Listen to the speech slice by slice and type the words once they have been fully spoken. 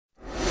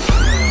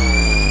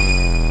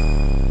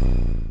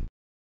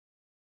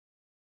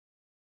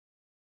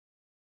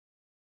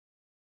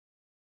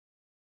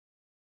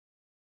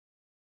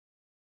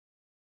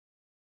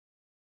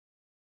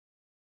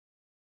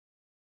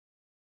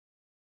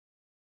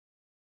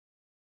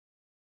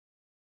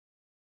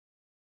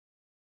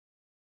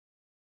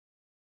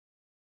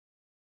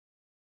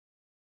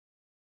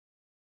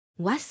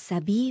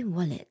Wasabi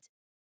Wallet,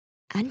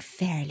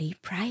 unfairly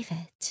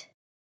private.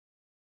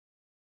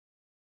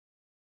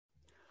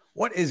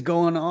 What is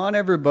going on,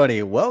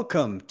 everybody?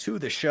 Welcome to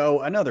the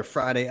show. Another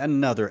Friday,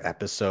 another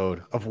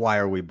episode of Why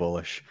Are We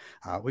Bullish?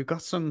 We've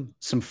got some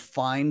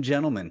fine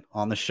gentlemen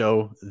on the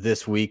show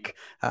this week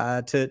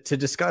to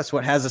discuss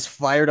what has us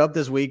fired up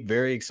this week.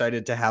 Very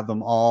excited to have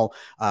them all.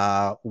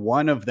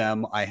 One of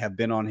them, I have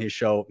been on his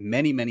show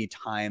many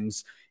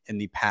times in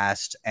the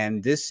past,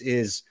 and this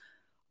is,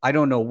 I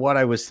don't know what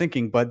I was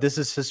thinking, but this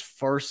is his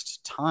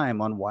first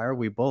time on Why Are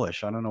We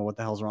Bullish? I don't know what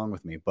the hell's wrong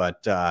with me, but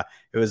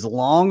it was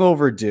long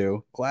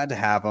overdue. Glad to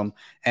have him.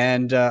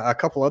 And a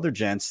couple other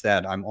gents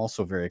that I'm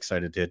also very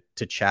excited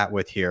to chat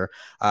with here.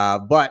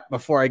 But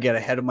before I get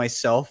ahead of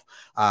myself,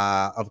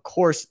 of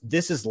course,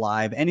 this is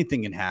live.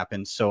 Anything can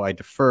happen. So I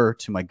defer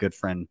to my good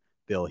friend,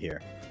 Bill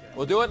here.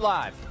 We'll do it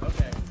live.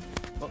 Okay.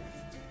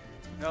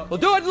 We'll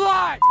do it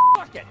live.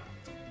 Fuck it.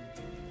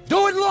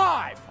 Do it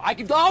live.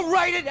 I'll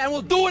write it and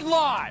we'll do it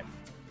live.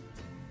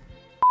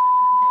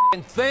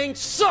 And thing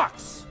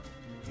sucks.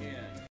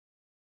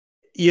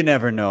 You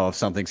never know if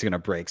something's going to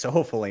break, so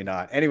hopefully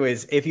not.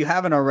 Anyways, if you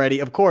haven't already,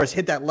 of course,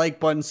 hit that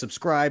like button,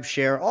 subscribe,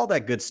 share, all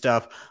that good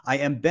stuff. I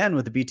am Ben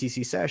with the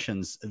BTC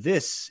Sessions.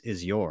 This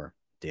is your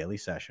daily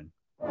session.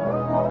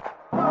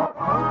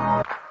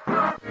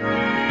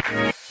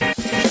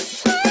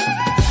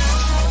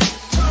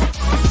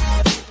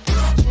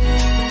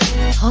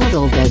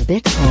 Hodl the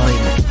Bitcoin.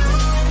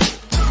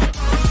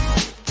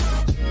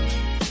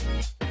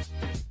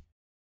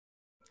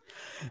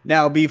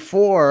 Now,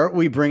 before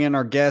we bring in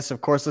our guests,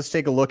 of course, let's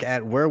take a look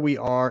at where we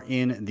are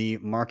in the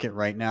market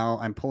right now.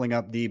 I'm pulling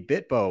up the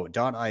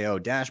bitbo.io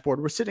dashboard.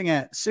 We're sitting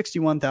at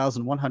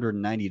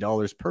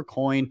 $61,190 per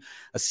coin.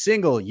 A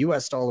single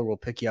US dollar will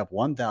pick you up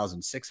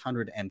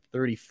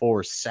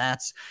 1,634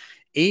 sats.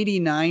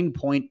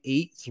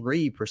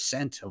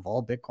 89.83% of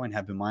all Bitcoin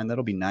have been mined.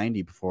 That'll be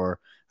 90 before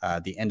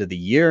the end of the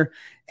year.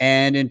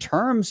 And in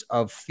terms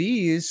of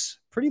fees,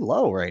 pretty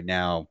low right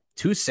now.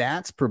 2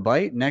 sats per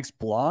byte. Next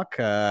block,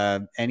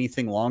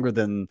 anything longer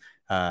than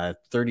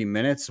 30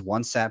 minutes,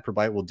 1 sat per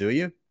byte will do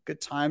you. Good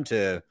time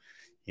to,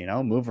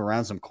 move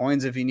around some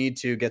coins if you need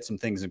to, get some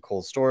things in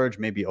cold storage,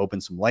 maybe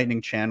open some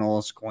Lightning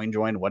channels,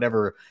 CoinJoin,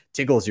 whatever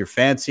tickles your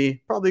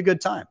fancy. Probably a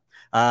good time.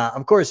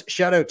 Of course,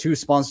 shout out to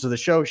sponsors of the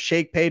show,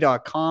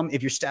 ShakePay.com.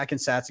 If you're stacking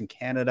sats in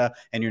Canada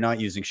and you're not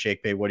using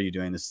ShakePay, what are you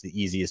doing? This is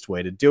the easiest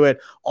way to do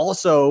it.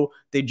 Also,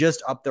 they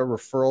just upped their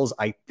referrals,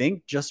 I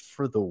think, just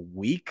for the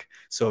week.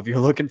 So if you're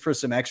looking for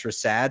some extra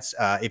sats,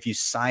 if you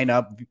sign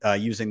up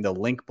using the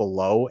link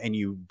below and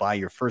you buy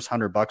your first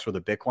 $100 worth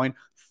of Bitcoin,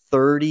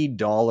 $30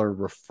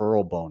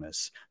 referral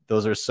bonus.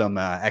 Those are some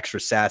extra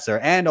sats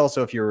there. And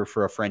also, if you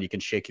refer a friend, you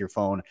can shake your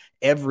phone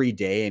every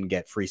day and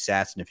get free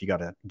sats. And if you got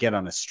to get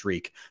on a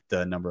streak,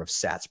 the number of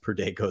sats per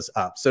day goes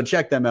up. So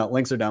check them out.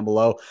 Links are down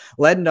below.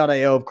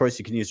 Ledden.io, of course,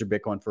 you can use your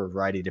Bitcoin for a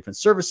variety of different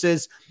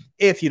services.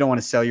 If you don't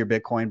want to sell your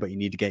Bitcoin, but you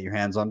need to get your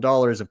hands on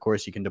dollars, of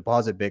course, you can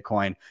deposit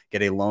Bitcoin,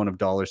 get a loan of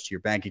dollars to your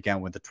bank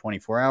account within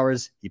 24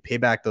 hours. You pay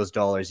back those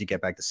dollars, you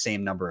get back the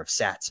same number of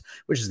sats,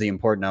 which is the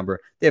important number.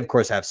 They, of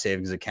course, have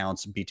savings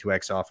accounts,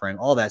 B2X offering,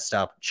 all that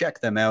stuff.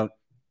 Check them out.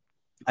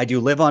 I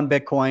do live on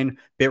Bitcoin.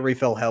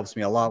 BitRefill helps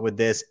me a lot with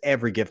this.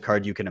 Every gift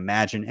card you can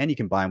imagine, and you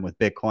can buy them with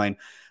Bitcoin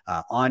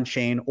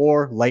on-chain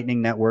or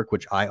Lightning Network,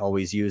 which I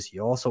always use.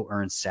 You also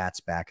earn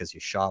sats back as you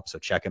shop, so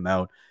check them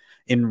out.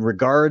 In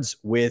regards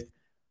with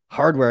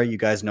hardware, you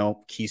guys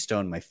know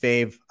Keystone, my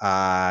fave.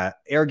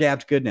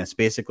 Air-gapped goodness.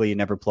 Basically, you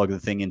never plug the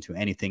thing into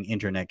anything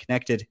internet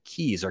connected.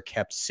 Keys are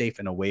kept safe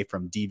and away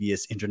from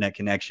devious internet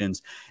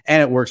connections,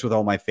 and it works with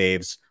all my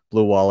faves.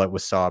 Blue Wallet,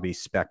 Wasabi,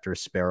 Spectre,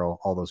 Sparrow,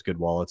 all those good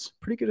wallets.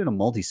 Pretty good in a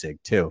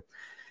multi-sig too.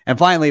 And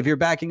finally, if you're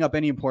backing up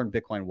any important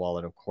Bitcoin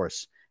wallet, of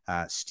course,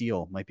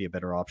 steel might be a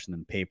better option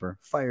than paper.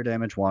 Fire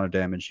damage, water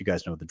damage, you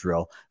guys know the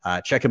drill.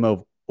 Check them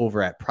out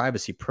over at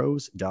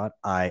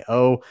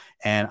privacypros.io.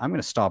 And I'm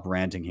going to stop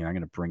ranting here. I'm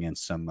going to bring in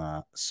some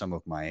of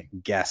my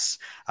guests.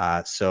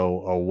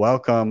 So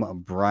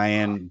welcome,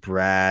 Brian,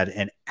 Brad,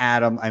 and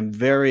Adam. I'm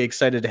very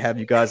excited to have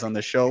you guys on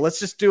the show. Let's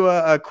just do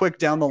a quick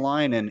down the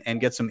line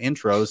and get some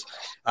intros.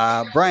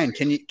 Brian,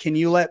 can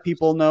you let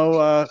people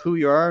know who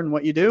you are and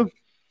what you do?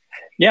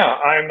 Yeah,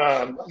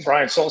 I'm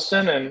Brian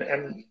Solston,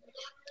 and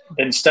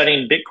been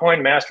studying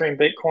Bitcoin, mastering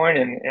Bitcoin,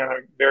 and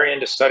I'm very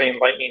into studying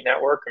Lightning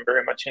Network. I'm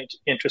very much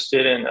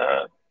interested in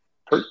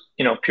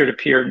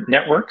peer-to-peer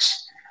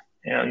networks,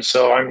 and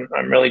so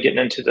I'm really getting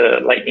into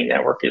the Lightning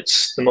Network.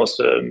 It's the most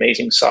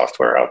amazing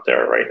software out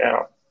there right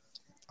now.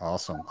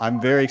 Awesome! I'm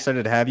very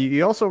excited to have you.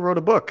 You also wrote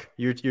a book.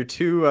 You're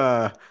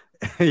too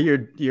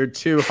you're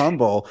too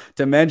humble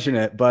to mention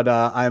it, but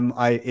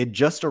it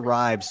just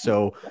arrived,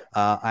 so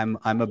I'm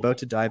about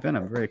to dive in.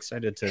 I'm very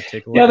excited to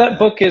take a look. Yeah, that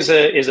book is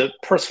a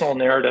personal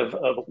narrative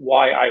of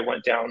why I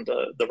went down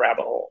the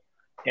rabbit hole,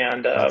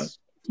 and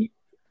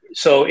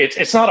so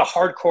it's not a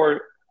hardcore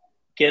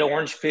get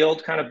orange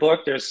pilled kind of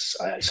book. There's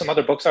some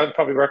other books I would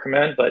probably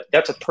recommend, but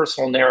that's a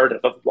personal narrative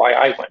of why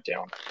I went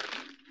down.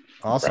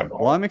 Awesome. rabbit Well,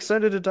 hole. I'm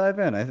excited to dive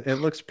in. It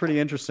looks pretty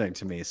interesting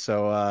to me.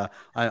 So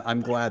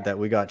I'm glad that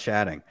we got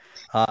chatting.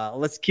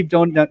 Let's keep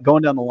going down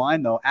the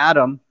line, though.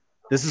 Adam,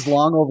 this is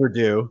long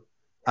overdue.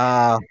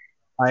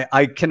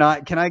 I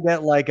cannot. Can I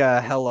get like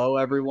a hello,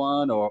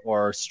 everyone,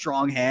 or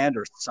strong hand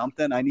or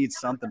something? I need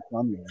something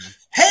from you, man.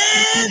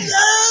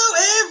 Hello,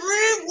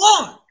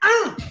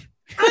 everyone.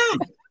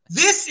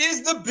 This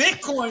is the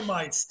Bitcoin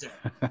Meister.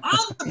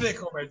 I'm the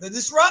Bitcoin Meister, the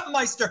Disrupt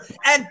Meister,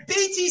 and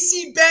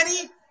BTC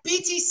Benny,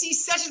 BTC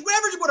Sessions,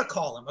 whatever you want to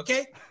call him,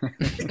 okay?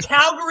 The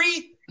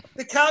Calgary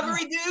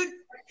dude,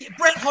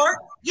 Bret Hart,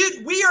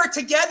 dude, we are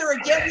together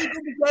again. We've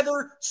been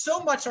together so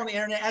much on the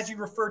internet, as you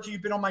refer to.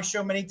 You've been on my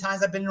show many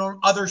times. I've been on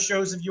other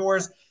shows of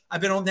yours. I've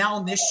been on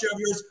this show of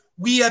yours.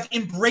 We have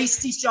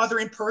embraced each other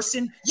in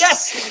person.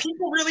 Yes,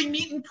 people really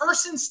meet in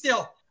person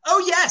still.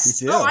 Oh,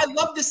 yes. Oh, I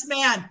love this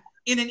man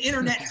in an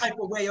internet type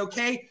of way,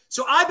 okay?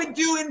 So I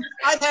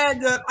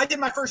did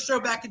my first show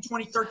back in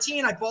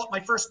 2013. I bought my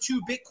first 2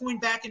 Bitcoin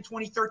back in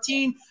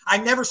 2013. I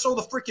never sold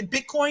a freaking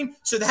Bitcoin,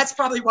 so that's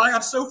probably why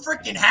I'm so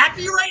freaking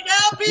happy right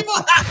now, people.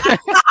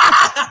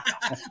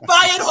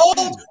 Buy and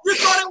hold. You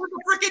thought it was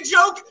a freaking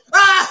joke?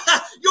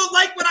 You'll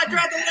like when I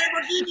drive the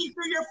Lamborghini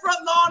through your front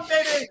lawn,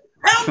 baby.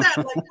 Pound that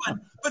like one.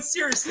 But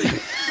seriously,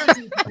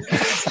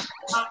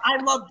 I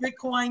love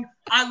Bitcoin.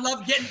 I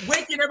love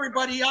waking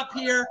everybody up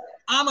here.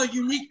 I'm a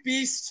unique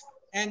beast.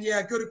 And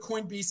yeah, go to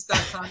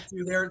coinbeast.com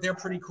too. They're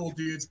pretty cool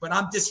dudes. But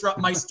I'm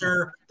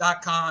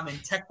disruptmeister.com and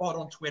TechBot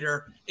on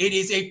Twitter. It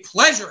is a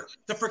pleasure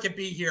to freaking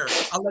be here.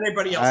 I'll let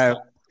everybody else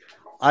know.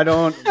 I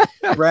don't,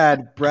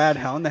 Brad,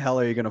 how in the hell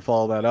are you going to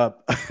follow that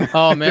up?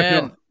 Oh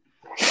man.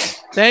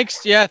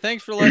 Thanks. Yeah.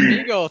 Thanks for letting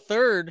me go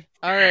third.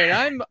 All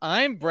right.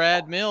 I'm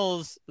Brad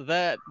Mills.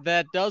 That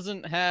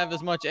doesn't have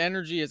as much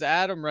energy as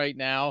Adam right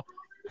now,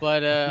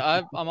 but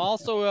I'm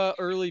also a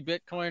early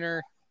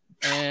Bitcoiner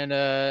and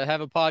have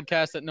a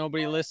podcast that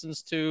nobody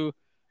listens to.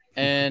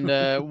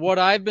 And what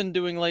I've been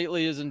doing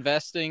lately is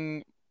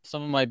investing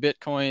some of my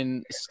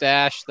Bitcoin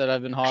stash that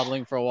I've been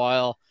hodling for a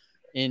while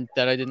in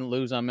that I didn't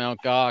lose on Mt.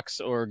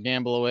 Gox or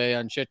gamble away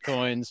on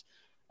shitcoins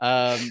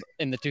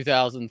in the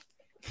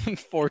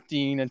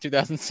 2014 and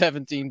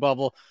 2017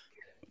 bubble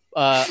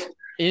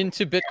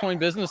into Bitcoin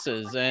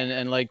businesses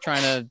and like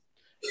trying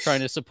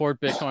to support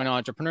Bitcoin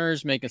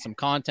entrepreneurs, making some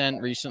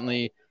content.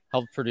 Recently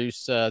helped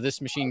produce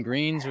This Machine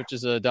Greens, which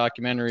is a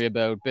documentary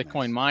about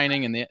Bitcoin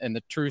mining and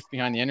the truth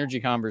behind the energy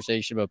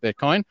conversation about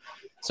Bitcoin.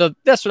 So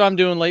that's what I'm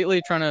doing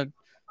lately, trying to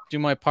do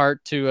my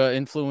part to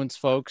influence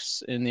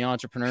folks in the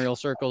entrepreneurial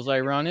circles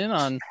I run in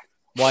on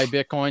why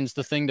Bitcoin's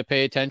the thing to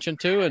pay attention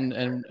to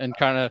and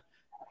kind of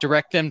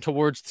direct them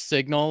towards the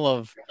signal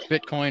of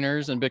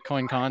Bitcoiners and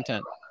Bitcoin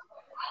content.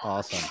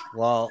 Awesome.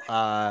 Well,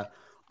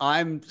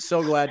 I'm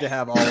so glad to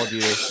have all of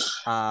you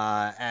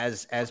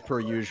as per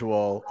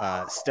usual,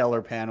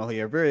 stellar panel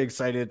here. Very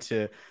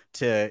excited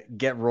to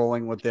get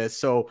rolling with this.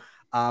 So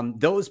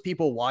those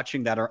people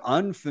watching that are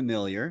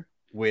unfamiliar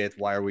with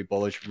Why Are We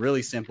Bullish?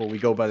 Really simple. We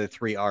go by the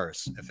 3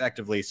 R's.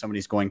 Effectively,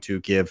 somebody's going to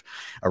give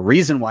a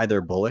reason why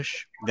they're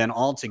bullish. Then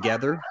all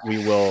together, we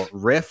will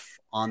riff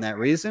on that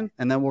reason,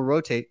 and then we'll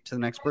rotate to the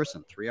next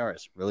person. 3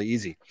 R's. Really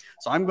easy.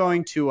 So I'm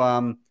going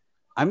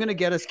to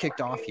get us kicked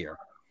off here.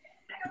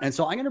 And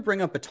so I'm going to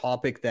bring up a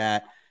topic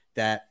that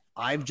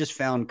I've just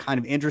found kind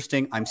of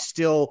interesting. I'm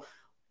still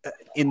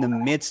in the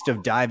midst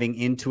of diving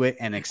into it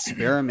and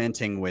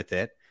experimenting with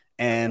it.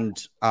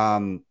 And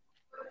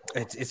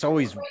it's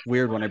always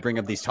weird when I bring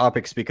up these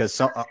topics because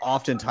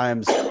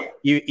oftentimes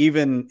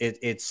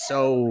it's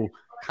so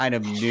kind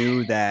of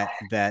new that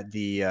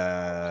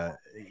the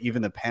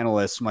even the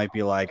panelists might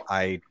be like,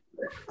 I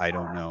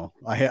don't know.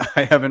 I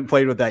haven't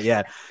played with that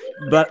yet,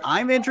 but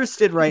I'm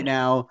interested right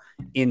now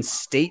in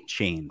state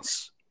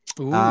chains.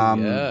 Ooh,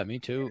 yeah, me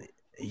too.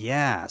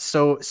 Yeah.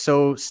 So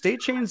state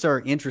chains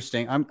are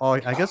interesting.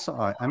 I guess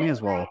I may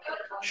as well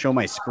show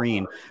my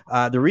screen.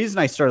 The reason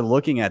I started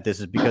looking at this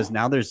is because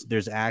now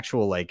there's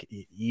actual like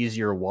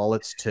easier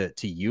wallets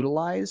to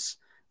utilize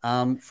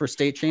for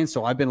state chains.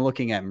 So I've been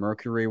looking at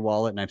Mercury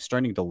Wallet and I'm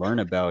starting to learn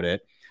about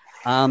it.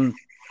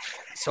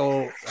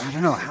 So I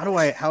don't know, how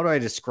do I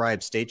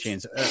describe state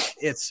chains?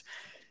 It's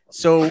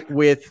so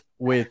with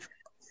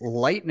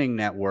Lightning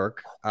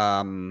Network,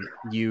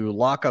 you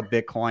lock up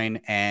Bitcoin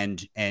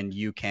and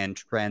you can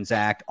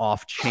transact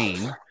off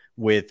chain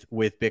with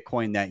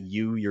Bitcoin that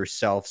you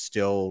yourself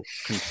still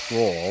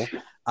control.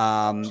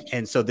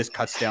 And so this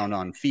cuts down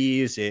on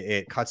fees.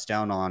 It cuts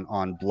down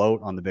on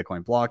bloat on the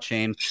Bitcoin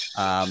blockchain.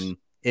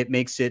 It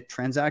makes it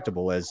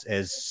transactable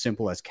as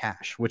simple as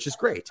cash, which is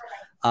great.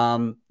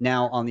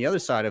 Now, on the other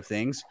side of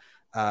things,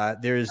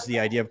 there's the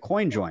idea of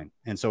CoinJoin.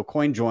 And so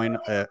CoinJoin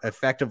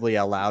effectively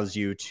allows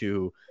you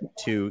to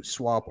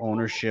swap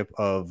ownership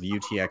of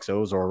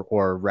UTXOs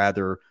or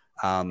rather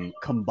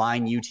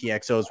combine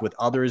UTXOs with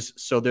others.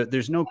 So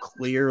there's no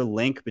clear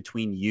link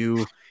between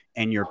you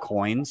and your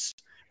coins.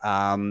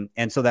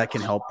 And so that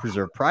can help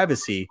preserve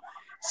privacy.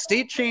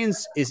 State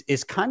chains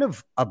is kind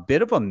of a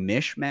bit of a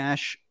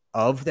mishmash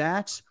of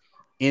that,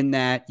 in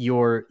that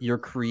you're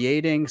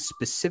creating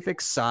specific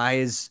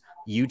size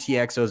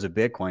UTXOs of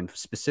Bitcoin,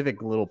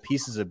 specific little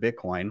pieces of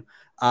Bitcoin.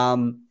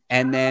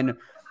 And then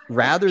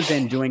rather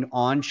than doing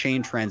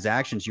on-chain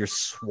transactions, you're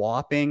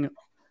swapping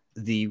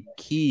the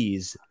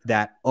keys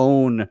that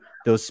own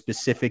those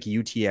specific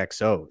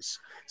UTXOs.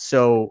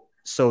 So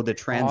the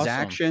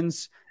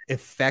transactions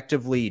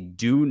effectively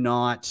do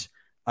not,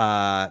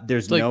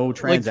 there's no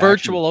transaction. Like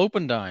virtual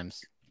open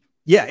dimes.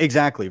 Yeah,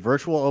 exactly.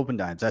 Virtual open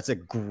dimes. That's a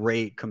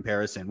great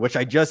comparison, which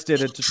I just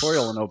did a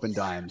tutorial on open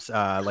dimes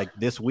like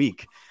this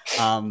week.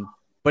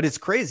 But it's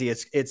crazy.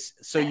 It's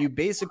so you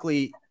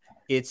basically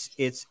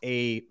it's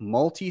a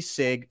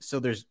multi-sig. So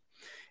there's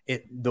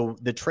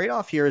the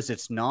trade-off here is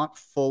it's not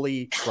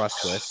fully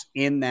trustless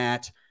in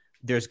that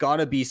there's got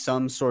to be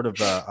some sort of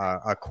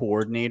a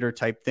coordinator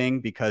type thing,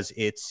 because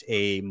it's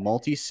a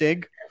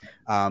multi-sig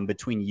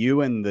between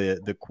you and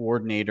the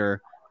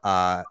coordinator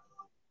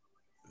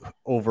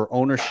over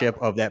ownership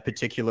of that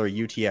particular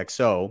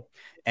UTXO.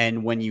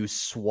 And when you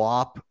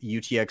swap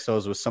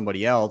UTXOs with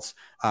somebody else,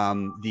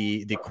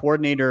 the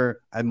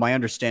coordinator, my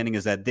understanding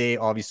is that they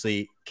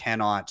obviously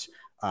cannot,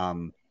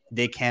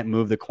 they can't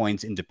move the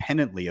coins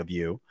independently of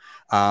you.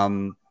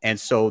 And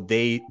so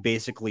they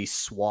basically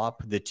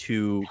swap the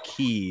two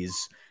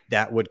keys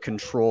that would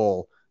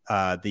control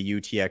the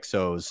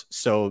UTXOs.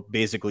 So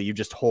basically you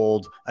just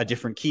hold a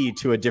different key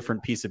to a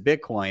different piece of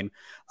Bitcoin.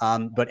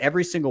 But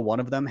every single one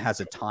of them has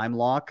a time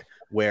lock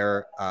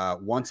where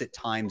once it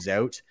times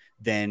out,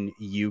 then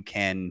you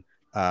can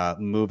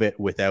move it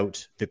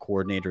without the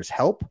coordinator's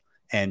help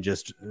and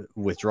just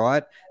withdraw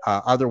it.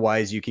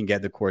 Otherwise, you can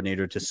get the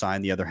coordinator to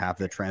sign the other half of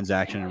the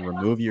transaction and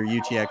remove your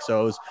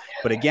UTXOs.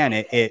 But again,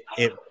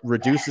 it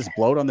reduces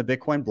bloat on the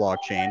Bitcoin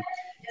blockchain.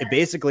 It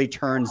basically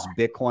turns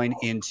Bitcoin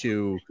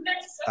into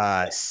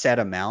set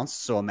amounts.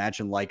 So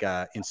imagine like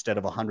instead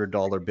of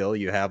 $100 bill,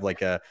 you have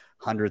like a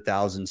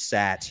 100,000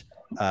 sat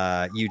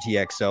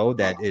UTXO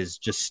that is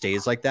just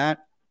stays like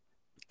that.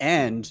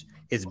 And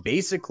it's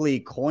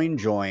basically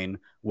CoinJoin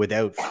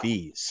without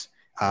fees.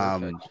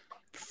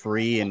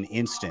 Free and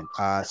instant.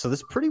 So this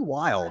is pretty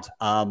wild.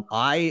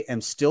 I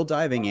am still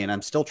diving in.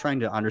 I'm still trying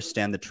to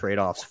understand the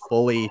trade-offs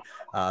fully,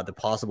 the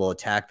possible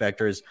attack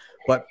vectors,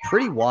 but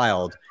pretty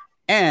wild.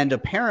 And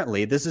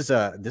apparently this is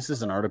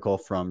an article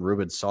from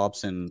Ruben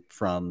Sobson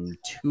from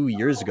 2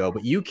 years ago,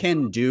 but you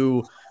can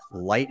do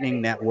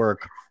Lightning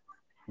Network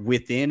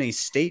within a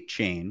state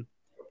chain,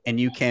 and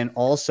you can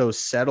also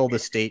settle the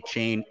state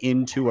chain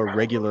into a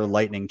regular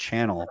Lightning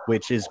channel,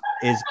 which is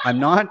I'm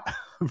not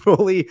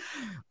fully.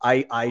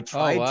 I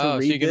tried to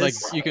read this.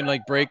 So you can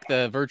break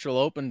the virtual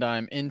open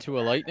dime into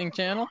a Lightning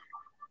channel.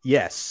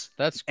 Yes,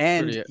 that's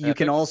and pretty you epic.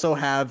 can also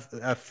have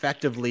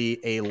effectively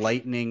a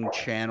Lightning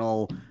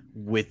channel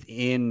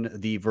within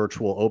the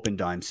virtual open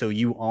dime, so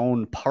you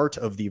own part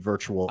of the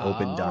virtual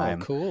open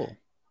dime. Cool.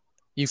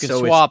 You can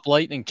swap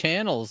Lightning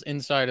channels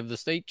inside of the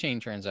state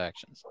chain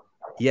transactions.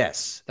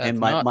 Yes, that's and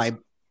nuts.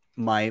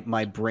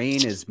 my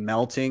brain is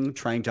melting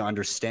trying to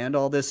understand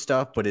all this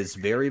stuff, but it's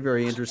very,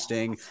 very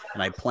interesting,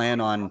 and I plan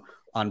on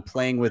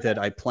playing with it.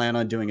 I plan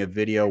on doing a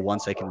video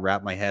once I can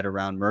wrap my head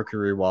around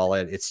Mercury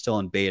Wallet. It's still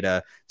in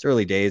beta. It's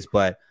early days,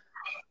 but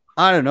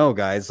I don't know,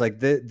 guys. Like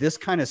this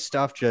kind of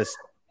stuff, just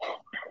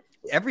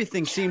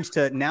everything seems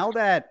to, now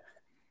that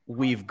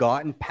we've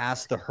gotten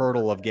past the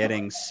hurdle of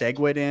getting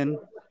SegWit in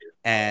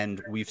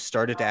and we've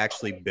started to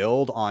actually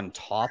build on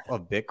top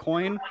of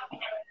Bitcoin,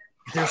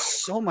 there's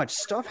so much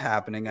stuff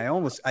happening.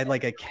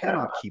 I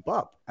cannot keep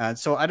up.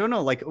 So I don't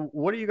know, like,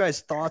 what are you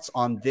guys' thoughts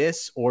on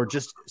this or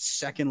just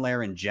second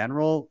layer in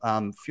general?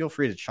 Feel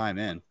free to chime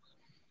in.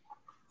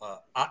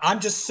 I'm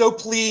just so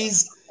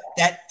pleased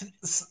that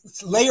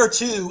layer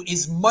 2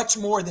 is much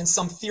more than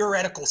some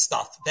theoretical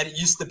stuff that it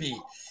used to be.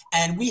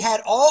 And we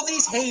had all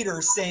these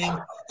haters saying,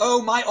 oh,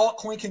 my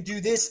altcoin can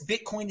do this.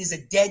 Bitcoin is a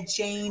dead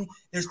chain.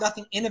 There's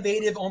nothing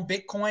innovative on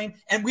Bitcoin.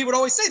 And we would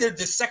always say the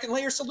second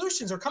layer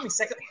solutions are coming.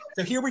 So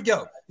here we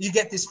go. You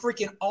get this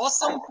freaking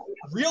awesome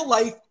real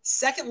life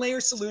second layer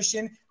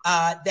solution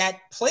that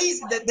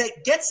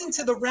gets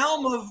into the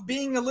realm of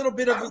being a little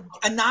bit of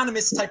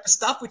anonymous type of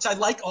stuff, which I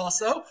like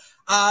also.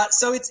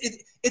 So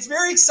it's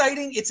very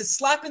exciting. It's a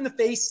slap in the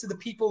face to the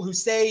people who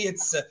say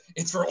it's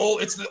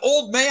the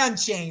old man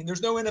chain.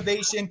 There's no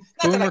innovation.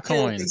 Not that I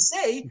care what they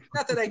say.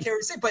 Not that I care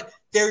what they say. But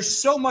there's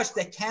so much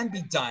that can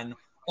be done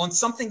on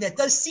something that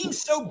does seem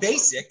so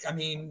basic. I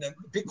mean,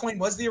 Bitcoin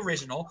was the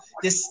original.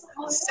 This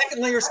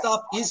second layer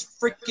stuff is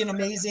freaking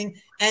amazing,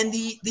 and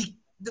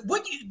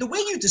the way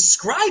you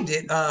described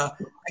it, I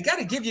got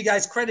to give you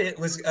guys credit. It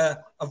was a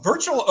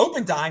virtual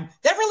open dime.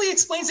 That really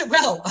explains it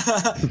well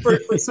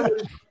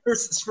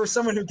for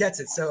someone who gets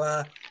it.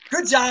 So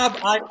good job.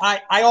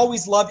 I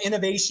always love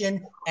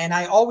innovation, and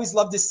I always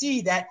love to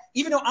see that,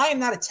 even though I am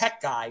not a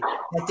tech guy,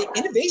 that the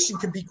innovation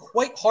can be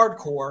quite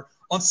hardcore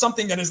on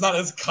something that is not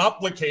as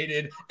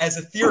complicated as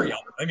Ethereum.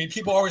 I mean,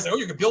 people always say, oh,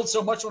 you can build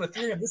so much on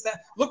Ethereum, this,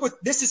 that.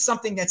 Look, this is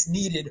something that's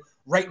needed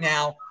right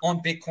now on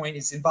Bitcoin.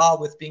 It's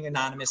involved with being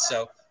anonymous.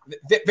 So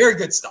very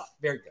good stuff.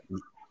 Very good.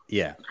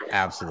 Yeah,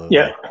 absolutely.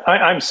 Yeah,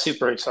 I'm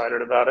super excited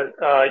about it.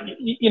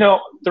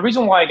 The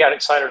reason why I got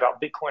excited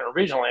about Bitcoin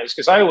originally is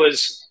because I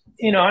was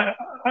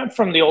I'm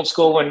from the old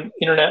school when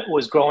internet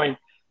was growing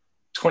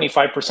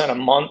 25% a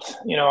month.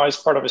 I was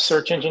part of a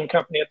search engine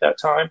company at that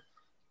time.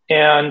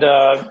 And,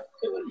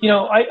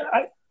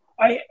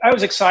 I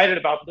was excited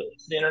about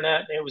the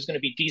internet. It was going to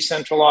be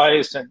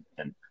decentralized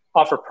and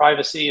offer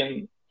privacy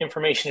and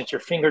information at your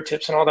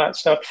fingertips and all that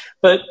stuff.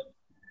 But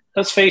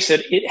let's face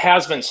it, it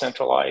has been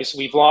centralized.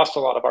 We've lost a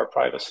lot of our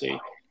privacy,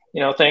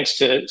 thanks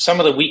to some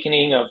of the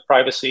weakening of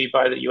privacy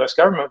by the US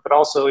government, but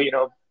also,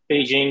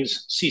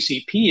 Beijing's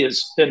CCP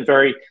has been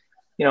very,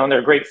 and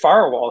their Great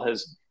Firewall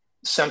has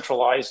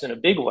centralized in a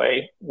big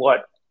way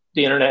what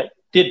the internet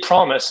did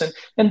promise.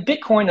 And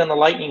Bitcoin and the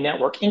Lightning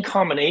Network in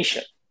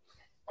combination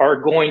are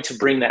going to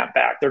bring that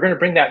back. They're going to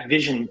bring that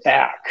vision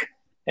back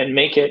and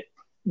make it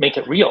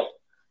real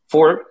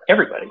for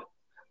everybody.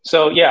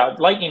 So yeah,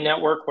 Lightning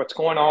Network, what's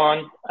going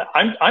on?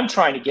 I'm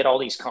trying to get all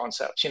these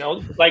concepts,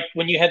 like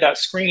when you had that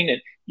screen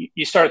and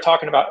you started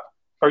talking about,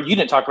 or you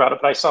didn't talk about it,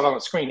 but I saw it on the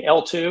screen,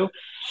 L2,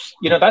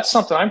 that's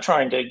something I'm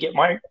trying to get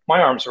my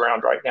arms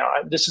around right now.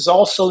 This is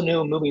all so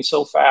new, moving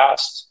so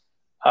fast.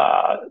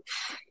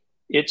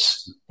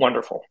 It's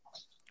wonderful.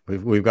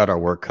 We've got our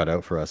work cut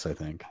out for us, I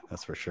think.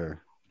 That's for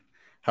sure.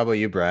 How about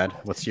you, Brad?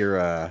 What's your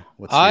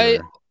I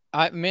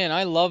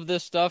love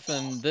this stuff,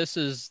 and this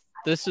is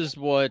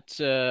what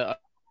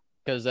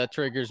because that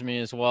triggers me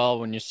as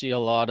well when you see a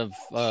lot of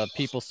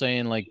people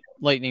saying like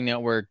Lightning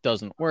Network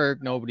doesn't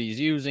work, nobody's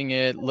using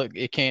it, look,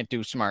 it can't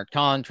do smart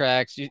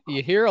contracts.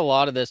 You hear a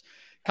lot of this.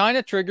 Kind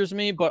of triggers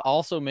me, but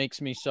also makes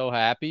me so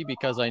happy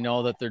because I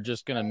know that they're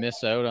just going to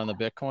miss out on the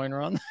Bitcoin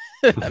run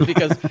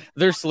because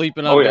they're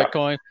sleeping on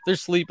Bitcoin. They're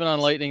sleeping on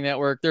Lightning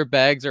Network. Their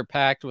bags are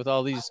packed with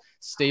all these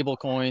stable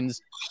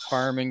coins,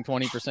 farming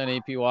 20%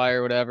 APY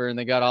or whatever. And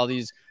they got all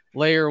these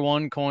layer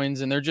 1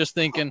 coins. And they're just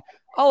thinking,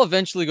 I'll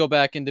eventually go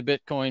back into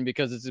Bitcoin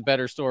because it's a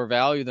better store of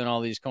value than all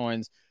these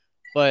coins.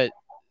 But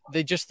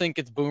they just think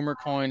it's boomer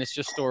coin. It's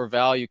just store of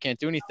value. Can't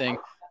do anything.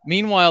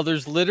 Meanwhile,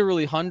 there's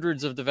literally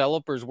hundreds of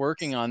developers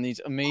working on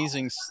these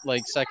amazing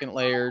like second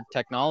layer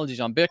technologies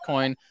on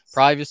Bitcoin,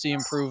 privacy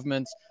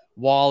improvements,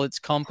 wallets,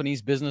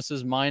 companies,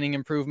 businesses, mining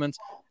improvements.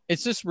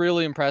 It's just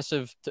really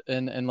impressive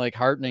and like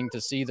heartening to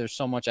see there's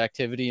so much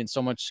activity and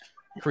so much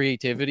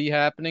creativity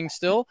happening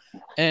still.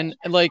 And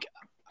like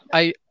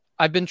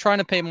I've been trying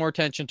to pay more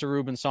attention to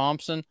Ruben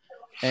Thompson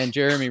and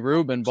Jeremy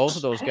Rubin, both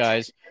of those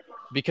guys,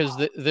 because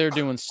they're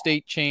doing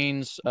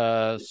Statechains,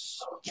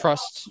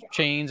 trust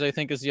chains, I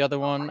think is the other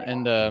one,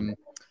 and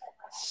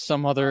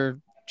some other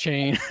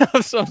chain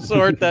of some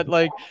sort that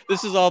like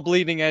this is all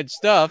bleeding edge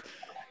stuff.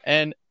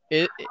 And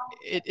it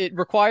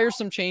requires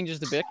some changes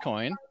to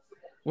Bitcoin,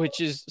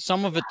 which is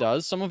some of it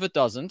does, some of it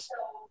doesn't.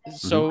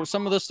 So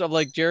some of the stuff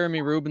like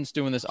Jeremy Rubin's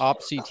doing this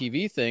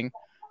OpCTV thing,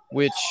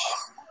 which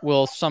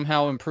will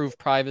somehow improve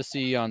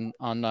privacy on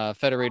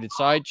federated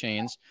side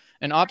chains.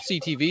 And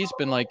OpCTV's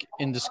been like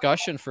in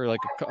discussion for like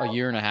a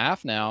year and a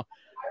half now,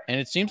 and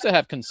it seems to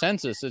have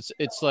consensus.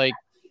 It's like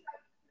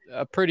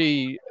a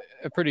pretty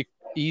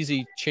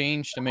easy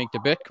change to make to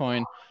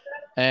Bitcoin,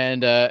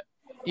 and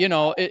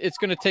it's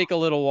going to take a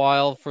little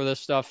while for this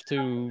stuff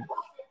to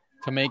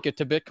make it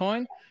to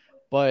Bitcoin,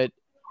 but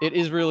it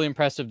is really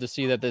impressive to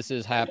see that this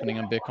is happening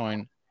on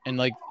Bitcoin, and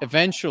like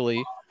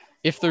eventually,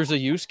 if there's a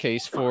use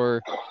case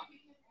for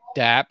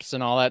dApps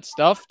and all that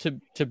stuff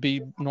to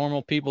be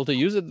normal people to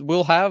use it,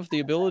 we'll have the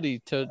ability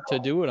to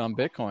do it on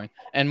Bitcoin.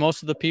 And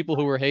most of the people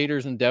who are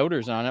haters and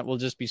doubters on it will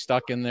just be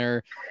stuck in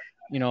their,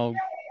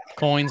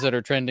 coins that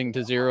are trending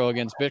to zero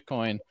against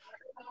Bitcoin.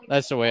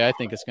 That's the way I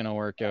think it's going to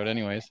work out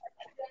anyways.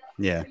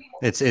 Yeah,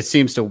 it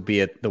seems to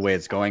be the way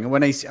it's going.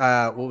 When I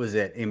what was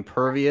it?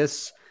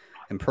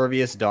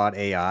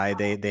 Impervious.ai,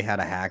 they had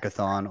a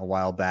hackathon a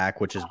while back,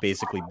 which is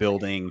basically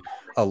building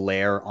a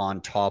layer on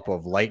top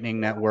of Lightning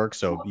Network.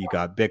 So you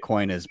got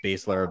Bitcoin as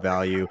base layer of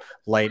value,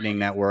 Lightning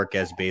Network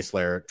as base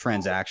layer,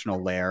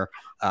 transactional layer,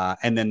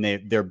 and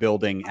then they're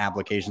building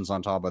applications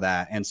on top of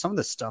that. And some of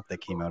the stuff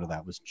that came out of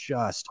that was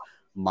just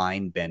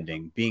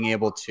mind-bending. Being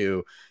able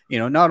to,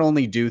 not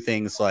only do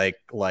things like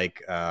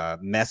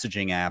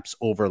messaging apps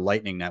over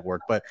Lightning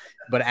Network, but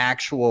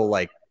actual,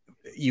 like,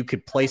 you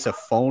could place a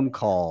phone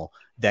call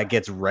that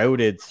gets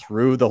routed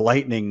through the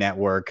Lightning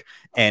Network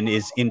and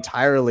is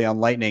entirely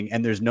on Lightning,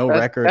 and there's no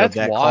record of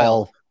that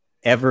wild call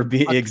ever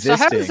existing.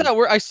 So how does that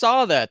work? I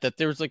saw that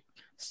there was like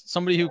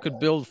somebody who could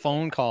build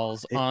phone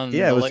calls on.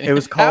 It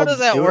was called. How does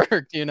that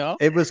work?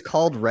 It was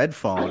called Red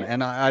Phone,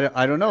 and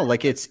I don't know.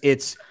 Like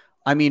it's.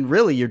 I mean,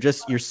 really,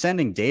 you're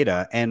sending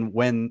data, and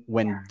when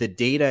the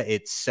data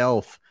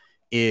itself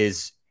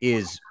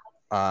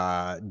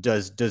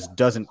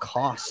doesn't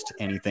cost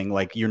anything,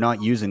 like you're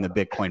not using the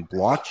Bitcoin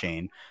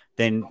blockchain,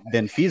 then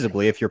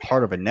feasibly, if you're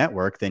part of a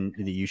network, then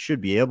you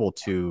should be able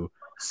to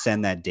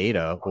send that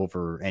data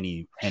over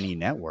any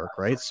network,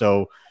 right?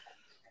 So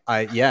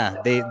they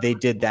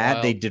did that.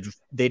 Wow.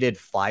 They did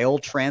file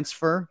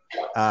transfer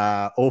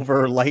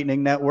over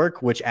Lightning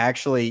Network, which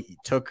actually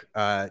took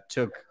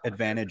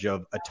advantage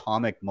of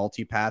atomic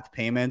multipath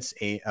payments,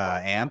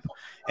 AMP,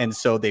 and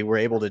so they were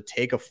able to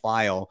take a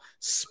file,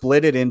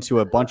 split it into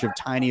a bunch of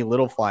tiny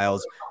little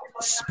files,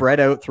 spread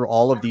out through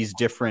all of these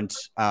different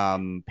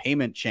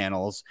payment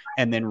channels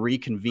and then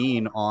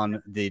reconvene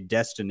on the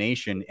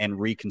destination and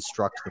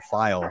reconstruct the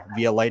file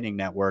via Lightning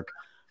Network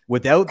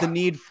without the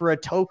need for a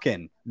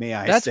token, may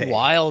I say. That's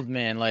wild,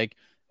 man. Like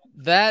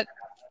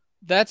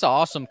that's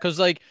awesome. Cause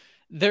like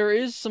there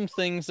is some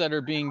things that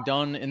are being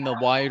done in the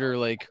wider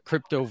like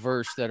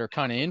cryptoverse that are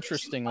kind of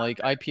interesting. Like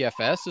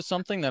IPFS is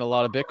something that a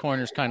lot of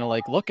Bitcoiners kind of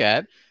like look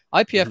at.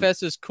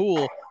 IPFS is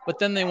cool, but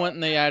then they went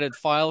and they added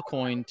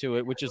Filecoin to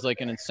it, which is like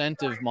an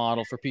incentive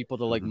model for people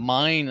to like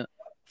mine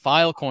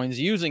Filecoins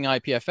using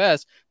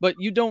IPFS, but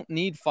you don't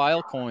need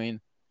Filecoin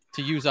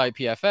to use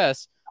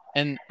IPFS.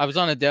 And I was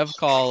on a dev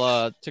call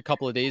a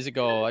couple of days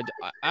ago.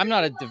 I'm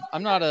not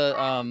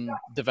a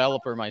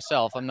developer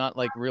myself. I'm not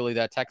like really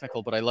that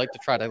technical, but I like to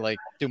try to like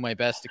do my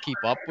best to keep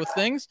up with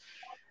things.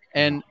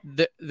 And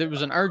there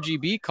was an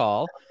RGB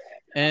call,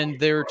 and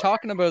they were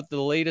talking about the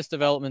latest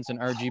developments in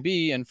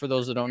RGB. And for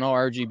those that don't know,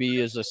 RGB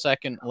is a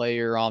second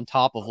layer on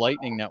top of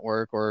Lightning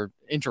Network, or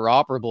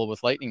interoperable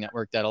with Lightning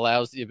Network, that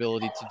allows the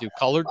ability to do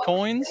colored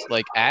coins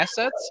like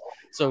assets.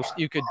 So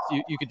you could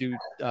do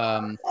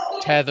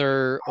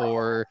Tether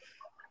or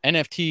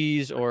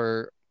NFTs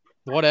or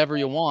whatever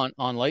you want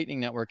on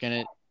Lightning Network,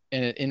 and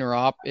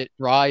it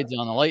rides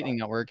on the Lightning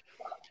Network.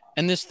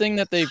 And this thing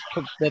that they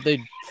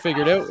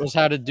figured out was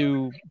how to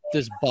do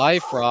this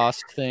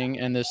Bifrost thing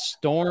and this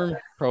Storm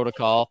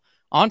protocol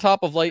on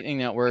top of Lightning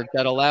Network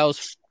that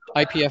allows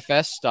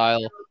IPFS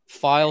style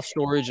file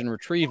storage and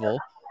retrieval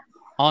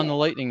on the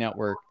Lightning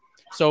Network.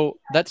 So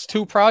that's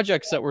two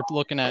projects that we're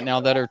looking at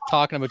now that are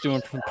talking about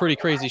doing pretty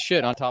crazy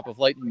shit on top of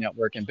Lightning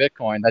Network and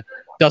Bitcoin that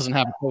doesn't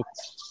have a token.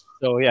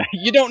 So yeah,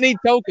 you don't need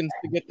tokens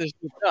to get this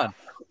shit done.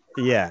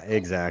 Yeah,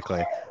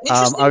 exactly.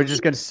 I was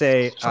just going to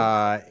say,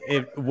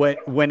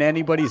 when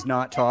anybody's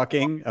not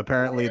talking,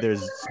 apparently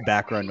there's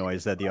background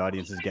noise that the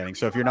audience is getting.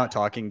 So if you're not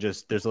talking,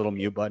 just there's a little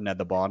mute button at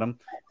the bottom,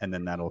 and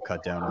then that'll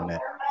cut down on it.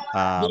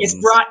 It's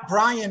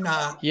Brian.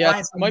 Yeah,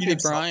 it might be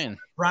Brian.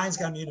 Brian's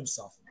got to mute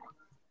himself.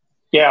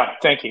 Yeah,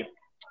 thank you.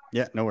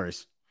 Yeah, no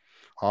worries.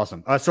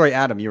 Awesome. Sorry,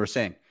 Adam, you were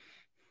saying.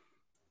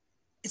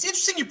 It's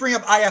interesting you bring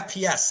up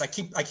IFPS.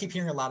 I keep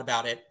hearing a lot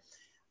about it,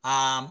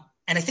 and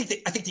I think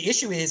the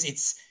issue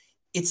is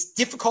it's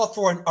difficult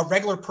for a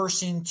regular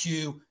person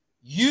to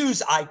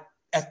use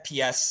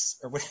IFPS,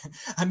 or what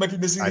I might be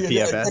missing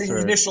the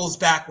initials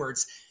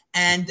backwards,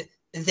 and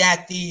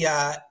that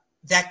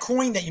that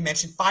coin that you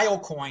mentioned,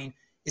 Filecoin,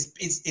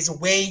 is a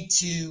way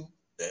to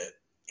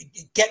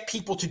get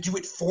people to do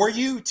it for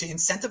you, to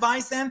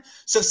incentivize them.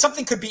 So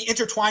something could be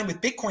intertwined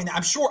with Bitcoin.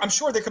 I'm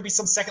sure there could be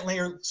some second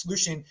layer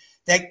solution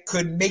that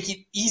could make it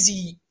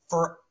easy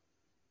for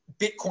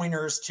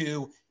Bitcoiners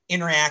to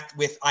interact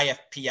with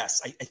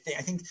IFPS.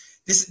 I think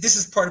this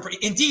is part of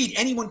it. Indeed,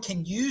 anyone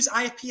can use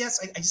IFPS.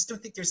 I just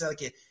don't think there's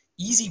like an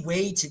easy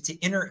way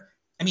to enter.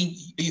 I mean,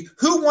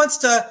 who wants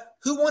to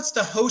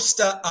host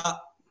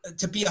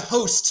to be a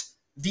host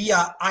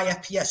via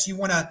IFPS? You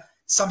want to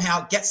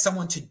somehow get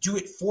someone to do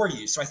it for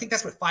you. So I think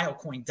that's what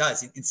Filecoin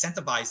does. It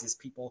incentivizes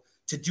people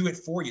to do it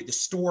for you, to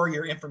store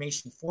your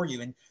information for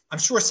you. And I'm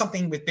sure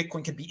something with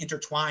Bitcoin can be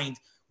intertwined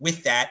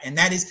with that. And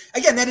that is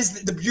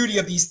the beauty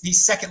of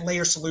these second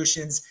layer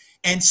solutions.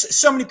 And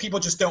so many people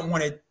just don't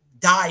want to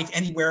dive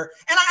anywhere.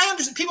 And I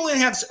understand people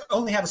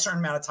only have a certain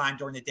amount of time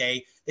during the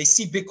day. They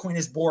see Bitcoin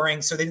as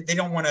boring, so they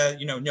don't want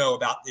to know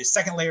about the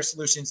second layer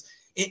solutions.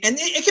 And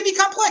it can be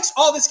complex.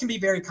 All this can be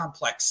very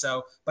complex.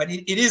 So, but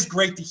it is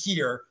great to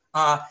hear.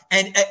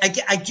 And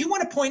I do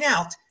want to point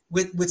out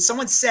with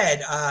someone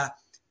said,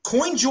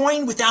 coin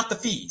join without the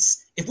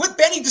fees. If what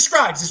Benny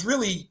describes is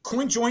really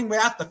coin join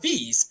without the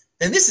fees,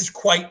 then this is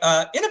quite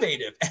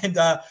innovative and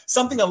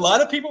something a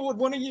lot of people would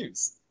want to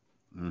use.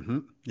 Mm-hmm.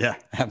 Yeah,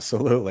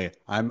 absolutely.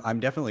 I'm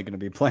definitely going to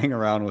be playing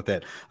around with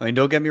it. I mean,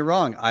 don't get me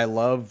wrong. I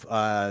love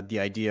the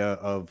idea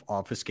of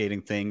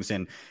obfuscating things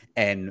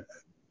and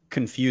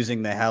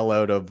confusing the hell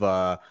out of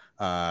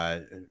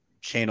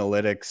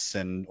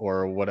Chainalytics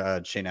or what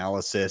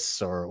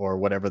Chainalysis or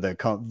whatever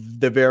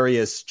the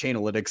various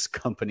Chainalytics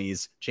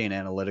companies, chain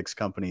analytics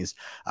companies.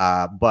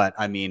 But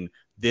I mean,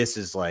 this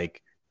is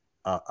like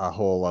a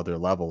whole other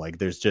level. Like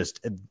there's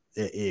just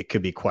it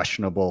could be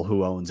questionable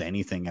who owns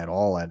anything at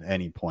all at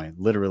any point.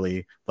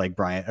 Literally, like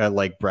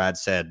Brad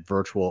said,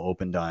 virtual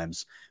open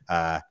dimes.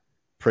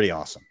 Pretty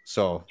awesome.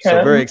 So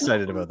very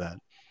excited about that.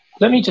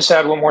 Let me just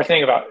add one more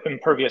thing about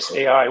Impervious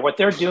AI. What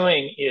they're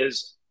doing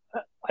is,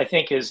 I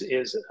think, is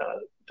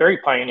very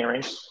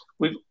pioneering.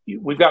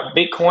 We've got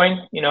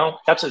Bitcoin.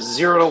 That's a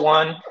 0 to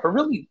 1, or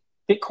really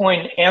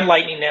Bitcoin and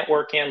Lightning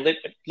Network and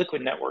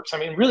Liquid networks. I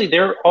mean, really,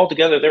 they're all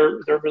together.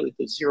 They're really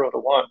the 0 to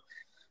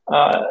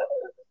 1.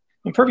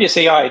 Impervious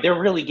AI, they're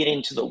really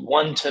getting to the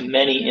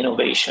one-to-many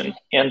innovation,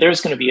 and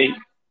there's going to be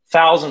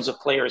thousands of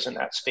players in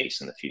that space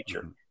in the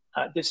future.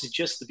 This is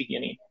just the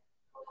beginning.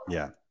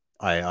 Yeah,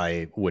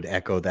 I would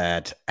echo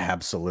that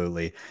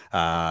absolutely.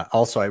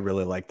 Also, I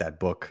really like that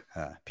book,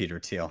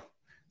 Peter Thiel,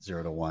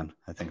 0 to 1.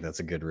 I think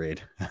that's a good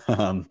read.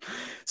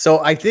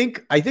 So I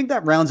think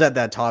that rounds out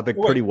that topic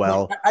pretty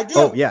well. I do.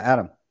 Oh yeah,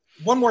 Adam.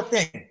 One more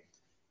thing.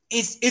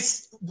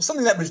 it's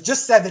something that was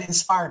just said that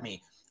inspired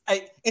me.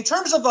 In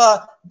terms of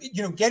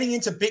getting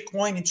into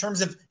Bitcoin, in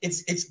terms of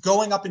it's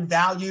going up in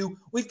value,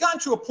 we've gotten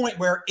to a point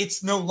where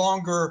it's no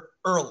longer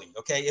early.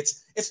 Okay,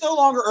 it's no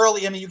longer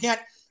early. I mean, you can't.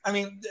 I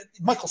mean,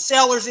 Michael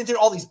Saylor's into it.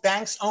 All these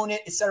banks own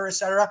it, et cetera, et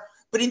cetera.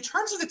 But in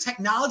terms of the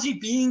technology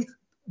being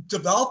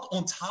developed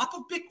on top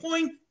of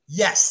Bitcoin,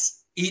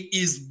 yes, it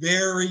is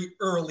very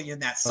early in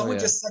that. Someone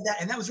just said that,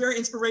 and that was very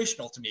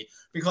inspirational to me,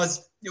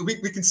 because we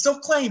can still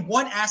claim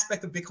one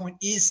aspect of Bitcoin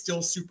is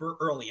still super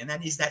early, and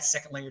that is that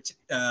second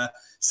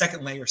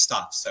layer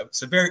stuff.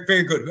 So very,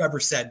 very good, whoever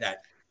said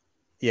that.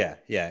 Yeah.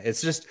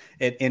 It's just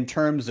in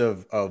terms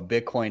of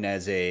Bitcoin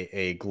as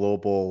a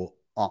global,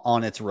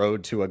 on its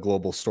road to a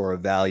global store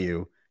of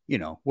value. You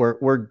know,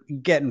 we're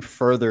getting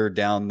further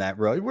down that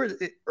road. We're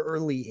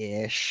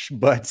early-ish,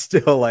 but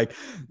still, like,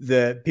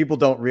 the people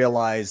don't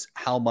realize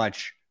how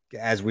much,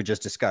 as we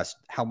just discussed,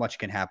 how much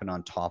can happen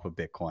on top of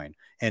Bitcoin,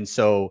 and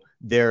so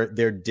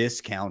they're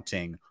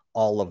discounting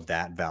all of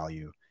that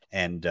value,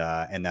 and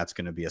that's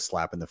going to be a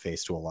slap in the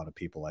face to a lot of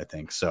people, I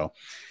think. So,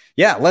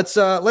 yeah, let's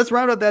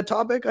round out that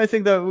topic. I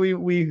think that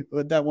we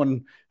that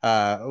one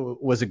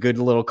was a good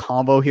little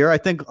combo here. I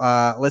think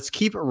let's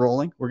keep it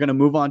rolling. We're going to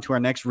move on to our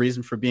next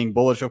reason for being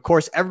bullish. Of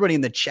course, everybody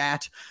in the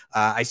chat,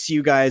 I see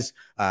you guys.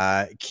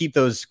 Keep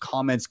those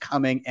comments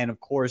coming, and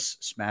of course,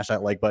 smash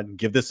that like button,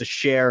 give this a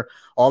share,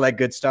 all that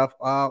good stuff.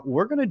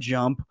 We're going to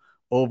jump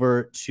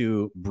over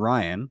to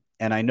Brian,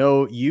 and I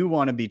know you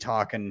want to be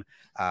talking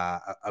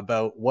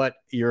about what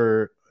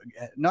you're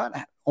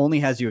not only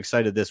has you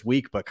excited this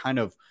week, but kind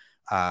of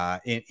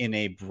in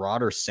a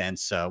broader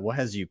sense, what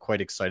has you quite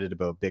excited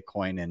about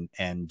Bitcoin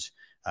and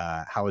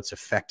how it's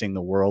affecting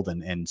the world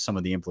and some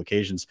of the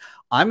implications?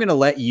 I'm going to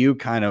let you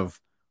kind of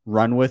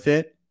run with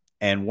it.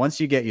 And once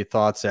you get your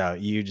thoughts out,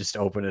 you just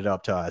open it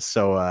up to us.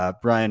 So,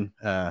 Brian,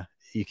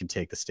 you can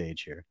take the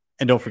stage here.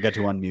 And don't forget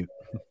to unmute.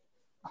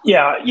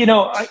 Yeah,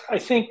 I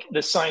think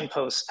the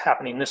signpost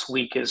happening this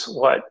week is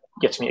what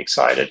gets me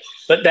excited.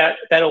 But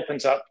that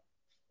opens up,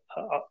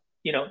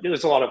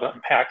 there's a lot of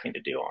unpacking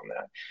to do on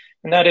that.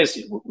 And that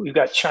is, we've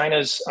got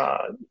China's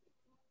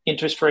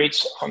interest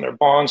rates on their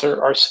bonds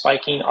are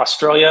spiking.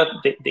 Australia,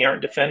 they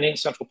aren't defending.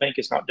 Central bank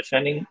is not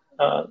defending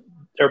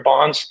their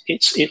bonds.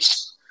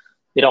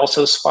 It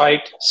also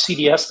spiked.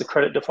 CDS, the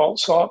credit default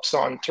swaps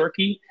on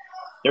Turkey,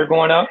 they're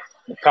going up.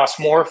 It costs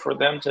more for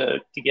them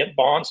to get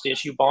bonds, to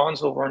issue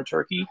bonds over in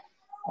Turkey.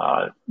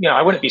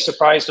 I wouldn't be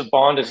surprised if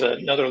bond is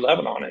another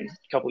Lebanon in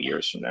a couple of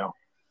years from now.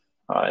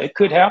 It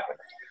could happen.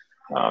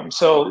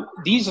 So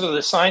these are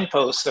the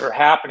signposts that are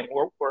happening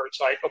where it's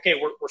like, okay,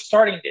 we're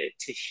starting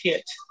to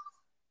hit,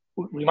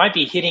 we might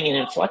be hitting an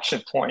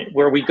inflection point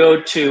where we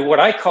go to what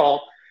I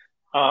call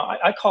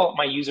it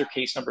my user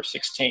case number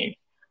 16.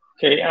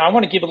 Okay, and I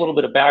want to give a little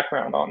bit of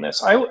background on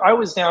this. I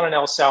was down in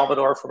El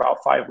Salvador for about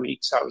 5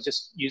 weeks. I was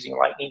just using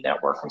Lightning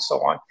Network and so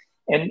on.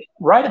 And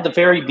right at the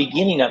very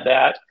beginning of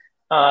that,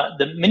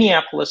 the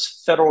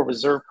Minneapolis Federal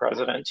Reserve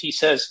president, he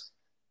says,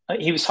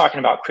 he was talking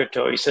about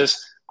crypto. He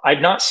says,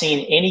 I've not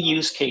seen any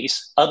use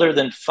case other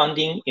than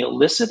funding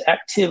illicit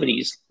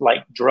activities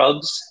like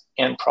drugs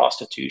and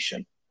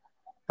prostitution.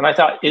 And I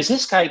thought, is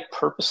this guy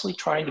purposely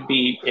trying to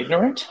be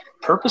ignorant?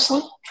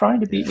 Purposely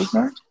trying to be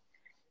ignorant?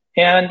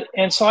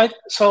 And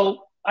so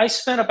I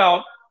spent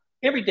about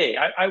every day,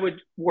 I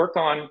would work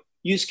on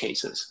use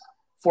cases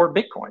for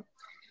Bitcoin.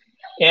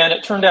 And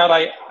it turned out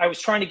I was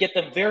trying to get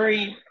them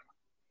very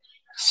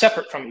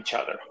separate from each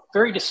other,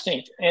 very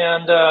distinct.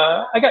 And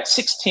I got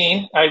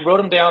 16. I wrote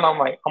them down on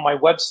my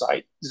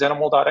website,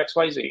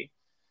 zenimal.xyz.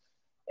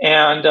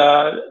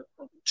 And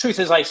truth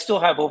is, I still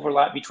have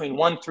overlap between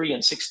 1, 3,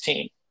 and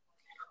 16.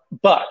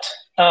 But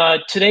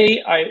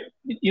today,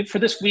 for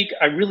this week,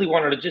 I really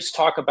wanted to just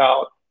talk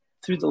about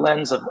through the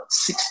lens of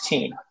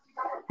 16,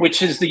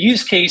 which is the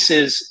use case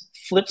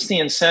flips the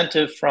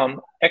incentive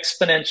from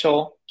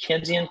exponential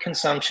Keynesian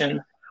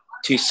consumption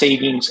to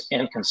savings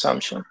and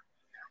consumption.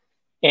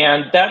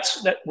 And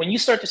that's that when you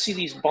start to see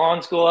these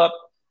bonds go up,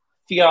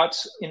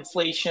 fiat's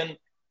inflation,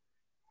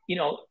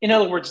 in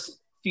other words,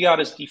 fiat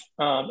is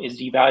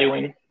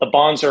devaluing. The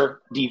bonds are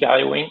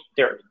devaluing.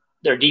 Their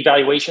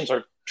devaluations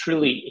are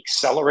truly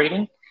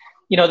accelerating.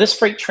 This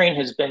freight train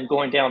has been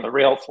going down the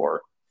rail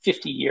for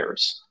 50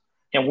 years.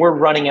 And we're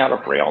running out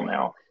of rail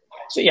now.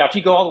 So yeah, if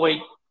you go all the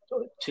way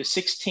to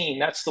 16,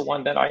 that's the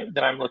one that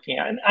I'm looking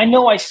at. And I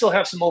know I still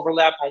have some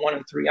overlap on 1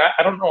 and 3.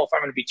 I don't know if I'm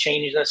going to be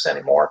changing this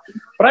anymore,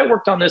 but I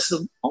worked on this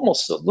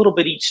almost a little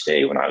bit each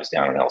day when I was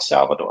down in El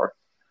Salvador,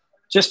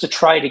 just to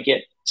try to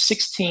get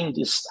 16.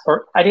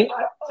 Or I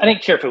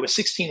didn't care if it was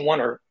 16, 1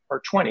 or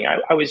 20.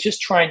 I was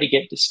just trying to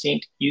get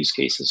distinct use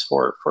cases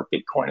for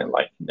Bitcoin and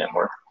Lightning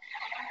Network.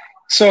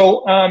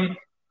 So.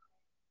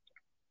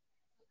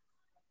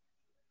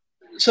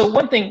 So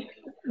one thing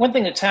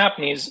that's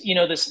happening is,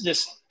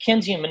 this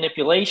Keynesian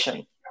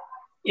manipulation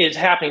is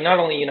happening not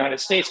only in the United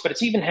States, but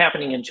it's even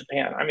happening in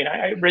Japan. I mean,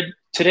 I read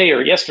today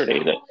or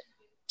yesterday that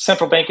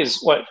central bank is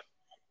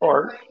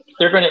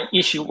they're going to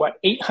issue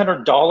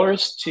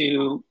 $800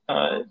 to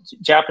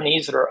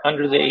Japanese that are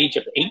under the age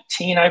of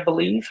 18, I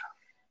believe.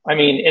 I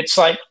mean, it's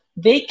like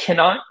they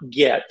cannot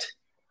get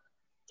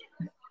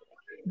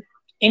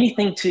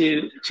anything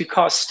to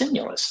cause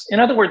stimulus. In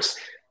other words,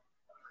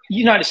 the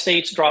United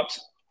States drops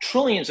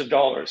trillions of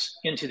dollars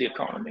into the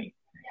economy,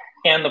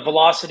 and the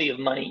velocity of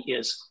money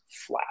is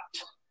flat.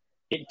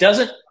 It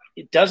doesn't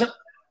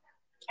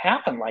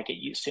happen like it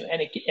used to,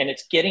 and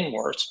it's getting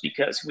worse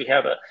because we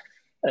have a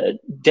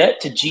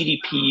debt to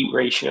GDP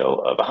ratio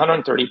of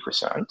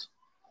 130%.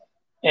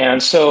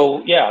 And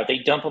so, yeah, they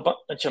dump a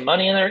bunch of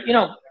money in there. You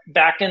know,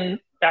 back in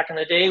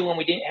the day when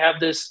we didn't have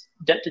this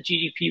debt to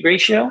GDP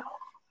ratio,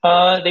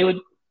 they would,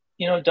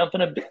 you know, dump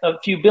in a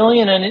few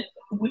billion, and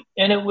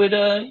it would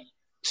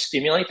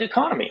stimulate the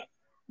economy.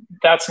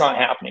 That's not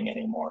happening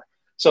anymore.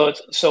 So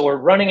we're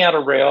running out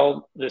of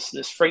rail.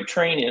 This freight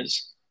train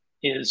is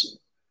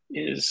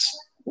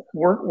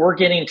we're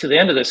getting to the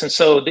end of this, and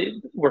so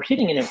we're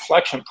hitting an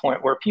inflection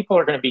point where people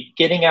are going to be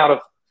getting out of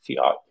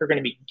fiat. They're going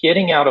to be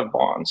getting out of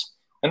bonds,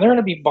 and they're going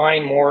to be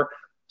buying more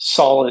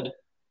solid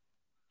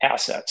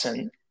assets,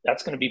 and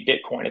that's going to be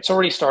Bitcoin. It's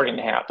already starting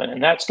to happen,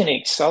 and that's going to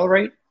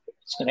accelerate.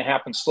 It's going to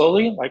happen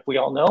slowly, like we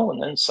all know,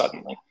 and then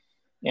suddenly.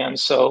 And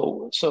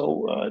so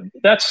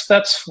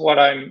that's what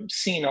I'm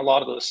seeing. A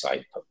lot of those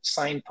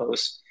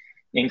signposts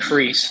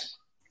increase.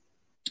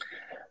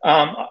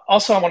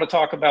 Also, I want to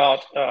talk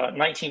about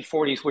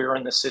 1940s. We were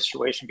in this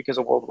situation because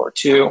of World War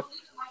II,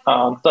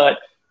 but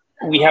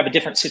we have a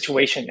different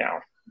situation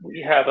now.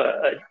 We have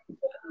a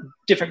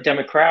different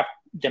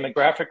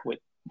demographic with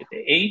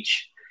the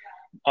age.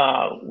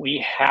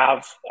 We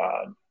have,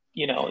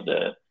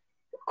 the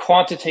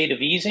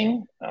quantitative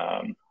easing,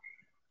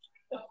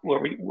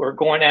 where we're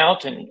going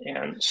out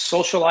and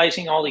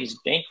socializing all these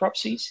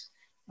bankruptcies.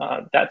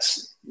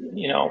 That's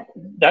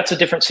a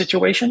different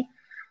situation.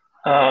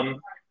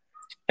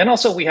 And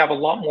also we have a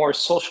lot more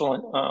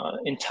social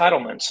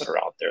entitlements that are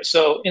out there.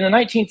 So in the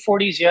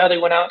 1940s, yeah, they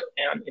went out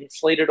and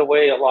inflated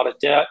away a lot of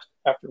debt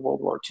after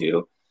World War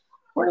II.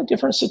 We're in a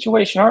different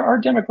situation.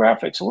 Our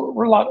demographics,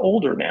 we're a lot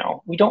older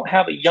now. We don't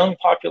have a young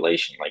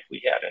population like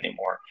we had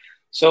anymore.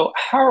 So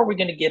how are we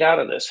going to get out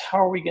of this? How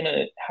are we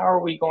going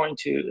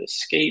to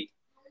escape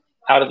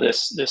out of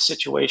this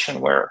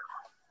situation where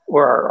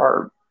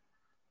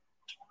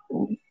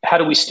how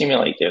do we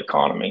stimulate the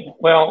economy?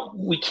 Well,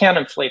 we can't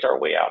inflate our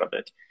way out of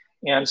it.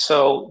 And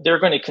so they're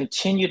going to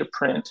continue to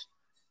print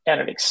at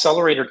an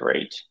accelerated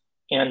rate,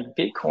 and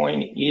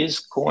Bitcoin is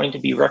going to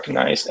be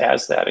recognized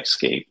as that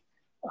escape.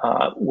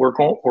 We're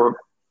going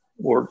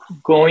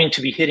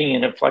to be hitting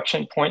an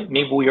inflection point.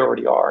 Maybe we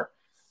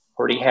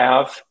already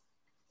have.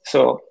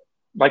 So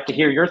I'd like to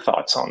hear your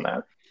thoughts on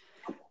that.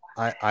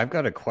 I've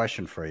got a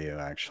question for you,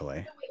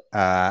 actually.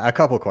 A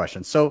couple of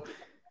questions. So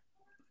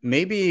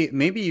maybe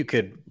you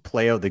could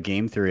play out the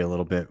game theory a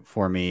little bit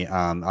for me.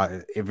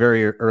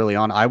 Very early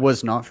on, I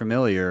was not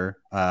familiar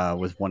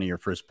with one of your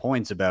first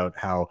points about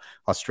how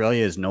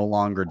Australia is no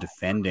longer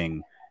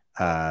defending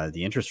the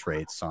interest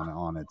rates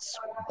on its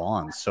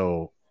bonds.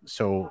 So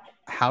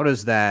how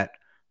does that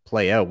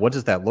play out? What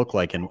does that look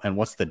like, and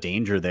what's the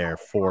danger there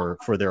for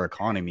their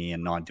economy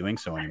and not doing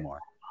so anymore?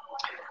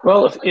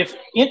 Well, if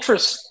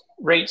interest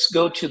rates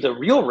go to the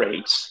real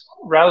rates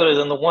rather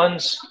than the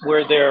ones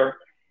where they're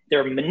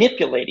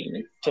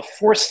manipulating to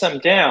force them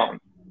down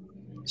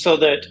so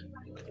that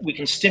we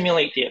can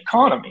stimulate the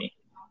economy.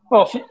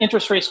 Well, if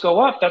interest rates go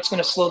up, that's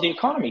going to slow the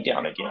economy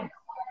down again.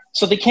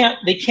 So they can't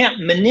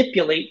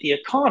manipulate the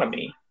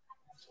economy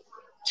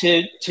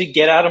to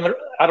get out of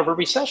a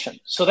recession.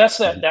 So that's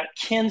that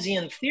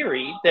Keynesian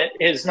theory that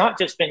has not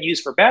just been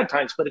used for bad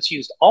times, but it's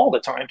used all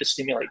the time to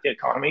stimulate the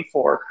economy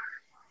for,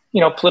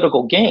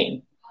 political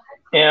gain.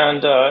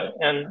 And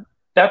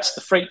that's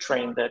the freight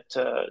train that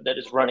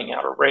is running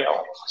out of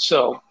rail.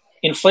 So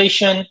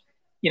inflation,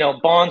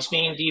 bonds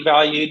being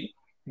devalued,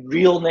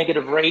 real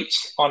negative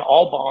rates on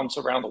all bonds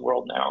around the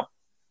world now.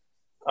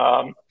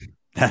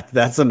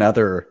 That's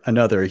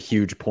another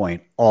huge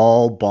point.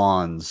 All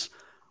bonds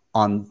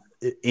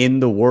in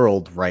the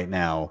world right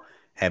now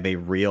have a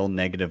real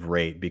negative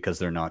rate because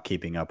they're not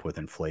keeping up with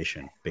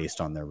inflation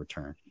based on their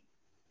return.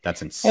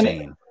 That's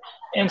insane.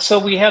 And so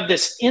we have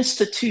this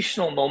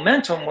institutional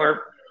momentum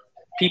where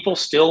people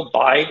still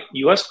buy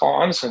U.S.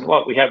 bonds, and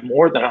we have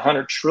more than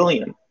 100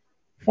 trillion.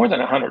 I'm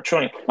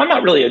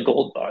not really a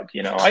gold bug,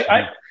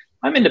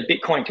 I'm into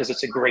Bitcoin because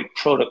it's a great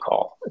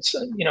protocol. It's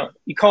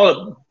you call it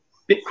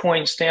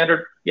Bitcoin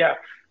standard, yeah,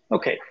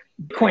 okay.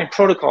 Bitcoin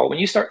protocol. When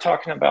you start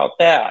talking about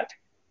that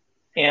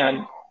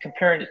and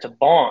comparing it to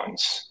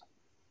bonds,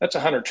 that's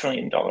 $100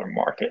 trillion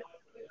market,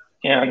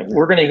 and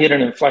we're going to hit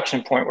an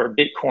inflection point where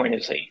Bitcoin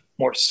is a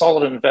more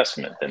solid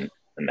investment than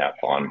that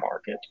bond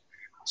market.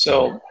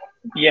 So.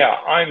 Yeah,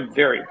 I'm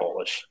very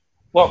bullish.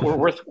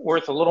 We're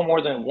worth a little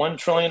more than 1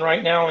 trillion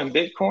right now in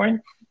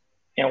Bitcoin,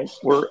 and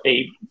we're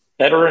a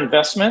better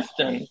investment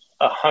than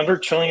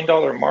 $100 trillion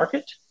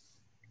market.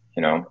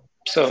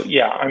 So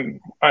yeah,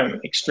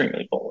 I'm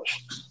extremely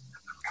bullish.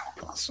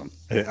 Awesome.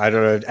 I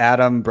don't know,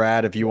 Adam,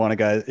 Brad, if you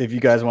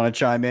guys want to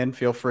chime in,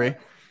 feel free.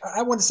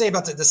 I want to say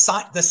about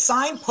the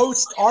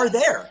signposts are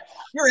there.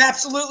 You're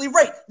absolutely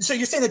right. So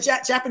you're saying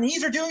the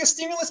Japanese are doing a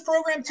stimulus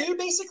program too,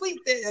 basically?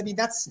 I mean,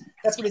 that's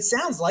what it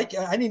sounds like.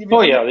 I didn't even.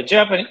 Oh yeah,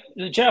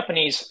 the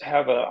Japanese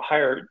have a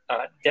higher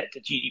debt to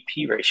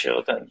GDP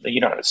ratio than the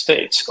United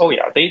States. Oh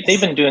yeah,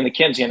 they've been doing the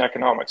Keynesian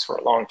economics for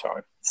a long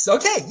time. So,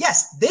 okay,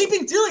 yes, they've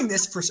been doing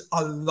this for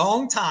a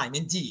long time,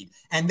 indeed,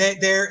 and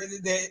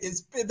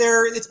it's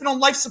been on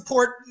life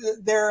support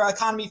their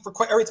economy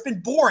it's been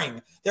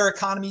boring their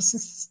economy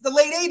since the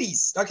late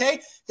 80s.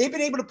 Okay, they've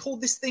been able to pull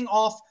this thing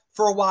off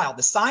for a while.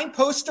 The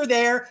signposts are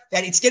there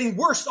that it's getting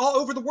worse all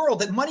over the world,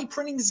 that money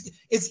printing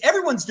is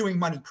everyone's doing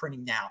money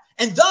printing now.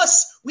 And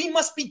thus, we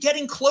must be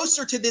getting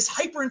closer to this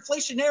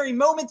hyperinflationary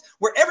moment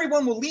where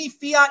everyone will leave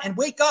fiat and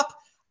wake up.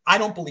 I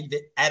don't believe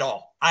it at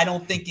all. I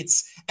don't think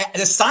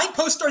the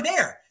signposts are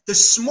there. The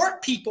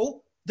smart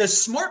people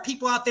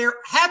out there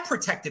have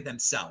protected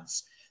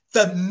themselves.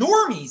 The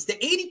normies, the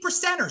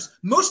 80%ers,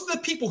 most of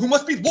the people who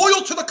must be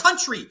loyal to the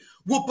country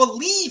will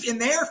believe in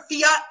their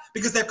fiat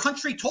because their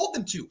country told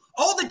them to.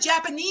 All the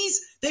Japanese,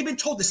 they've been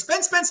told to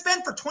spend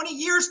for 20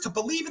 years to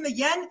believe in the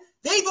yen.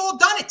 They've all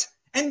done it.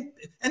 And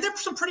they're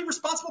some pretty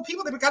responsible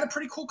people. They've got a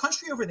pretty cool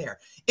country over there.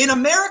 In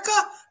America,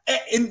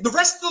 in the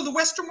rest of the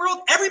Western world,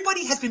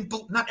 everybody has been,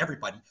 not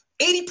everybody,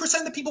 80%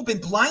 of the people have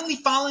been blindly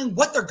following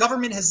what their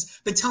government has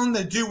been telling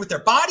them to do with their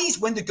bodies,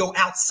 when to go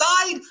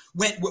outside.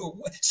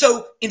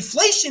 So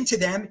inflation to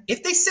them,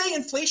 if they say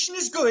inflation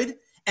is good,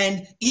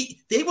 and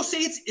they will say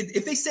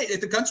if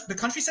the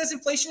country says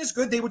inflation is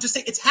good, they will just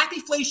say it's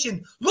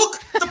happyflation. Look,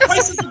 the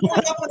prices are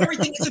going up on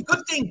everything. It's a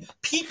good thing.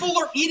 People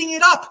are eating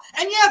it up.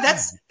 And yeah,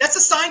 that's a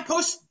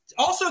signpost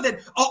also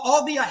that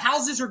all the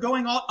houses are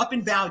going up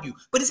in value.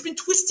 But it's been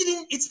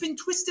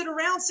twisted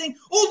around saying,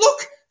 oh,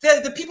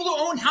 look, the people who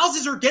own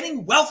houses are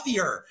getting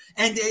wealthier.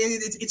 And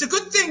it's a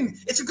good thing.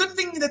 It's a good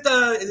thing that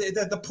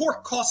the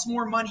pork costs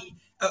more money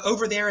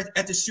over there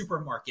at the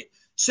supermarket.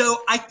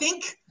 So I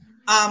think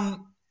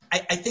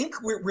I think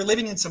we're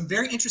living in some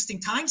very interesting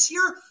times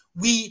here.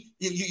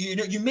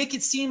 You make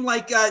it seem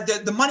like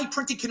the money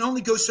printing can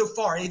only go so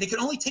far. They can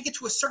only take it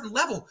to a certain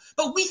level.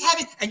 But we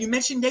haven't, and you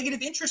mentioned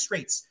negative interest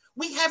rates.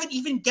 We haven't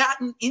even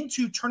gotten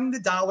into turning the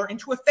dollar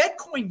into a Fed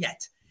coin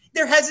yet.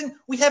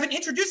 We haven't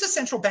introduced a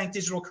central bank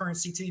digital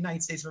currency to the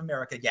United States of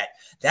America yet.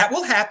 That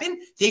will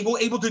happen. They will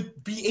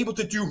be able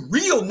to do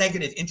real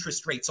negative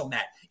interest rates on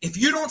that. If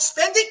you don't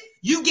spend it,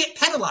 you get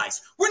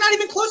penalized. We're not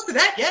even close to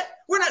that yet.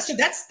 We're not. So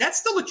that's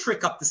still a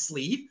trick up the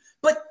sleeve.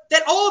 But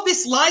that all of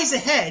this lies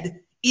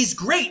ahead is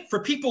great for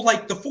people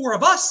like the four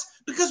of us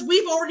because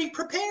we've already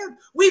prepared.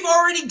 We've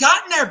already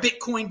gotten our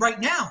Bitcoin right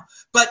now.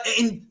 But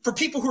for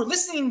people who are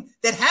listening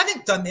that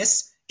haven't done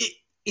this,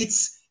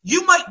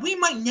 we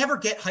might never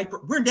get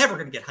we're never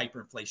going to get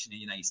hyperinflation in the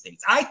United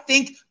States. I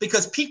think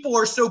because people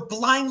are so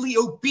blindly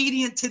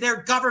obedient to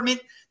their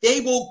government,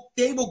 they will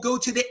go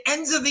to the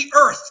ends of the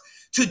earth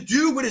to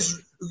do what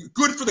is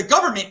good for the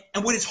government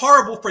and what is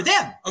horrible for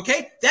them.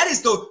 Okay. That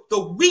is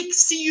the weak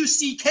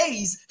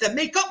CUCKs that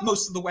make up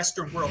most of the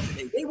Western world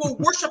today. They will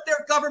worship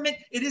their government.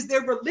 It is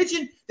their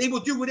religion. They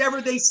will do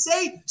whatever they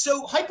say.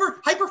 So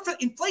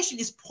hyperinflation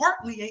is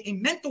partly a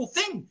mental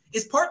thing,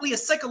 is partly a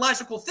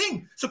psychological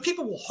thing. So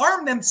people will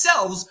harm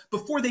themselves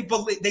before they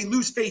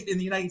lose faith in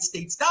the United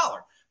States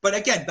dollar. But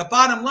again, the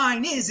bottom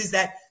line is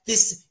that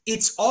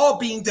it's all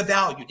being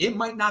devalued. It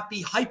might not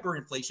be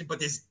hyperinflation, but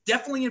there's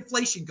definitely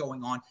inflation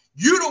going on.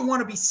 You don't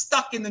want to be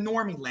stuck in the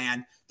normie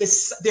land.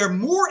 There are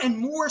more and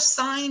more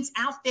signs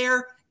out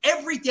there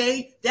every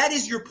day. That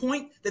is your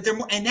point, that there are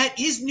more, and that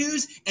is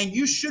news. And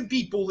you should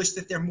be bullish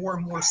that there are more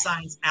and more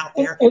signs out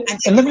there.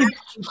 And let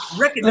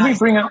me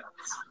bring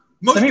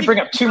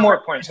up two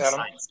more points, Adam.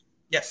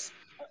 Yes.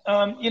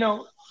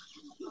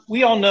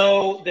 We all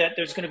know that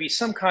there's going to be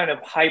some kind of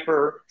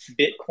hyper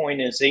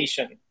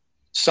Bitcoinization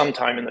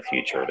sometime in the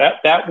future.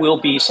 That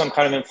will be some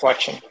kind of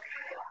inflection.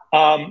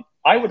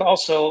 I would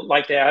also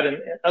like to add, and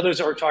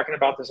others are talking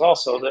about this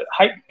also, that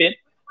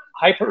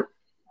hyper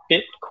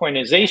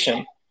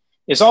Bitcoinization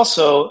is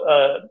also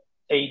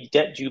a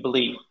debt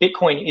jubilee.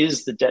 Bitcoin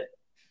is the debt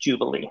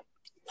jubilee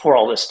for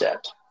all this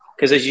debt.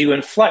 Because as you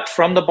inflect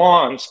from the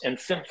bonds and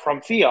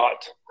from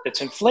fiat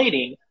that's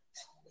inflating,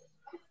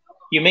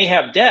 you may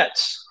have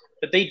debts,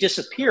 but they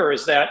disappear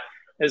as that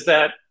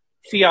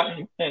fiat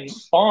and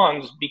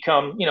bonds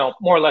become,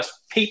 more or less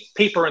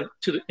paper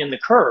in the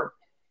curve.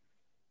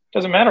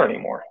 Doesn't matter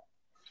anymore.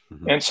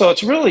 Mm-hmm. And so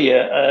it's really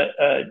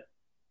a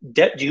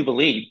debt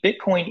jubilee.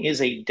 Bitcoin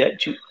is a debt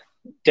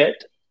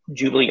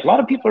jubilee. A lot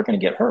of people are going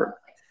to get hurt.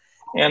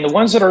 And the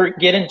ones that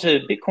get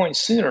into Bitcoin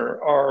sooner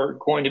are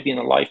going to be in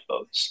the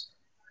lifeboats.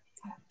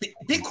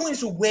 Bitcoin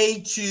is a way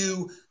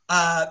to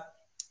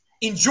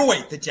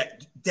enjoy the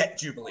debt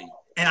jubilee.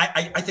 And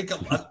I think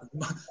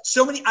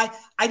so many,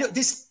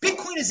 this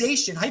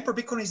Bitcoinization, hyper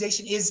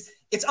Bitcoinization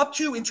it's up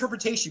to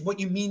interpretation, what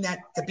you mean that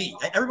to be.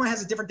 Everyone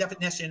has a different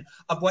definition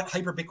of what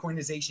hyper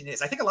Bitcoinization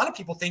is. I think a lot of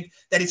people think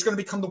that it's going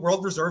to become the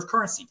world reserve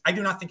currency. I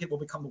do not think it will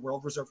become the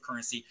world reserve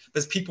currency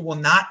because people will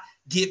not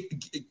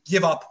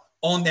give up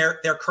on their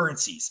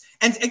currencies.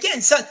 And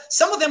again,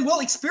 some of them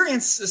will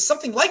experience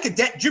something like a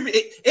debt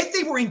jubilee. If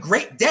they were in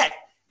great debt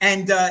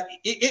and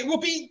it will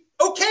be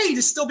okay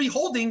to still be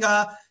holding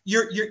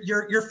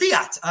your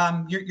fiat.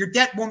 Your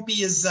debt won't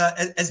be as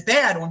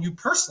bad on you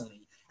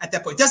personally at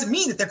that point. It doesn't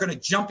mean that they're going to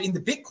jump into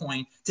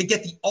Bitcoin to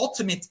get the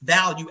ultimate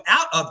value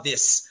out of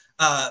this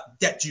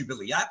debt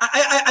jubilee.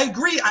 I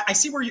agree. I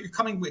see where you're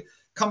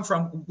come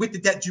from with the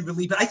debt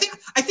jubilee, but I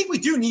think we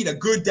do need a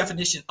good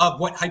definition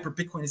of what hyper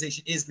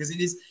Bitcoinization is, because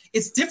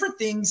it's different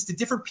things to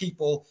different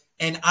people.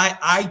 And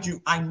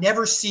I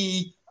never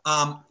see,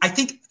 I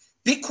think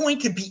Bitcoin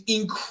can be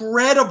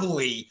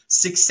incredibly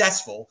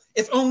successful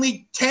if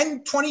only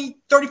 10, 20,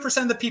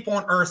 30% of the people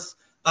on earth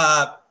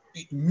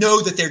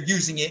know that they're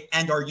using it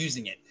and are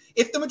using it.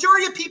 If the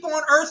majority of people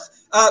on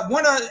earth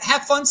want to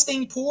have fun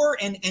staying poor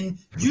and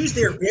use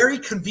their very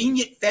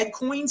convenient Fed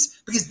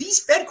coins, because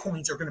these Fed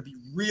coins are going to be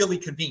really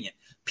convenient.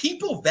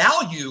 People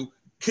value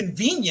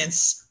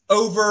convenience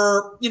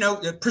over,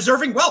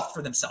 preserving wealth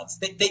for themselves.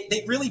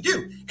 They really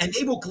do. And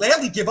they will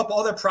gladly give up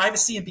all their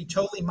privacy and be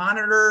totally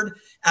monitored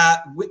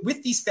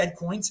with these Fed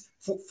coins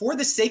for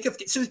the sake of,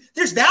 so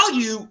there's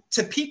value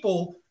to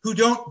people who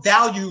don't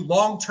value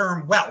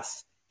long-term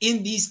wealth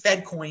in these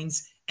Fed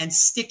coins and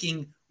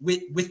sticking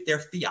with their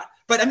fiat.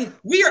 But I mean,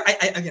 we are,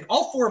 again,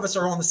 all four of us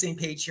are on the same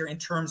page here in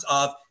terms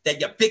of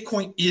that, yeah,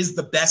 Bitcoin is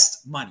the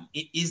best money.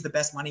 It is the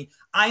best money.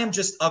 I am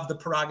just of the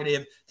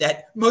prerogative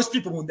that most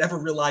people will never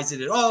realize it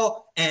at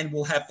all and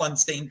will have fun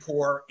staying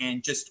poor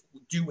and just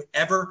do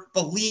whatever,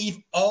 believe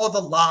all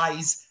the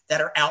lies that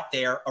are out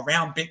there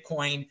around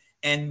Bitcoin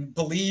and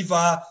believe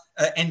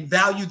and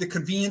value the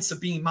convenience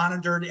of being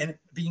monitored and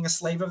being a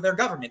slave of their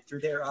government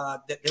through their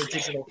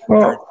digital.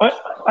 Well,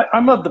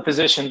 I'm of the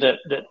position that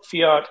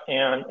fiat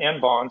and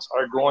bonds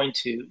are going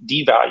to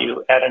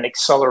devalue at an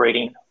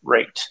accelerating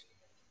rate,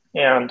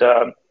 and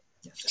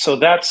so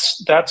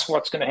that's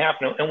what's going to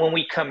happen. And when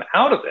we come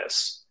out of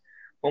this,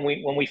 when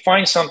we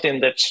find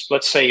something that's,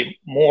 let's say,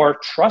 more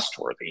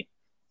trustworthy,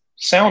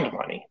 sound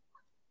money,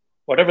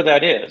 whatever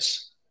that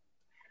is,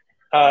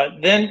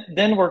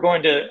 then we're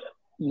going to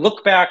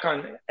look back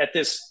at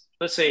this,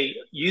 let's say,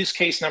 use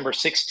case number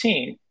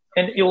 16,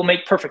 and it will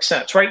make perfect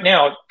sense. Right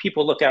now,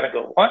 people look at it and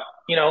go, what?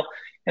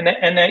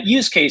 And that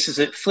use case is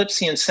it flips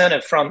the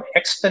incentive from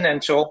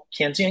exponential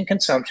Keynesian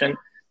consumption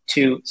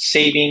to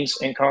savings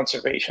and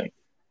conservation.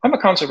 I'm a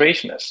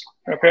conservationist,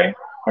 okay?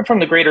 I'm from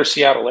the greater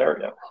Seattle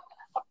area.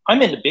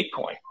 I'm into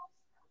Bitcoin.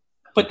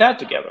 Put that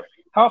together.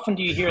 How often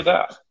do you hear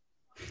that?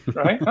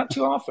 Right? Not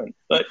too often,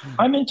 but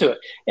I'm into it.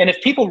 And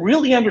if people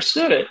really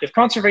understood it, if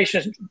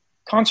conservationists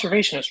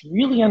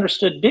really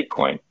understood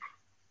Bitcoin,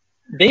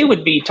 they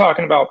would be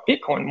talking about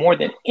Bitcoin more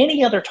than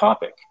any other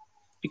topic.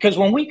 Because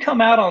when we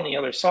come out on the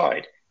other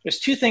side, there's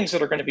two things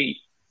that are going to be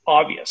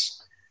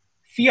obvious.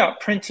 Fiat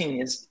printing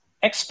is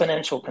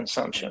exponential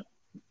consumption.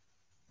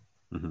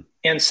 Mm-hmm.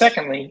 And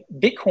secondly,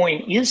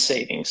 Bitcoin is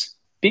savings.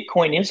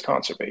 Bitcoin is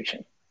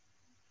conservation.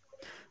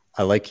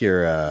 I like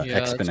your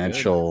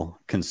exponential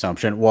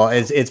consumption. Well,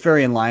 it's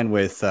very in line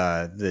with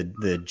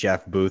the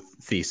Jeff Booth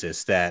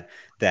thesis that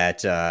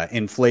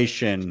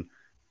inflation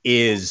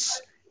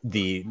is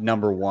the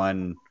number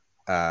one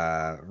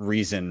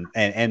reason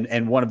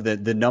and one of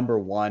the number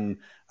one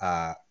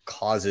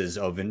causes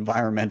of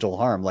environmental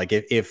harm. Like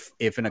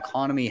if an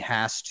economy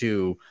has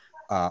to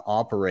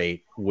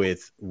operate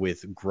with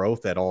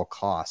growth at all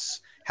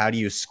costs, how do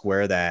you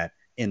square that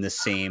in the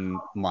same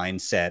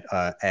mindset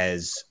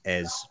as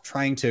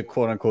trying to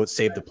quote unquote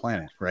save the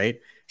planet, right?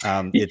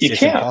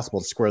 It's impossible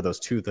to square those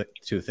two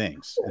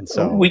things. And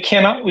so we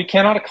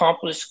cannot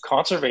accomplish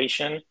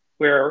conservation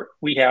where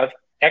we have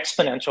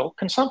exponential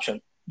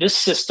consumption. This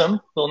system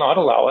will not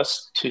allow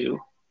us to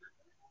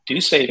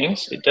do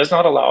savings. It does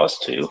not allow us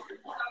to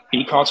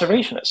be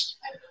conservationists.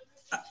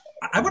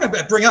 I want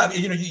to bring up,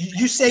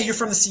 you say you're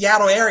from the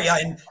Seattle area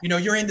and,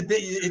 you're in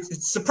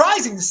it's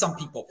surprising to some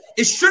people.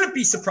 It shouldn't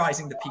be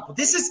surprising to people.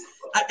 This is,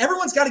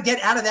 everyone's got to get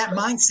out of that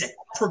mindset.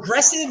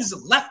 Progressives,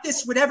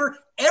 leftists, whatever,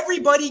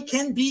 everybody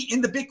can be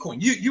in the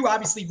Bitcoin. You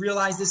obviously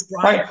realize this,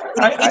 Brian.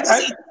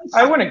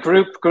 I want to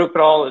group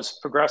it all as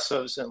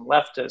progressives and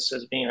leftists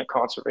as being a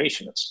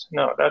conservationist.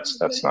 No,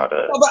 that's not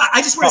a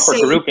I just want to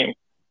say, grouping.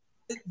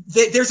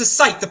 There's a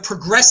site, the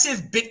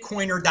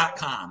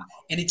progressivebitcoiner.com,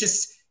 and it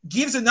just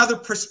gives another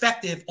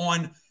perspective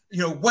on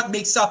what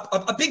makes up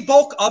a big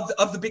bulk of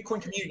the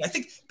Bitcoin community. I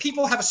think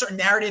people have a certain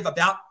narrative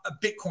about a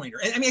Bitcoiner.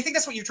 And I mean, I think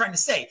that's what you're trying to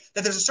say,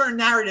 that there's a certain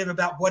narrative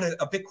about what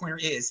a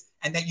Bitcoiner is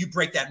and that you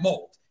break that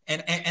mold.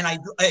 And I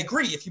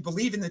agree, if you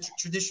believe in the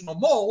traditional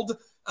mold,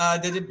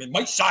 that it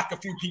might shock a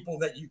few people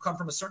that you come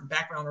from a certain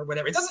background or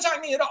whatever. It doesn't shock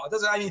me at all. It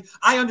doesn't. I mean,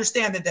 I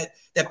understand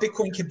that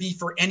Bitcoin can be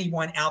for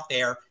anyone out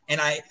there.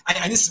 And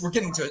we're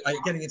getting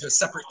into a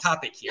separate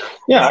topic here.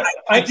 Yeah,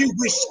 I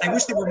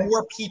wish there were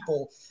more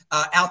people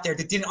out there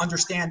that didn't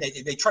understand that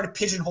they try to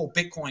pigeonhole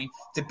Bitcoin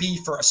to be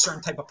for a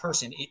certain type of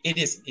person. It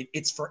isn't. It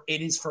is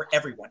for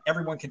everyone.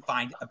 Everyone can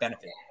find a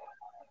benefit.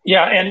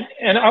 Yeah,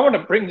 and I want to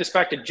bring this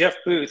back to Jeff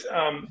Booth.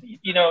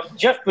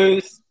 Jeff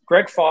Booth,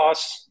 Greg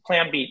Foss,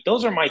 Plan B.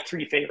 Those are my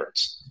three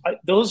favorites.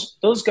 Those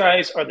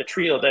guys are the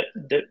trio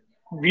that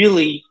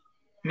really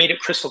made it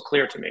crystal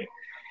clear to me.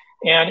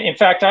 And in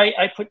fact,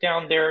 I put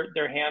down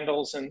their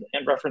handles and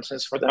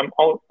references for them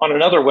on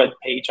another web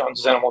page on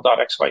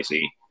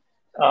Zenimal.xyz.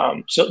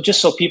 So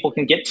just so people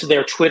can get to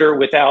their Twitter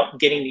without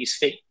getting these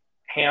fake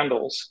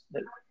handles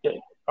that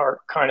are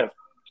kind of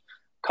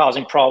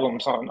causing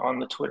problems on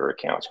the Twitter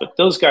accounts. But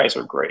those guys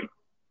are great.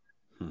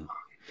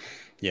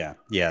 Yeah,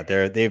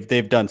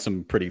 they've done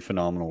some pretty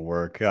phenomenal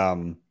work.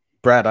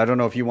 Brad, I don't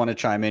know if you want to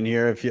chime in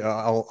here. If you,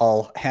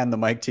 I'll hand the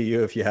mic to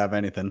you if you have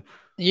anything.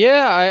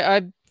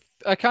 Yeah,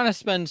 I kind of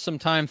spend some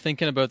time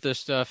thinking about this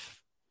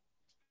stuff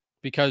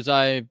because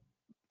I'm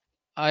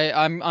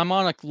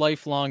on a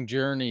lifelong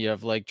journey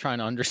of like trying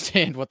to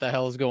understand what the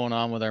hell is going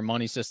on with our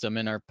money system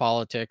and our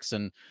politics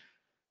and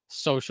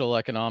social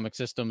economic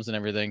systems and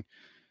everything.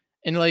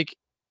 And like,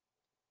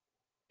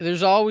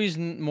 there's always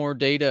more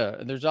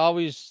data. There's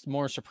always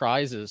more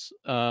surprises.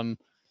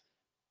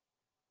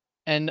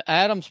 And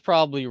Adam's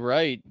probably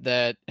right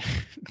that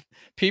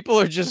people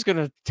are just going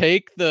to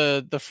take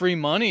the free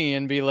money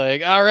and be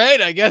like, all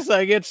right, I guess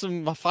I get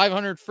some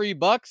 500 free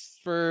bucks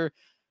for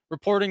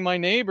reporting my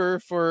neighbor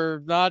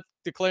for not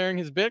declaring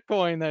his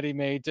Bitcoin that he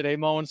made today,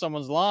 mowing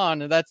someone's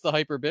lawn. And that's the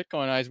hyper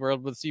Bitcoinized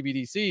world with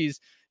CBDCs,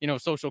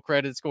 social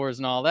credit scores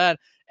and all that.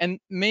 And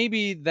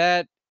maybe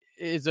that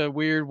is a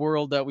weird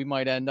world that we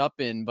might end up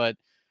in. But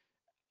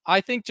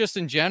I think just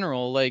in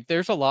general, like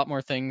there's a lot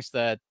more things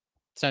that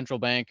central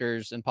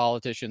bankers and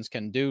politicians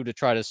can do to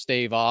try to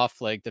stave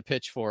off like the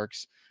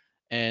pitchforks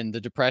and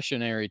the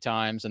depressionary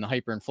times and the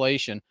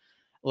hyperinflation.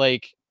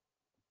 Like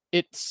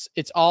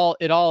it all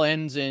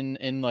ends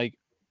in like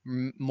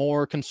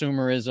more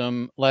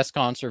consumerism, less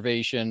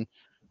conservation,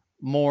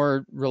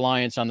 more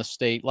reliance on the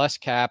state, less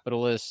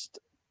capitalist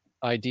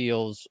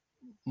ideals,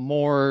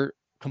 more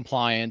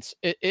compliance.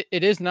 It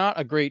is not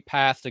a great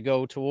path to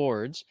go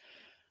towards.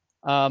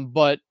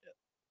 But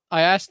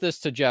I asked this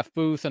to Jeff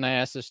Booth and I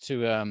asked this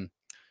to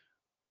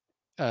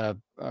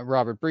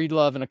Robert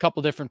Breedlove and a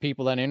couple different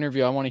people that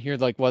interview. I want to hear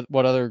like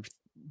what other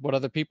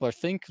people are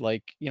think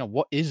like,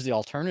 what is the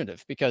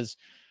alternative? Because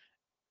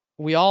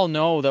we all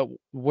know that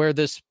where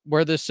this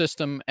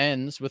system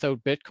ends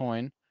without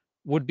Bitcoin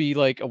would be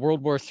like a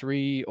World War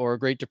III or a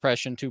Great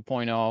Depression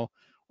 2.0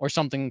 or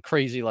something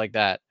crazy like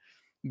that.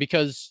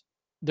 Because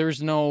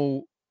there's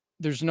no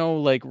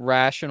like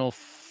rational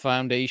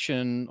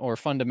foundation or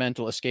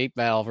fundamental escape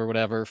valve or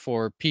whatever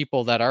for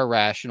people that are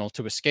rational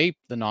to escape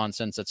the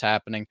nonsense that's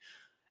happening.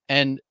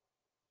 And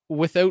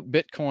without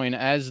Bitcoin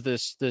as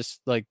this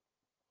like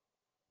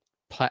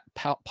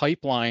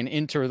pipeline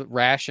into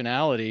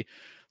rationality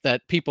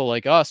that people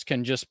like us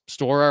can just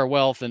store our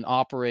wealth and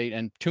operate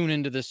and tune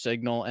into this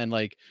signal and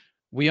like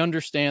we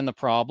understand the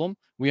problem,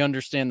 we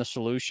understand the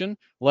solution,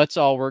 let's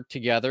all work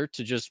together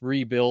to just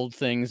rebuild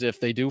things if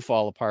they do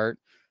fall apart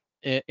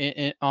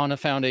on a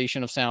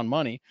foundation of sound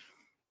money.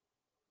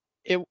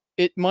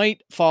 It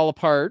might fall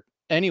apart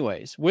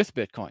anyways with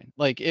Bitcoin.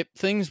 Like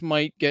things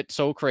might get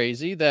so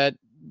crazy that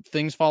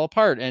things fall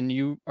apart and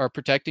you are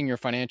protecting your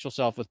financial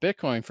self with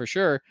Bitcoin for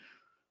sure.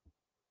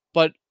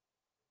 But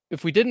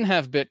if we didn't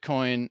have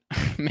Bitcoin,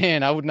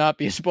 man, I would not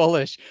be as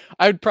bullish.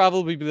 I would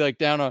probably be like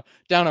down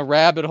a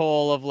rabbit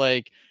hole of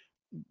like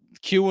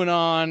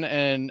QAnon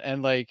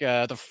and like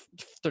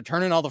they're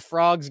turning all the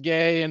frogs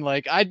gay and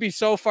like I'd be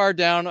so far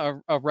down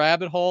a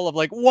rabbit hole of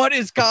like what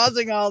is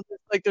causing all this?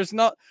 Like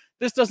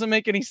this doesn't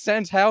make any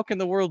sense. How can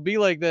the world be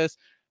like this?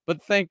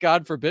 But thank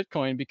God for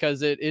Bitcoin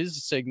because it is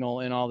a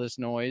signal in all this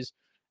noise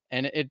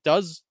and it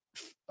does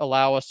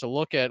allow us to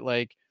look at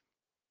like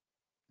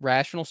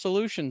rational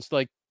solutions.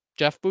 Like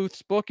Jeff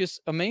Booth's book is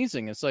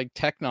amazing. It's like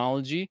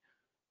technology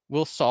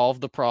will solve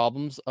the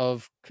problems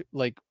of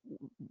like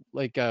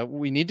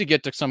we need to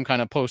get to some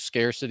kind of post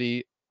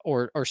scarcity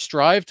or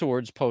strive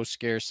towards post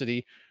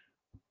scarcity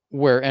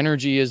where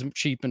energy is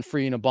cheap and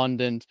free and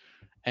abundant.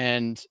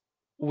 And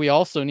we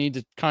also need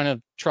to kind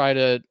of try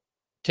to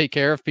take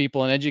care of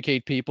people and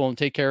educate people and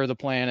take care of the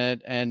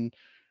planet and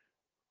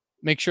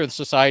make sure the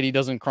society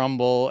doesn't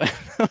crumble.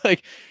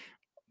 Like,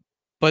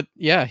 but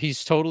yeah,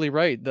 he's totally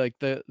right. Like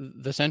the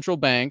central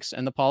banks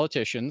and the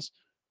politicians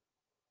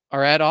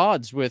are at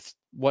odds with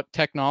what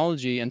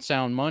technology and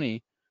sound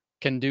money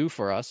can do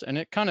for us. And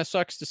it kind of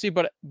sucks to see,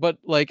 but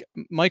like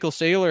Michael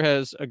Saylor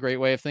has a great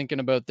way of thinking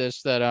about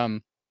this,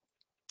 that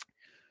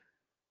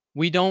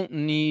we don't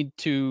need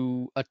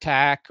to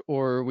attack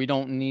or we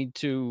don't need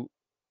to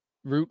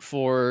root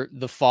for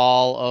the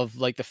fall of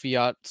like the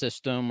fiat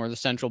system or the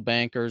central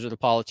bankers or the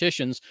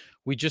politicians.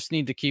 We just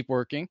need to keep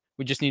working.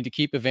 We just need to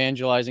keep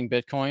evangelizing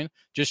Bitcoin,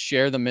 just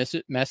share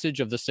the message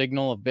of the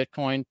signal of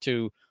Bitcoin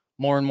to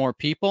more and more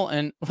people.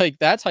 And like,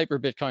 that's hyper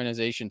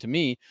Bitcoinization to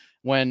me,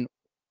 when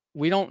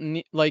we don't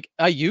need, like,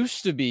 I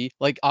used to be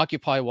like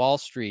Occupy Wall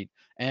Street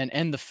and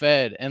End the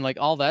Fed and like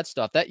all that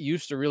stuff that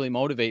used to really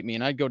motivate me.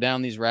 And I'd go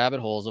down these rabbit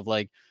holes of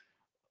like,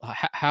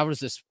 how is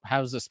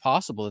this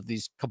possible that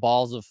these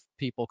cabals of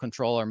people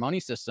control our money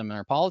system and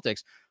our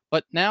politics?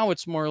 But now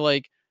it's more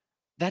like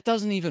that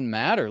doesn't even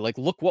matter. Like,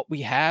 look what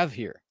we have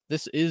here.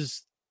 This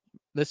is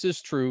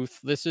truth.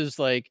 This is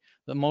like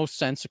the most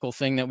sensible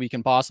thing that we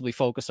can possibly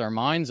focus our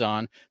minds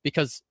on,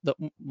 because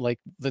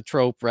the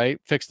trope, right?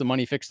 Fix the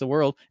money, fix the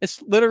world.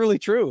 It's literally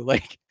true.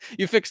 Like,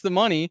 you fix the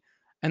money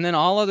and then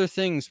all other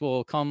things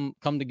will come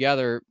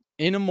together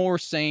in a more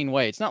sane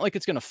way. It's not like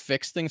it's going to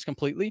fix things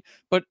completely,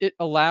 but it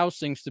allows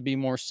things to be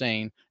more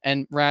sane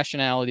and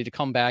rationality to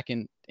come back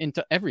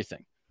into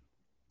everything.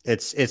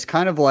 It's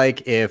kind of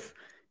like if,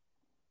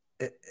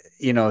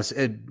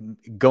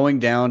 going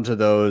down to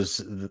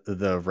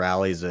the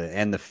rallies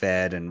and the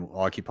Fed and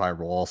Occupy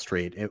Wall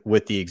Street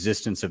with the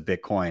existence of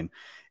Bitcoin,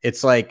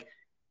 it's like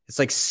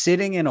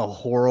sitting in a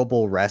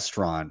horrible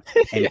restaurant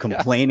and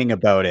complaining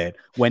about it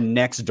when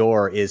next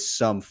door is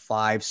some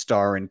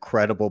 5-star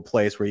incredible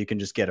place where you can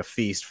just get a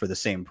feast for the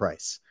same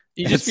price.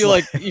 You just feel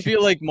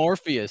like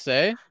Morpheus,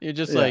 eh? You're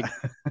just like,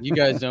 you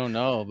guys don't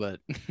know, but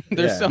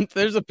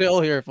there's a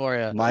pill here for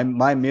you.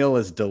 My meal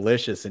is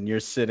delicious, and you're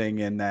sitting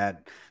in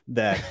that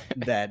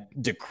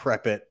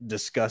decrepit,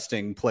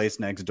 disgusting place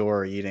next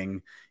door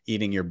eating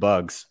your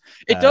bugs.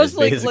 It does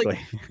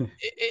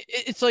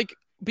it's like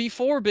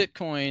before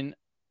Bitcoin,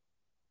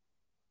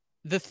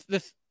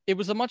 it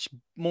was a much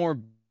more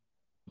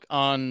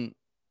on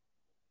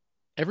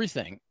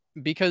everything,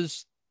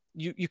 because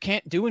you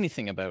can't do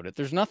anything about it.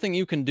 There's nothing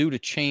you can do to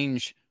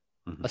change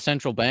a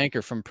central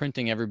banker from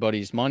printing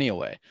everybody's money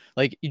away.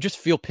 Like, you just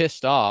feel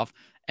pissed off,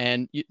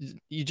 and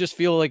you just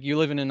feel like you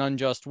live in an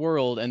unjust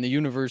world and the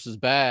universe is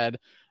bad,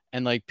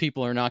 and like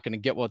people are not going to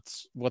get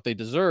what they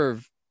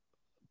deserve.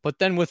 But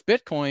then with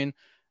Bitcoin,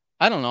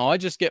 I don't know, I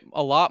just get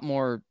a lot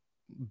more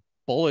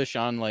bullish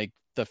on like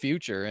the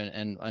future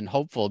and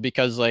hopeful,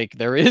 because like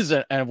there is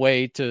a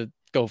way to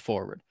go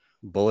forward.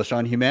 Bullish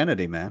on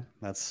humanity, man.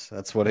 That's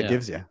what it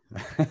gives you.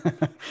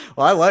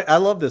 Well, I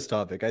love this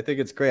topic. I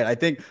think it's great. I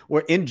think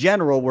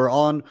we're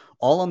all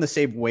on the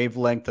same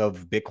wavelength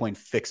of Bitcoin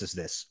fixes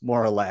this,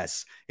 more or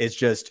less. It's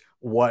just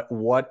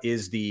what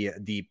is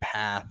the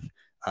path,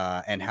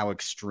 and how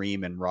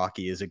extreme and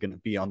rocky is it going to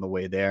be on the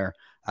way there?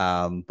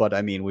 But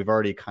I mean, we've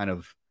already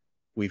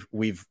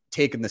we've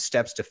taken the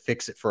steps to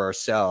fix it for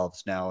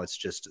ourselves. Now it's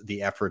just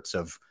the efforts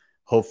of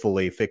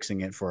hopefully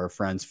fixing it for our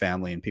friends,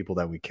 family, and people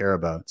that we care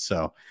about.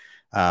 So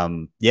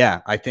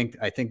I think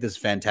this is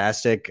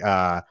fantastic.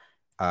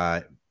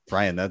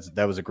 Brian,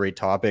 that was a great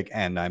topic,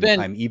 and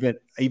I'm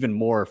even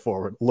more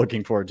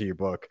looking forward to your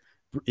book.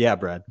 Yeah,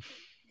 Brad.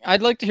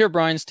 I'd like to hear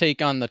Brian's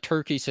take on the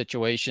Turkey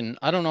situation.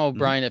 I don't know,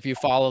 Brian, if you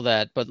follow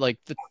that, but like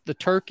the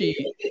Turkey,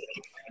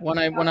 when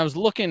I was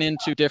looking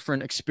into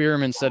different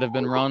experiments that have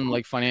been run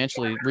like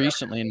financially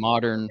recently in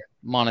modern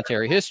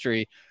monetary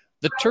history,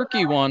 the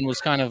Turkey one was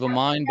kind of a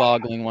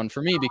mind-boggling one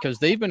for me, because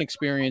they've been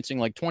experiencing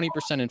like 20%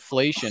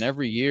 inflation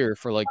every year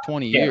for like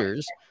 20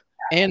 years,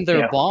 and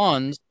their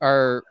bonds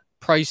are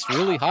priced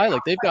really high.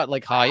 Like, they've got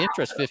like high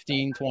interest,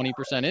 15,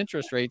 20%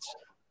 interest rates,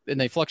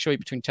 and they fluctuate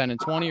between 10 and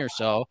 20 or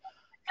so.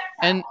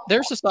 And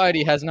their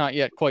society has not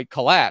yet quite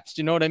collapsed.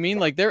 You know what I mean?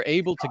 Like, they're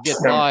able to get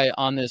by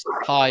on this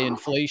high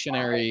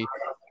inflationary,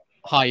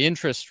 high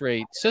interest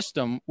rate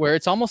system, where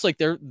it's almost like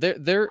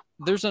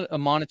there's a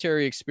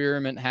monetary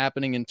experiment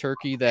happening in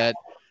Turkey that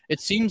it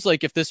seems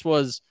like it's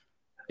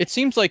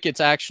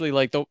actually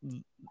like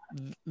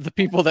the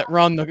people that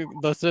run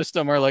the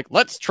system are like,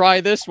 let's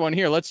try this one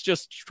here. Let's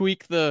just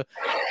tweak the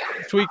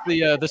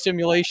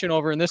simulation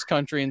over in this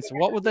country. And so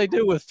what would they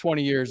do with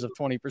 20 years of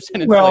 20%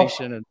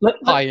 inflation and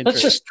high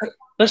interest?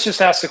 Let's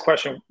just ask the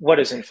question, what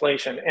is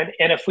inflation?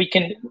 And if we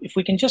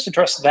can just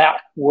address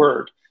that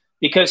word,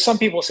 because some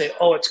people say,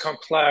 oh, it's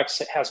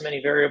complex, it has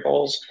many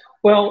variables.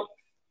 Well,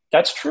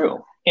 that's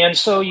true. And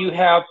so you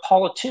have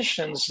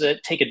politicians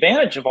that take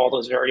advantage of all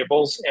those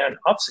variables and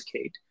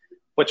obfuscate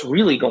what's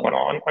really going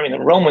on. I mean, the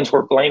Romans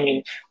were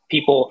blaming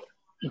people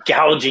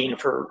gouging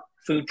for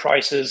food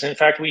prices. In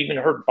fact, we even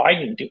heard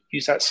Biden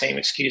use that same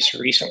excuse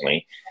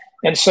recently.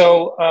 And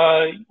so,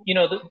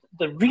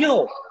 the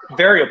real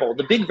variable,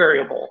 the big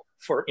variable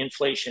for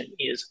inflation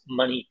is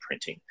money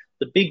printing.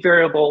 The big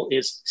variable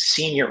is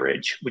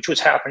seigniorage, which was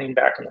happening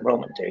back in the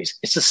Roman days.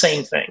 It's the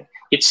same thing.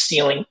 It's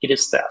stealing. It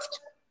is theft.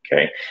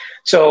 Okay.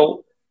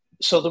 So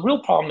the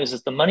real problem is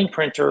that the money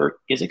printer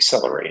is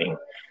accelerating,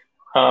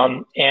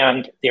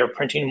 and they're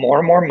printing more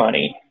and more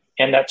money,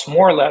 and that's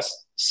more or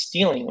less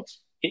stealing.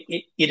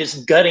 It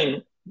is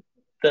gutting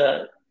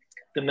the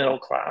middle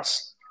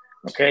class.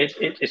 Okay.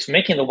 It's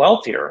making the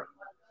wealthier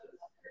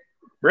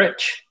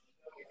rich,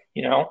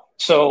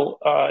 So,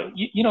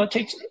 it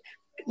takes,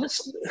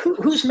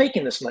 who's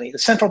making this money? The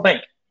central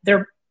bank.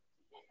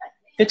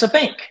 It's a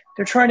bank.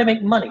 They're trying to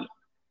make money,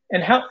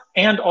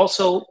 and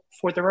also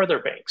for their other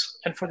banks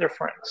and for their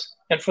friends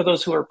and for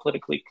those who are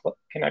politically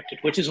connected,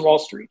 which is Wall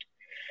Street.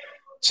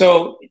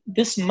 So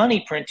this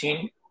money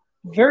printing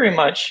very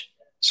much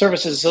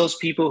services those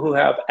people who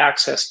have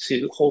access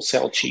to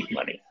wholesale cheap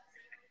money.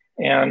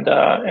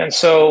 And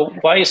so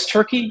why is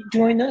Turkey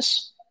doing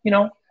this?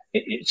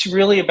 It's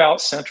really about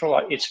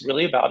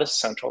a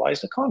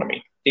centralized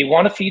economy. They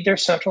want to feed their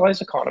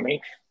centralized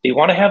economy. They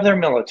want to have their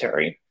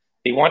military.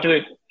 They want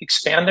to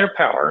expand their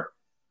power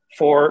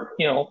for,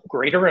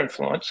 greater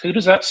influence. Who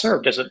does that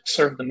serve? Does it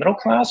serve the middle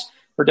class?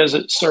 or does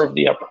it serve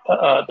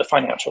the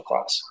financial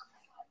class?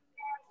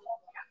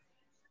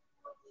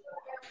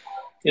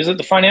 Is it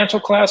the financial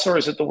class or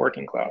is it the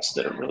working class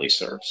that it really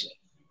serves?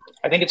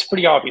 I think it's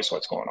pretty obvious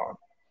what's going on.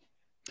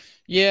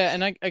 Yeah,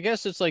 and I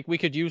guess it's like we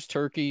could use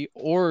Turkey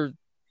or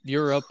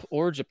Europe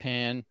or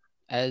Japan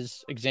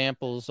as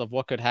examples of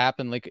what could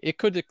happen. Like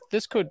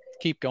this could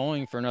keep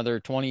going for another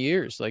 20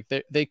 years. Like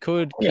they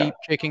could keep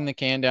kicking the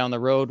can down the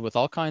road with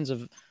all kinds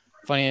of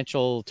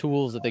financial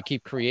tools that they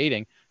keep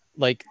creating.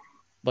 Like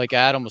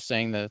Adam was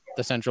saying, the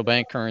central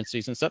bank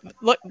currencies and stuff.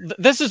 Look,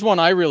 this is one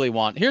I really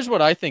want. Here's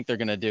what I think they're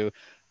going to do.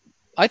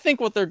 I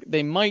think what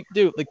they might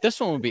do, like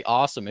this one would be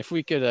awesome. If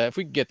we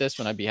could get this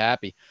one, I'd be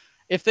happy.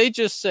 If they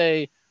just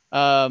say,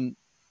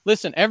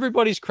 listen,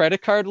 everybody's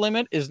credit card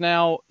limit is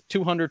now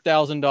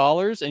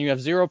 $200,000 and you have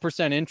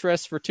 0%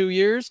 interest for 2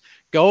 years.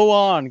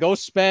 Go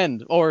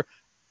spend. Or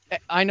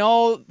I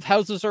know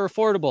houses are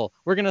affordable.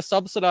 We're going to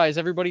subsidize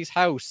everybody's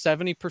house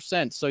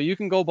 70%. So you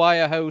can go buy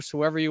a house,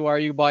 whoever you are,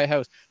 you buy a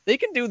house. They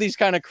can do these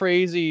kind of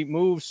crazy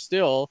moves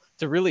still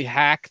to really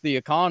hack the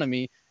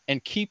economy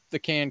and keep the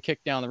can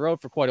kicked down the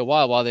road for quite a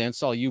while they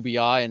install UBI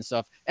and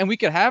stuff. And we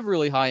could have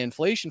really high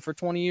inflation for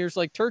 20 years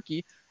like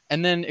Turkey,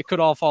 and then it could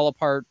all fall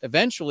apart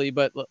eventually.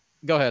 But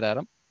go ahead,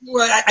 Adam.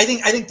 Well, I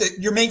think that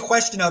your main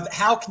question of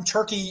how can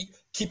Turkey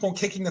keep on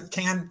kicking the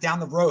can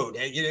down the road?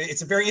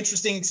 It's a very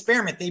interesting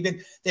experiment.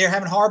 They're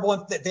having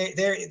horrible.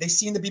 They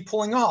seem to be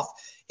pulling off.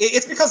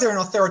 It's because they're an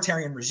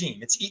authoritarian regime.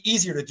 It's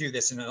easier to do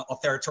this in an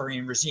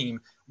authoritarian regime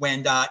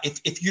when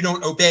if you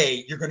don't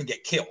obey, you're going to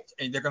get killed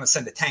and they're going to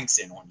send the tanks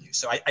in on you.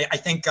 So I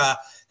think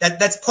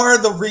that's part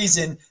of the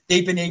reason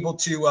they've been able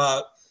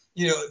to,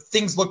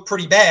 things look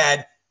pretty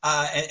bad.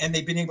 And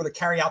they've been able to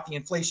carry out the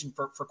inflation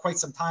for quite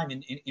some time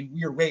in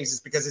weird ways, is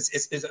because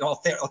it's an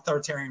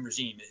authoritarian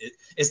regime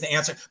is the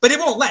answer. But it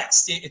won't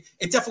last.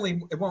 It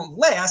definitely won't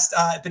last.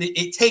 But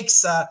it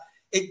takes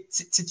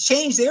to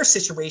change their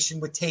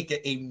situation would take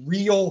a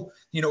real,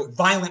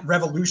 violent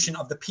revolution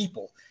of the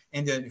people.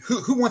 And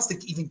who wants to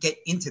even get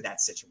into that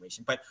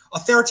situation? But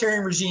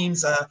authoritarian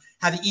regimes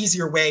have an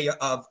easier way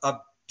of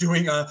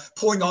doing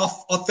pulling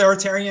off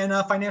authoritarian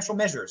financial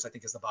measures, I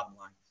think, is the bottom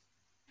line.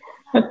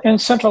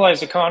 And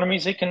centralized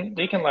economies, they can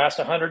last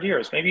 100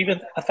 years, maybe even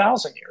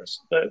 1,000 years.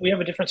 But we have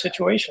a different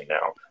situation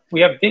now.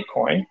 We have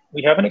Bitcoin.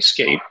 We have an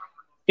escape.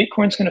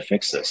 Bitcoin's going to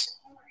fix this.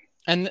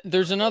 And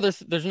there's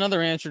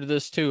another answer to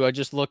this too. I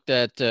just looked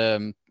at.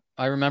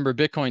 I remember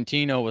Bitcoin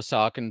Tino was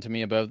talking to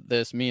me about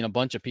this. Me and a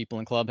bunch of people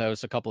in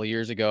Clubhouse a couple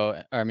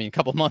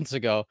months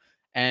ago,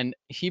 and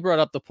he brought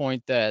up the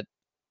point that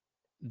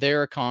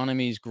their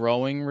economy is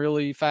growing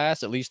really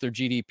fast. At least their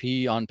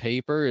GDP on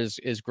paper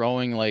is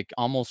growing like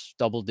almost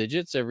double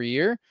digits every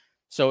year.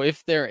 So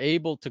if they're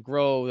able to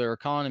grow their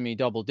economy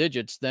double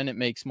digits, then it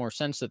makes more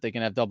sense that they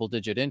can have double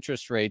digit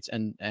interest rates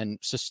and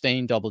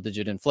sustain double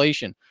digit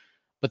inflation.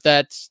 But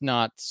that's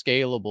not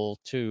scalable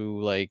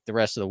to like the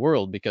rest of the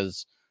world,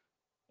 because,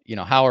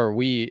 how are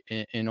we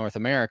in North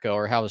America,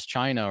 or how is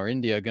China or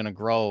India going to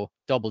grow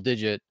double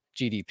digit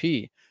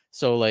GDP?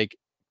 So like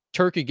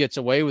Turkey gets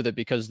away with it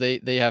because they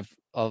have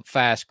a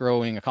fast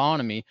growing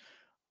economy,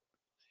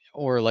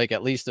 or like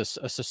at least a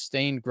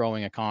sustained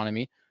growing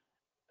economy.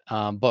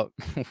 But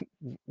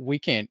we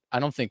can't, I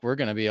don't think we're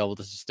going to be able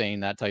to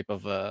sustain that type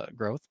of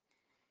growth.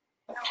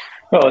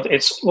 Well,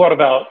 it's what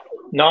about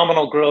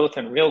nominal growth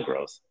and real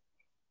growth?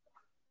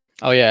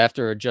 Oh yeah.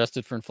 After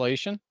adjusted for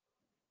inflation.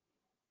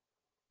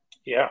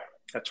 Yeah,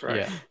 that's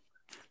right.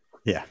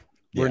 Yeah.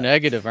 We're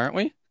negative, aren't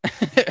we?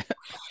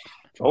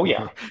 Oh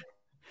yeah.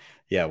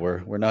 Yeah,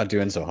 we're not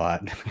doing so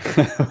hot.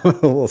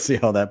 We'll see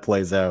how that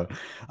plays out.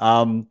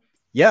 I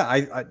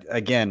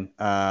again,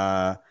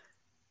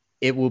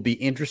 it will be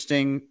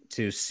interesting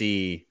to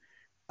see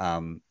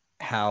how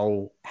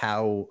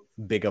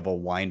big of a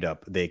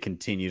windup they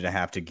continue to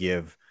have to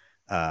give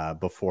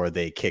before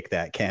they kick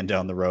that can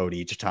down the road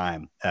each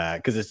time,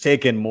 because it's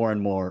taken more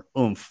and more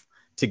oomph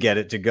to get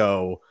it to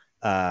go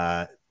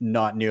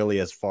not nearly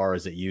as far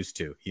as it used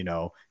to.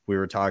 We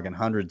were talking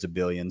hundreds of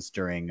billions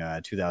during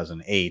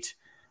 2008.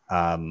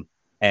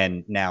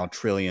 And now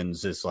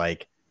trillions is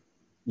like,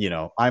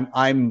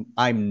 I'm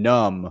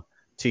numb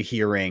to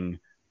hearing,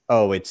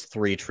 oh, it's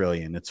 3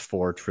 trillion, it's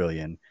 4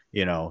 trillion,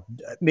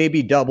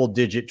 maybe double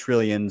digit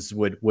trillions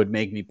would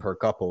make me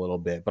perk up a little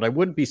bit, but I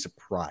wouldn't be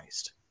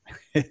surprised.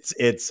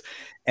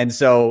 And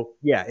so,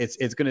 yeah,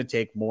 it's going to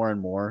take more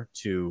and more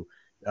to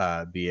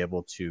be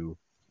able to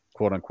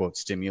quote unquote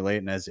stimulate.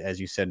 And as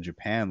you said, in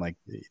Japan, like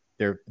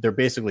they're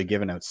basically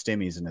giving out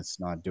stimmies and it's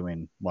not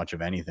doing much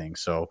of anything.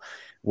 So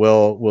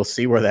we'll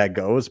see where that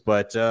goes.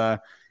 But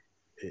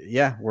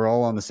yeah, we're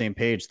all on the same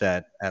page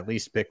that at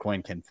least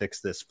Bitcoin can fix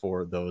this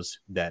for those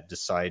that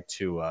decide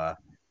to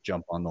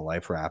jump on the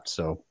life raft.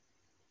 So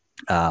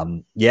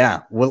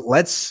yeah, well,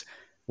 let's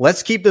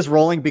keep this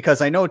rolling,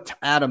 because I know,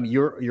 Adam,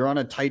 you're on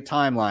a tight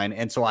timeline,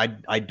 and so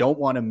I don't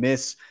want to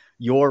miss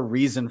your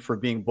reason for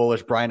being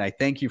bullish. Brian, I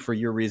thank you for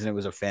your reason. It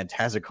was a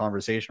fantastic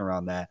conversation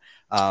around that.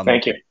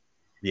 Thank you.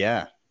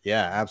 Yeah,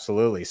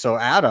 absolutely. So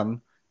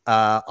Adam,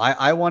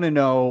 I want to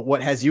know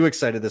what has you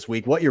excited this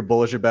week, what you're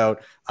bullish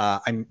about.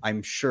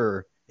 I'm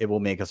sure it will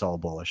make us all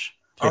bullish.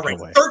 All right,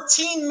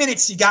 13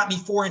 minutes you got me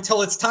for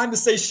until it's time to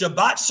say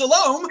Shabbat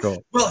Shalom.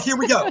 Cool. Well, here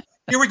we go.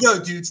 Here we go,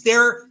 dudes.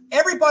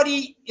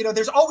 Everybody,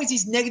 there's always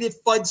these negative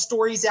FUD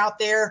stories out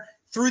there.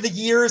 Through the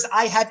years,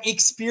 I have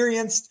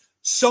experienced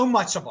so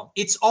much of them.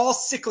 It's all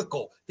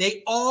cyclical.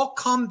 They all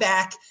come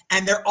back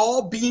and they're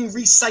all being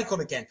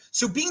recycled again.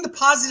 So being the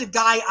positive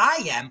guy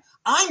I am,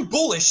 I'm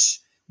bullish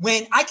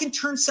when I can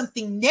turn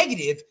something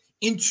negative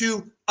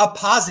into a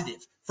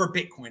positive for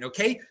Bitcoin,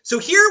 okay? So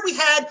here we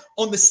had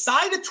on the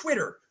side of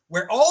Twitter,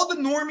 where all the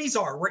normies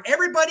are, where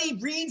everybody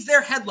reads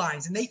their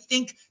headlines and they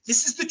think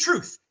this is the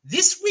truth.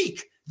 This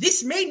week,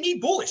 this made me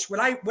bullish what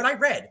I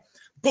read.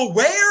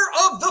 Beware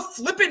of the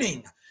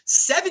flippening.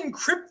 7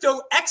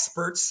 crypto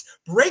experts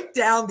break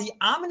down the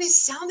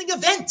ominous sounding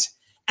event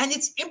and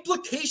its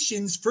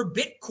implications for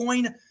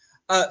Bitcoin.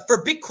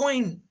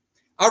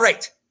 All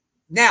right.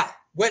 Now,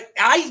 what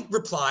I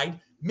replied,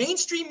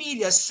 mainstream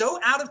media is so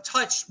out of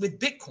touch with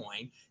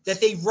Bitcoin that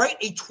they write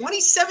a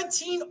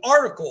 2017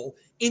 article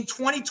in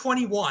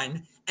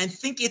 2021 and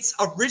think it's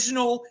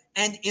original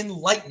and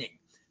enlightening.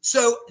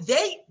 So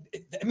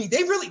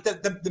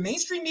the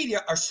mainstream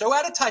media are so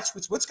out of touch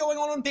with what's going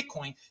on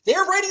Bitcoin.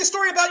 They're writing a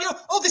story about,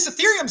 this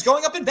Ethereum's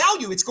going up in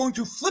value. It's going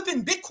to flip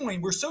in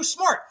Bitcoin. We're so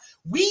smart.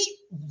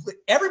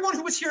 Everyone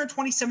who was here in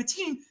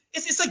 2017,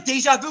 it's like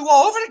deja vu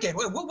all over again.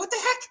 What the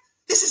heck?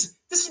 This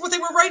is what they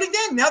were writing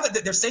then. Now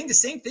that they're saying the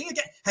same thing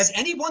again. Has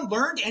anyone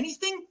learned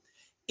anything?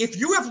 If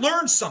you have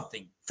learned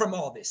something from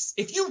all this,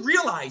 if you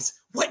realize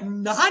what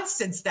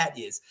nonsense that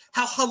is,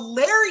 how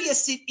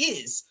hilarious it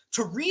is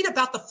to read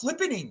about the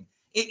flippening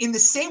in the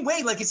same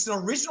way, like it's an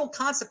original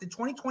concept in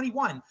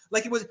 2021,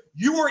 like it was,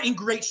 you are in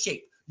great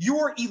shape, you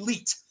are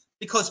elite,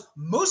 because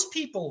most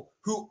people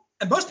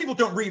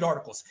don't read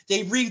articles.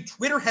 They read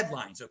Twitter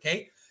headlines,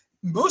 okay?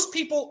 Most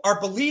people are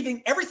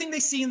believing everything they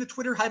see in the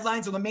Twitter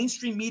headlines or the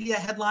mainstream media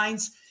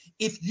headlines.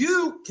 If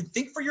you can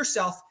think for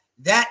yourself,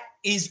 that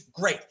is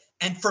great.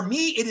 And for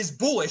me, it is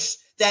bullish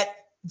that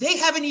they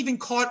haven't even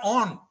caught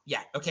on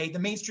yet, okay? The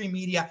mainstream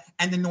media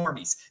and the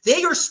normies.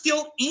 They are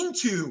still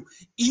into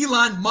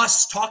Elon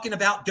Musk talking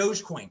about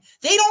Dogecoin.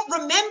 They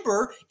don't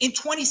remember in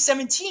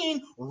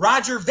 2017,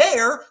 Roger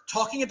Ver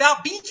talking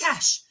about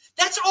Bcash.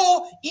 That's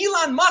all.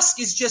 Elon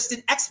Musk is just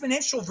an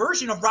exponential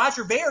version of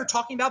Roger Ver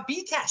talking about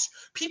Bcash.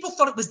 People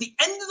thought it was the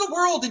end of the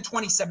world in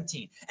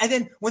 2017. And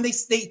then when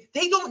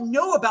they don't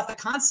know about the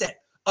concept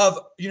of,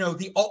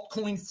 the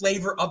altcoin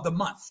flavor of the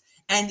month.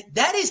 And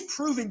that is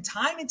proven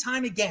time and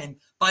time again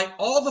by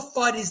all the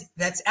FUD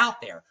that's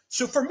out there.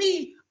 So for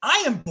me,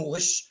 I am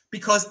bullish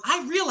because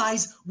I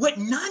realize what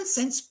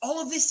nonsense all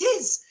of this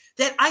is,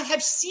 that I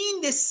have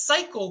seen this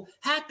cycle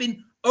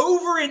happen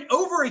over and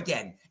over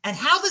again. And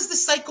how does the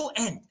cycle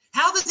end?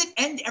 How does it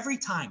end every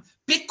time?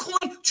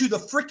 Bitcoin to the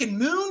freaking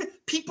moon.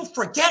 People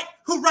forget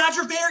who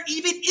Roger Ver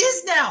even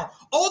is now.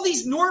 All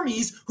these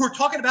normies who are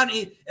talking about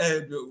a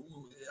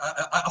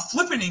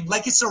flippening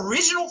like it's an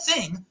original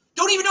thing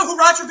don't even know who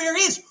Roger Ver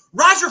is.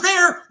 Roger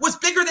Ver was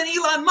bigger than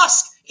Elon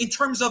Musk in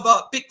terms of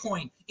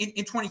Bitcoin in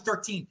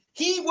 2013.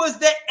 He was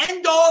the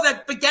end all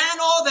that began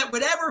all that,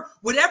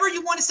 whatever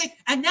you want to say.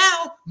 And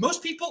now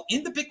most people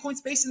in the Bitcoin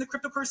space, in the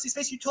cryptocurrency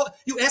space, you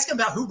ask them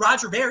about who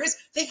Roger Ver is,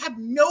 they have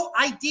no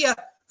idea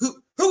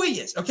who he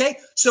is. Okay.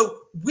 So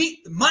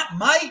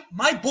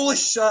my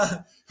bullish,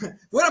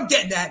 what I'm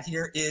getting at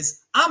here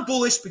is I'm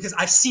bullish because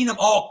I've seen them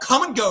all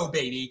come and go,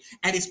 baby.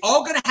 And it's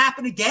all going to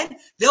happen again.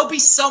 There'll be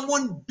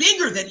someone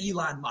bigger than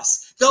Elon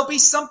Musk. There'll be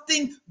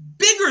something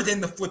bigger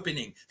than the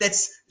flippening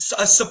that's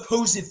a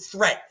supposed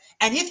threat.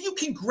 And if you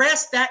can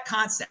grasp that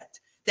concept,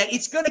 that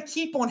it's going to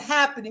keep on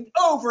happening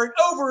over and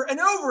over and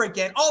over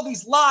again, all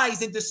these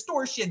lies and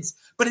distortions.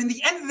 But in the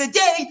end of the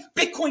day,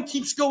 Bitcoin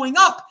keeps going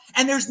up.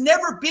 And there's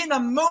never been a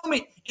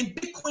moment in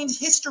Bitcoin's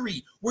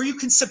history where you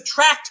can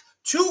subtract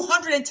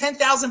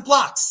 210,000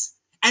 blocks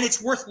and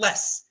it's worth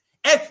less.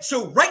 And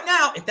so right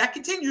now, if that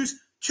continues,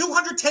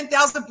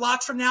 210,000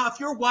 blocks from now,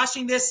 if you're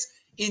watching this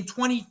in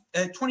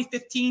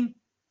 2015,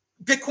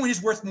 Bitcoin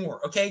is worth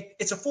more, okay?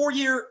 It's a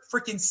 4-year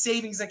freaking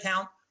savings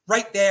account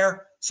right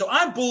there. So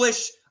I'm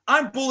bullish.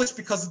 I'm bullish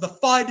because of the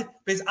FUD,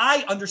 because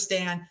I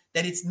understand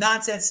that it's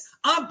nonsense.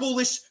 I'm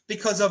bullish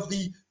because of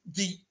the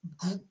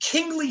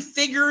kingly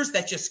figures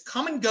that just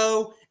come and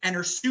go and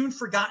are soon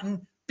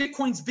forgotten.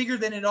 Bitcoin's bigger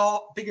than it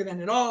all,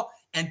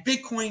 and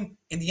Bitcoin,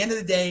 in the end of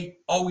the day,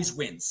 always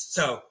wins.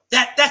 So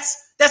that's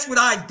what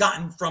I've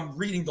gotten from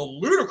reading the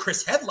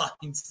ludicrous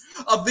headlines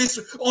of this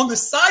on the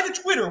side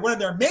of Twitter. One of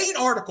their main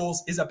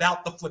articles is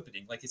about the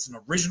flippening, like it's an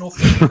original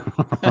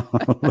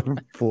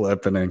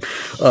flippening.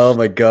 Oh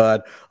my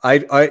God.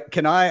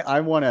 I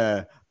want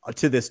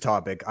to this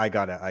topic. I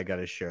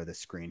gotta share the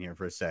screen here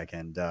for a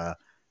second.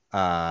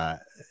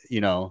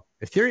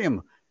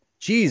 Ethereum,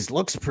 geez,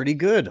 looks pretty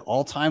good.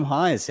 All-time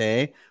highs,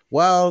 hey?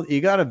 Well,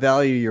 you got to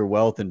value your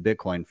wealth in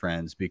Bitcoin,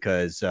 friends,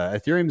 because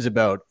Ethereum's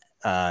about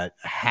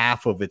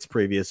half of its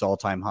previous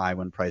all-time high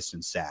when priced in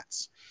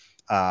sats.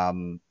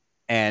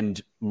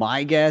 And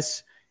my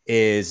guess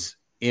is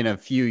in a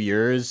few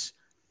years,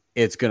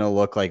 it's going to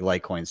look like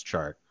Litecoin's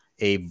chart,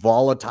 a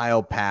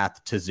volatile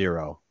path to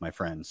zero, my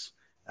friends.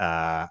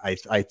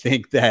 I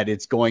think that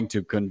it's going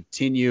to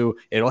continue.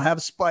 It'll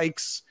have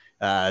spikes.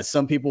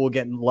 Some people will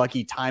get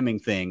lucky timing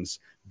things,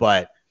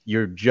 but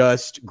you're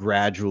just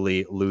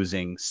gradually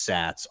losing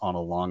sats on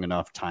a long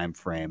enough time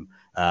frame.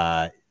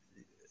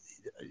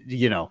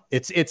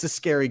 It's a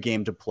scary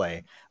game to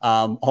play.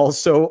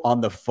 Also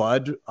on the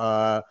FUD,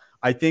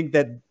 I think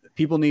that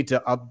people need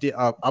to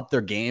up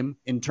their game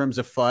in terms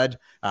of FUD.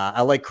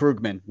 I like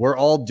Krugman. We're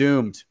all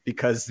doomed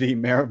because the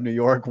mayor of New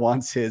York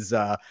wants his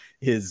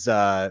paycheck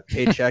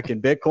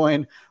in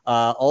Bitcoin.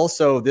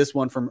 Also, this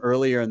one from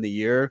earlier in the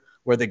year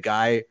where the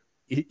guy,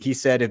 he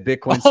said if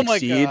Bitcoin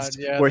succeeds,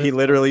 where he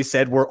literally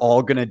said we're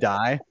all gonna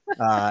die.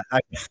 I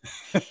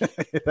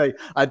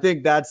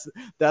think that's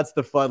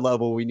the FUD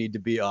level we need to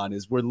be on.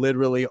 Is we're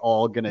literally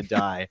all gonna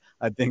die.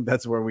 I think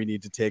that's where we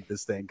need to take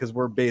this thing because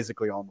we're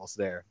basically almost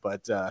there.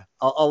 But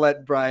I'll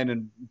let Brian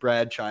and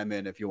Brad chime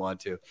in if you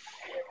want to.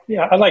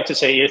 Yeah, I'd like to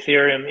say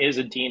Ethereum is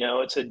a Dino.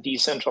 It's a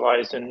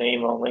decentralized and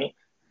name only.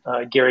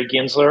 Gary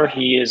Gensler,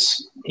 he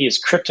is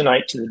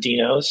kryptonite to the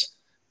Dinos.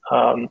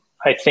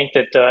 I think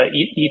that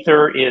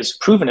Ether is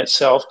proven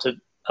itself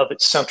of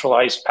its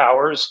centralized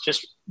powers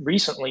just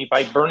recently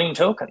by burning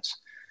tokens.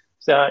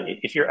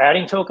 If you're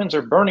adding tokens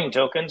or burning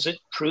tokens, it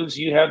proves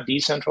you have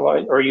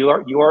decentralized or you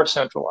are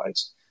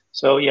centralized.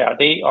 So yeah,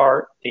 they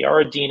are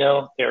a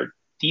Dino. They're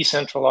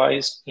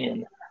decentralized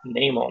in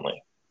name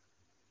only.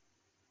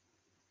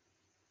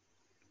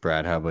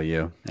 Brad, how about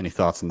you? Any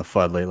thoughts on the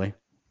FUD lately?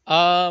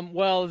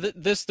 Well,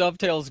 this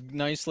dovetails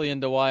nicely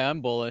into why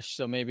I'm bullish.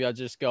 So maybe I'll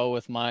just go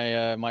with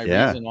my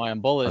reason why I'm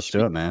bullish. Let's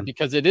do it, man.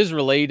 Because it is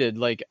related.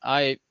 Like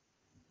I'm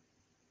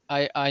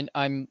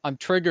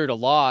triggered a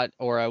lot,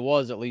 or I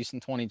was at least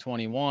in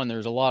 2021.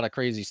 There's a lot of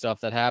crazy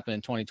stuff that happened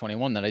in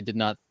 2021 that I did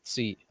not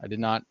see. I did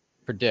not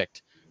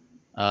predict.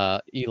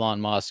 Elon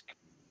Musk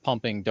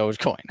pumping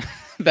Dogecoin.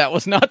 That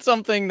was not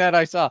something that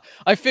I saw.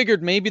 I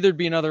figured maybe there'd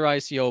be another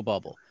ICO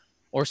bubble,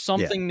 or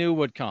something new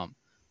would come.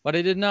 But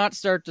I did not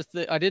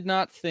I did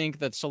not think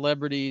that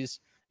celebrities,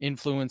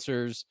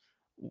 influencers,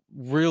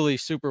 really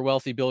super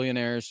wealthy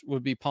billionaires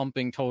would be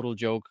pumping total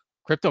joke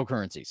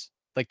cryptocurrencies.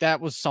 Like that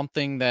was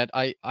something that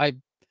I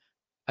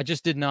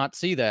just did not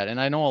see that. And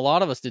I know a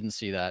lot of us didn't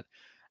see that.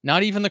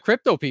 Not even the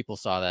crypto people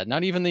saw that.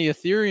 Not even the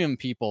Ethereum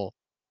people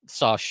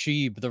saw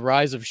Sheeb, the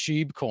rise of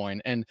Sheeb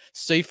coin and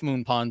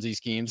SafeMoon Ponzi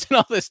schemes and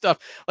all this stuff.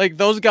 Like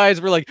those guys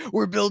were like,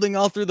 we're building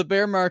all through the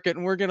bear market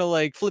and we're going to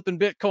like flip in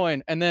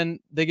Bitcoin. And then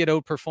they get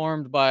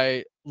outperformed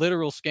by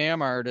literal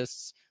scam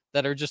artists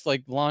that are just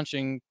like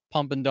launching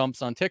pump and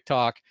dumps on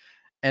TikTok.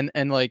 And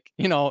like,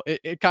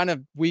 it kind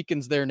of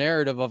weakens their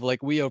narrative of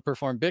like, we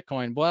outperformed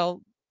Bitcoin.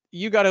 Well,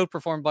 you got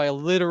outperformed by a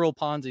literal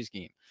Ponzi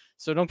scheme.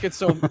 So don't get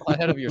so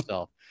ahead of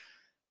yourself.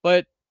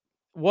 But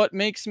what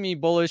makes me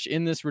bullish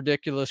in this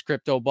ridiculous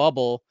crypto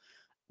bubble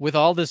with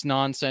all this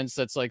nonsense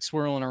that's like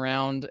swirling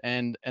around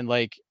and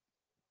like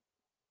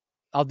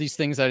all these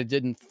things that I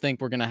didn't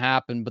think were going to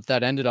happen, but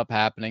that ended up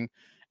happening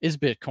is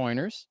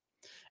Bitcoiners.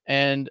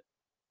 And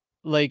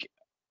like,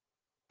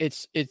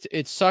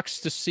 it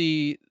sucks to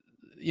see,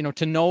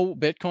 to know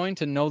Bitcoin,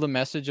 to know the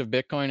message of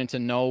Bitcoin and to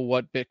know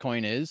what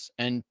Bitcoin is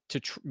and to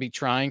be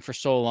trying for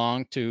so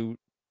long to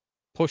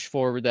push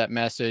forward that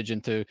message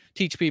and to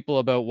teach people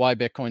about why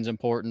Bitcoin's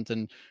important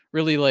and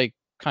really like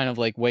kind of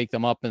like wake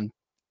them up and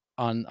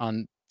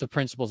on the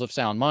principles of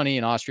sound money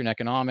and Austrian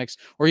economics,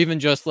 or even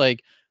just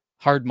like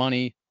hard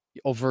money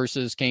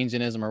versus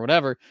Keynesianism or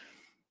whatever.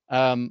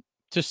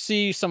 To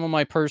see some of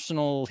my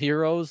personal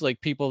heroes,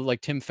 like people like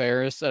Tim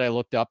Ferriss that I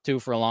looked up to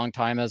for a long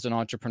time as an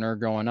entrepreneur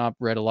growing up,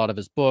 read a lot of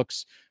his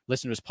books,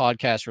 listened to his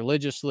podcast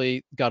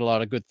religiously, got a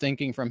lot of good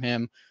thinking from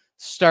him,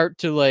 start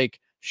to like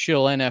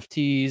shill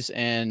NFTs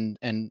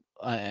and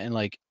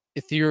like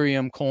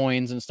Ethereum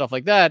coins and stuff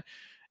like that.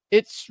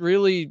 It's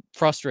really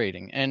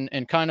frustrating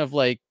and kind of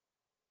like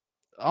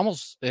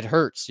almost it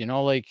hurts,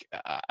 like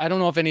I don't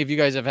know if any of you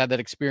guys have had that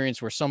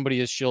experience where somebody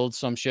has shilled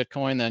some shit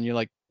coin, then you're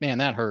like, man,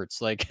 that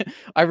hurts. Like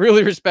I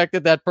really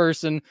respected that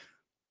person.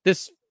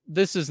 This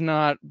is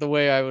not the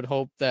way I would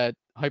hope that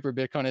hyper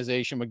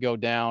Bitcoinization would go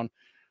down,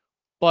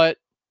 but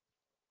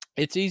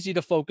it's easy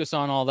to focus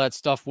on all that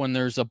stuff when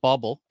there's a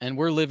bubble, and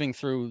we're living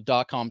through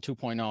 .com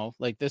 2.0.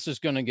 Like this is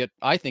going to get,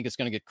 I think it's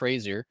going to get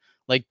crazier.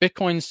 Like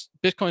Bitcoin's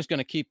going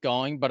to keep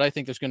going, but I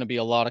think there's going to be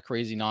a lot of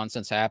crazy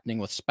nonsense happening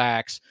with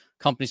SPACs,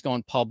 companies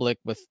going public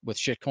with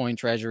shitcoin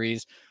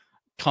treasuries,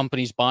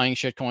 companies buying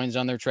shitcoins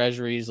on their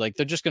treasuries. Like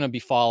they're just going to be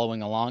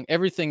following along.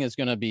 Everything is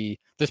going to be,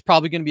 there's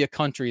probably going to be a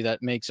country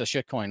that makes a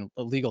shitcoin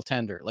a legal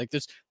tender. Like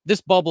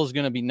this bubble is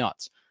going to be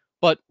nuts,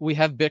 but we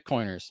have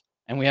Bitcoiners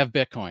and we have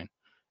Bitcoin.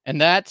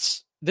 And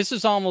this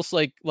is almost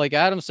like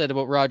Adam said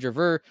about Roger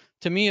Ver.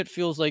 To me, it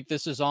feels like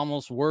this is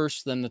almost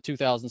worse than the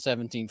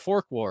 2017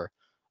 fork war.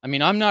 I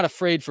mean, I'm not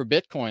afraid for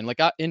Bitcoin. Like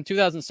in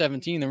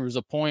 2017, there was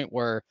a point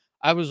where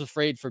I was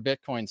afraid for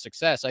Bitcoin's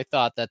success. I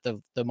thought that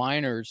the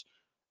miners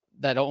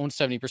that own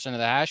 70% of the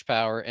hash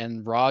power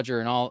and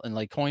Roger and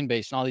like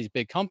Coinbase and all these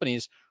big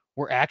companies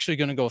were actually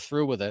going to go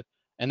through with it,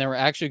 and they were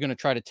actually going to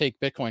try to take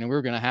Bitcoin, and we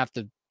were going to have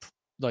to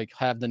like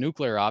have the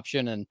nuclear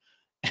option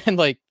and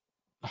like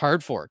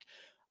hard fork,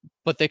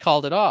 but they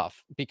called it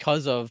off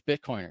because of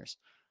Bitcoiners.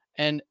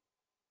 And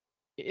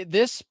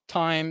this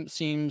time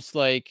seems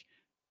like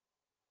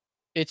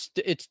it's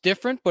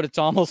different, but it's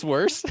almost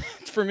worse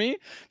for me,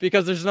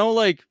 because there's no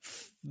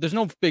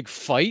big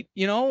fight,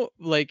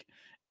 like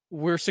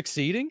we're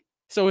succeeding.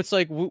 So it's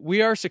like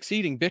we are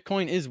succeeding.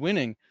 Bitcoin is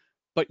winning,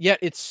 but yet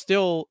it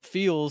still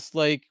feels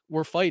like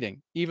we're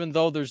fighting, even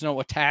though there's no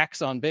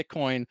attacks on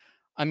Bitcoin.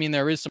 I mean,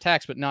 there is some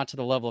attacks, but not to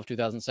the level of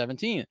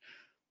 2017.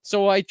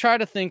 So I try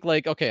to think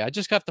like, okay, I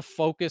just have to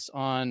focus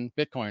on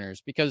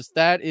Bitcoiners, because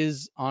that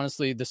is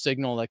honestly the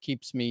signal that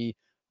keeps me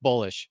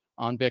bullish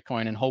on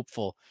Bitcoin and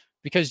hopeful,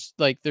 because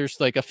like there's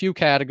like a few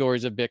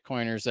categories of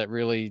Bitcoiners that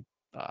really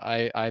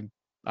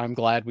I'm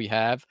glad we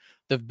have.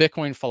 The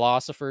Bitcoin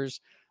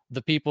philosophers,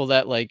 the people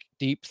that like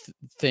deep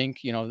think,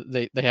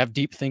 they have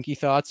deep thinky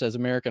thoughts, as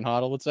American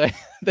Hodl would say.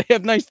 They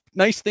have nice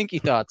thinky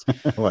thoughts.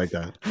 I like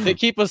that. They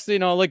keep us,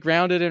 like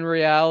grounded in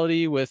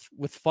reality with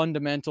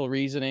fundamental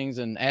reasonings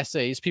and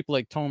essays. People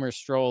like Tomer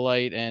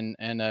Strolite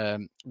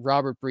and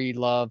Robert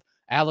Breedlove,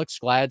 Alex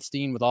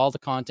Gladstein, with all the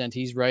content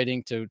he's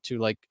writing to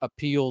like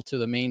appeal to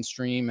the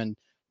mainstream and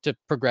to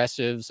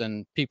progressives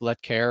and people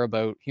that care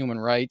about human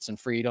rights and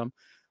freedom.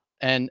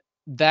 And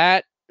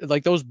that,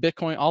 like all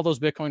those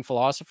Bitcoin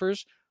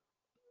philosophers,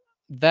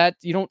 that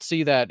you don't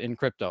see that in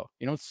crypto.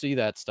 You don't see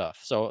that stuff.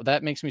 So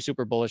that makes me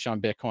super bullish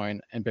on Bitcoin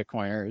and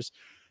Bitcoiners,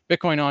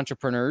 Bitcoin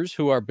entrepreneurs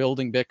who are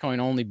building Bitcoin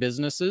only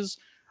businesses,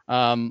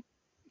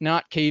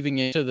 not caving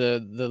into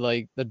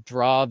the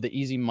draw of the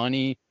easy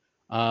money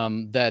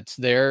that's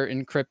there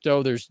in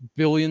crypto. There's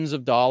billions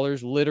of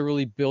dollars,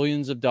 literally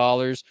billions of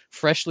dollars,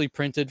 freshly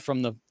printed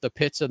from the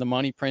pits of the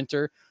money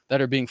printer, that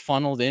are being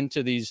funneled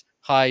into these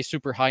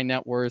super high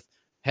net worth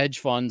hedge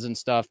funds and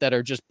stuff that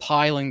are just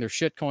piling their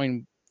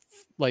shitcoin,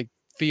 like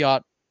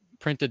fiat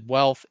printed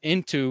wealth,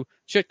 into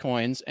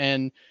shitcoins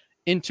and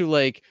into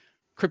like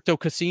crypto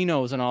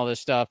casinos and all this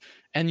stuff.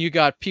 And you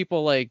got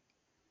people like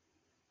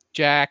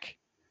Jack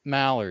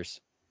Mallers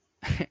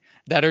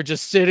that are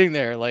just sitting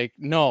there like,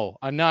 no,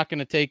 I'm not going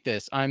to take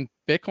this.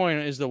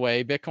 Bitcoin is the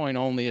way. Bitcoin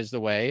only is the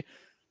way.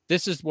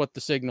 This is what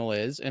the signal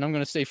is. And I'm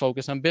going to stay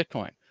focused on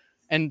Bitcoin.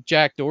 And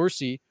Jack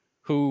Dorsey,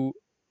 who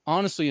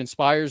honestly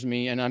inspires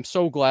me. And I'm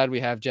so glad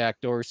we have Jack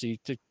Dorsey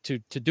to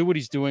do what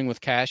he's doing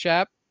with Cash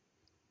App,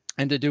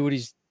 and to do what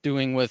he's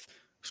doing with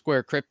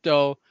Square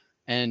Crypto,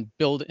 and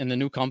build in the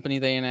new company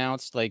they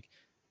announced. Like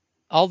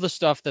all the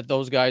stuff that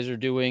those guys are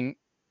doing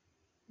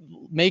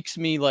makes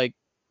me like,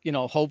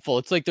 hopeful.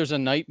 It's like there's a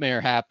nightmare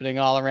happening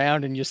all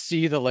around, and you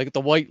see the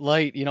white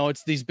light.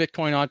 It's these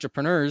Bitcoin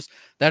entrepreneurs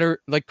that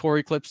are like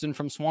Corey Clipston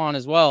from Swan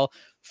as well,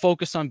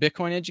 focused on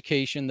Bitcoin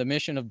education, the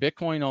mission of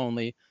Bitcoin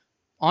only,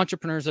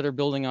 entrepreneurs that are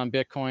building on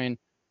Bitcoin.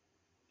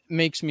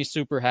 Makes me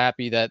super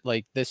happy that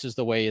like this is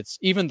the way it's,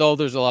 even though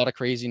there's a lot of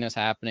craziness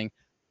happening,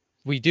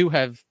 we do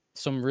have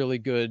some really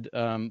good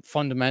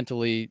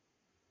fundamentally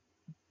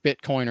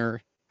Bitcoiner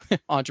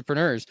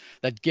entrepreneurs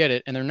that get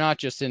it, and they're not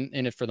just in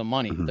it for the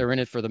money. Mm-hmm. They're in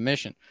it for the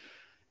mission.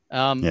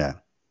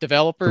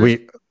 Developers.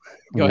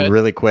 Go ahead.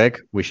 Really quick,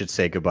 we should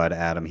say goodbye to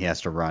Adam. He has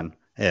to run.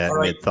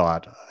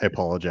 Mid-thought. I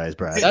apologize,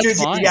 Brad.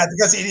 That's fine. Yeah,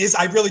 because it is.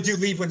 I really do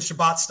leave when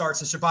Shabbat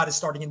starts, and Shabbat is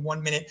starting in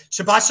 1 minute.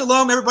 Shabbat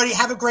shalom, everybody.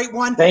 Have a great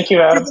one. Thank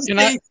you, Adam.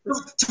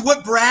 To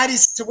what Brad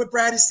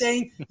is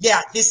saying,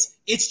 yeah,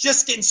 it's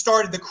just getting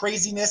started. The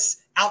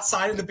craziness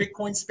outside of the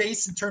Bitcoin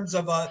space in terms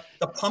of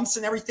the pumps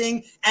and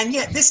everything, and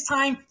yet this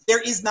time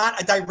there is not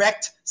a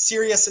direct,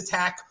 serious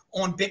attack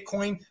on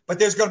Bitcoin, but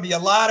there's going to be a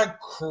lot of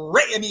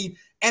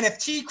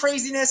NFT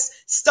craziness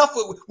stuff.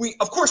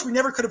 Of course, we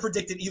never could have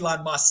predicted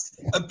Elon Musk.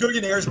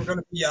 Billionaires were going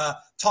to be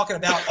talking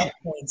about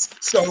altcoins.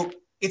 So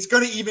it's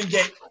going to even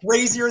get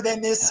crazier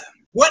than this.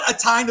 What a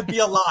time to be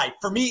alive.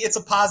 For me, it's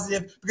a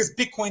positive, because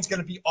Bitcoin's going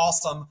to be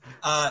awesome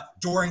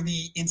during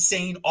the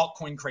insane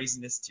altcoin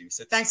craziness too.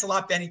 So thanks a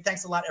lot, Benny.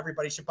 Thanks a lot,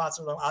 everybody. Shabbat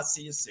shalom. I'll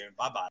see you soon.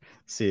 Bye-bye.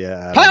 See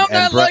ya. Pound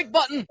that like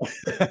button.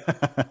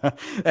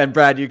 And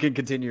Brad, you can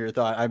continue your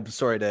thought. I'm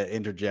sorry to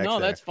interject. No,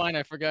 that's fine.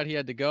 I forgot he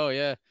had to go.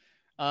 Yeah.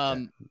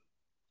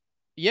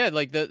 Yeah,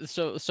 like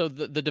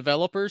the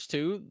developers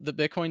too, the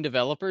Bitcoin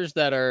developers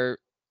that are,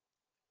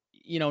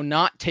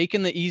 not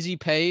taking the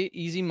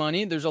easy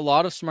money. There's a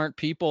lot of smart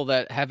people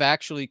that have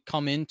actually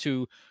come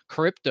into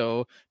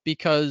crypto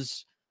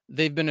because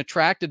they've been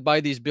attracted by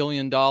these $1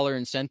 billion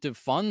incentive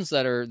funds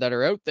that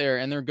are out there,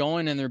 and they're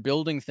going and they're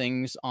building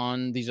things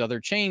on these other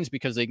chains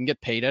because they can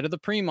get paid out of the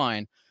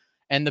pre-mine.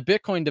 And the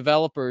Bitcoin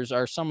developers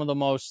are some of the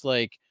most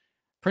like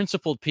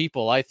principled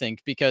people, I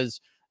think,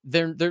 because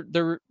they're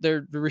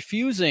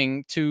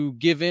refusing to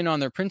give in on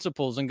their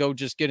principles and go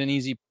just get an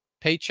easy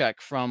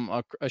paycheck from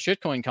a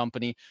shitcoin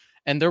company.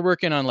 And they're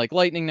working on like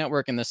Lightning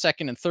Network and the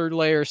second and third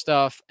layer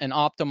stuff, and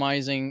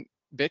optimizing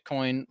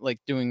Bitcoin, like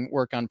doing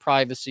work on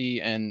privacy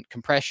and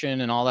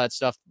compression and all that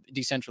stuff,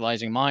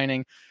 decentralizing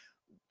mining.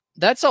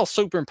 That's all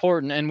super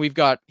important. And we've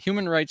got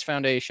Human Rights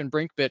Foundation,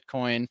 Brink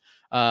Bitcoin,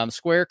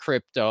 Square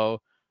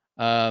Crypto,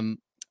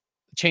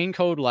 Chain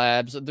Code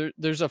Labs.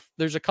 There's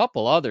a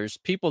couple others,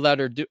 people that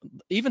are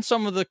even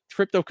some of the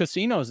crypto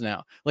casinos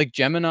now, like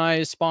Gemini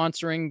is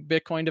sponsoring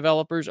Bitcoin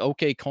developers.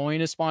 OK Coin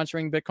is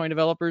sponsoring Bitcoin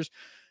developers.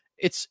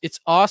 It's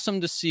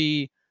awesome to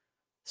see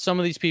some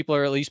of these people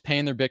are at least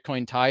paying their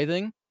Bitcoin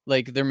tithing.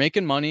 Like they're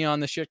making money on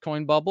the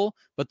shitcoin bubble,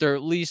 but they're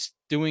at least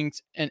doing,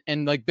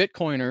 and like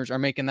Bitcoiners are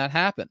making that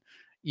happen.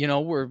 You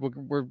know,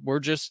 we're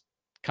just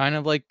kind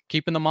of like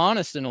keeping them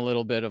honest in a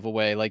little bit of a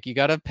way. Like you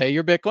got to pay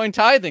your Bitcoin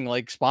tithing,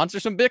 like sponsor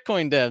some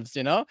Bitcoin devs,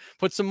 you know,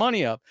 put some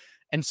money up.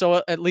 And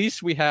so at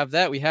least we have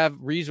that. We have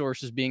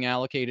resources being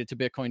allocated to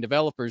Bitcoin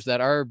developers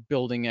that are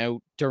building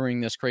out during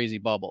this crazy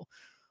bubble.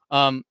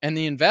 And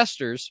the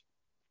investors,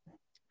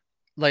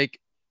 like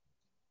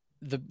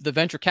the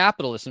venture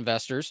capitalist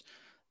investors,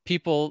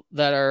 people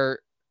that are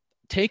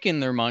taking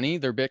their money,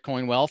 their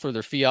Bitcoin wealth or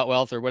their fiat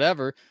wealth or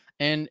whatever,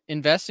 and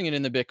investing it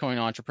in the Bitcoin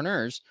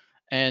entrepreneurs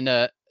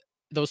and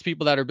those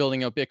people that are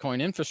building out Bitcoin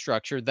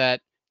infrastructure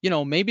that, you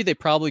know, maybe they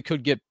probably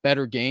could get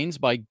better gains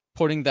by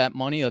putting that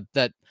money,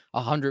 that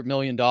 $100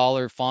 million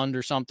fund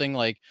or something,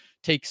 like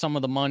take some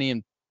of the money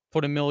and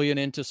put $1 million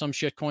into some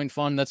shitcoin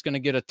fund that's going to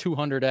get a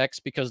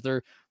 200x because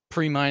they're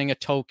pre-mining a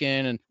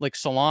token, and like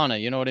Solana,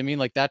 you know what I mean?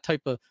 Like that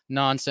type of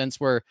nonsense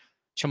where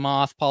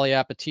Chamath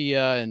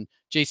Palihapitiya and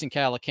Jason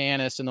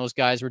Calacanis and those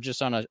guys were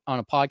just on a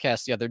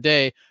podcast the other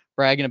day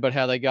bragging about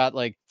how they got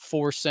like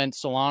 4-cent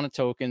Solana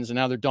tokens and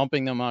now they're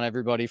dumping them on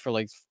everybody for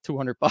like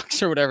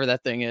 $200 or whatever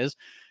that thing is.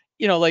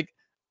 You know, like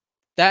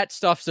that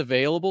stuff's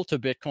available to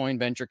Bitcoin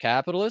venture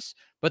capitalists,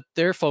 but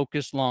they're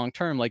focused long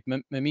term. Like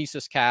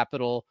Mimesis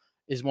Capital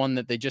is one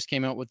that they just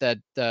came out with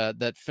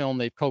that film.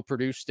 They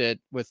co-produced it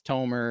with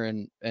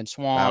Tomer and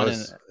Swan.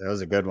 That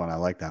was a good one. I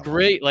like that.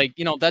 Great. Like,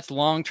 you know, that's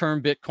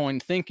long-term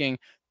Bitcoin thinking.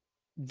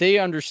 They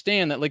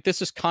understand that like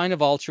this is kind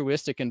of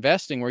altruistic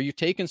investing where you've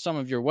taken some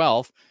of your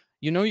wealth,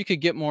 you know, you could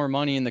get more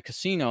money in the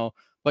casino,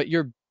 but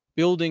you're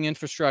building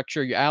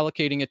infrastructure, you're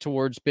allocating it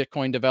towards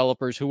Bitcoin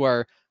developers who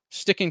are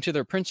sticking to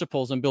their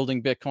principles and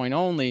building Bitcoin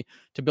only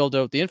to build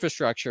out the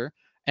infrastructure.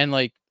 And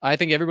like, I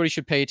think everybody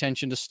should pay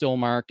attention to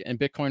Stillmark and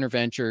Bitcoiner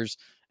Ventures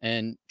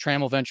and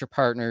Trammell Venture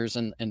Partners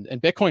and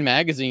Bitcoin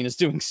Magazine is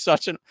doing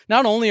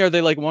not only are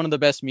they like one of the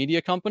best media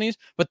companies,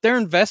 but they're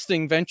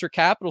investing venture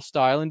capital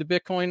style into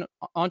Bitcoin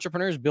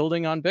entrepreneurs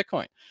building on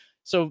Bitcoin.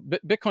 So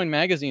Bitcoin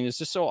Magazine is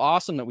just so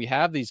awesome that we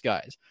have these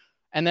guys.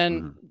 And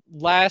then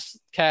last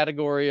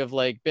category of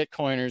like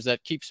Bitcoiners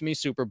that keeps me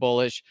super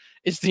bullish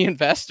is the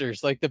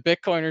investors, like the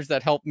Bitcoiners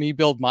that help me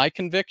build my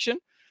conviction,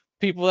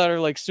 people that are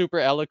like super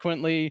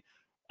eloquently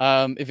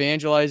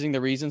evangelizing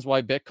the reasons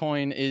why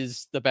Bitcoin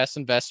is the best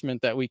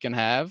investment that we can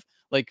have.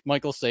 Like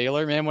Michael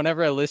Saylor, man,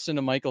 whenever I listen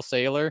to Michael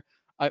Saylor,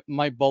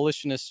 my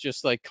bullishness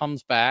just like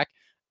comes back.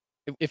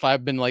 If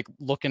I've been like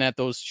looking at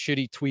those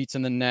shitty tweets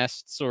in the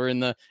nests or in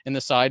the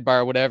sidebar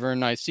or whatever,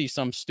 and I see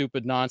some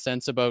stupid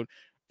nonsense about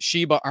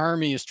Shiba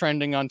Army is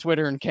trending on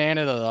Twitter in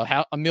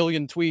Canada, a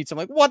million tweets. I'm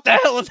like, what the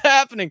hell is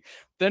happening?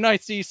 Then I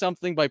see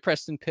something by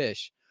Preston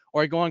Pish,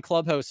 or I go on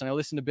Clubhouse and I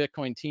listen to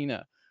Bitcoin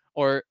Tina,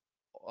 or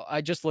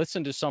I just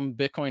listened to some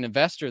Bitcoin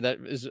investor that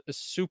is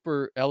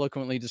super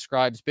eloquently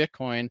describes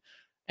Bitcoin.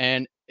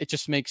 And it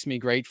just makes me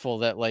grateful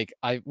that like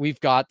we've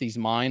got these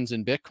minds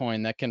in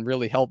Bitcoin that can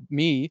really help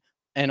me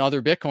and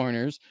other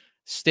Bitcoiners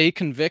stay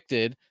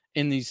convicted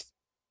in these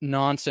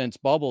nonsense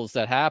bubbles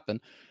that happen.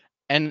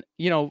 And,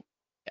 you know,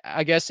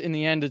 I guess in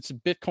the end, it's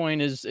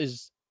Bitcoin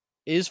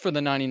is for the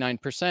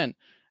 99%.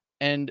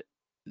 And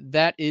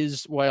that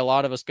is why a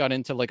lot of us got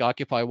into like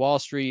Occupy Wall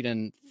Street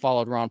and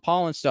followed Ron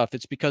Paul and stuff.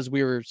 It's because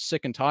we were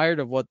sick and tired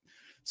of what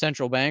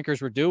central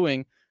bankers were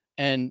doing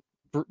and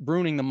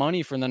bruning the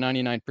money from the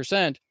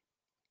 99%.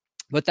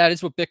 But that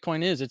is what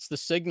Bitcoin is. It's the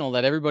signal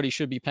that everybody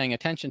should be paying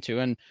attention to.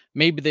 And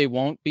maybe they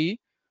won't be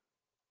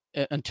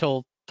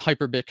until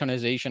hyper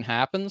Bitcoinization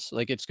happens.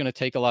 Like it's going to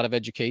take a lot of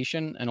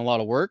education and a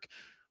lot of work,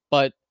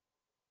 but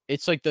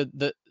it's like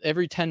the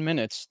every 10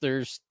 minutes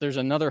there's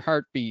another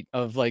heartbeat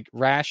of like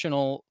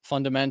rational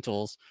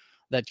fundamentals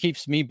that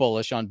keeps me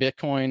bullish on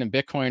Bitcoin and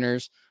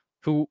Bitcoiners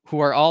who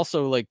are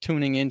also like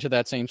tuning into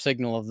that same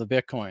signal of the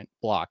Bitcoin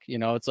block. You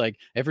know, it's like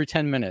every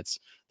 10 minutes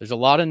there's a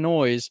lot of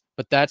noise,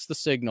 but that's the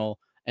signal.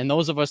 And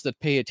those of us that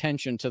pay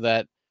attention to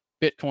that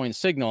Bitcoin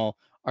signal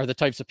are the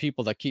types of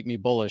people that keep me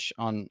bullish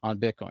on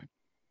Bitcoin.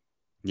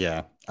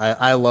 Yeah,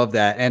 I love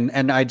that.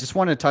 And I just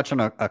want to touch on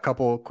a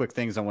couple quick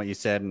things on what you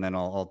said, and then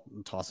I'll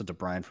toss it to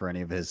Brian for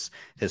any of his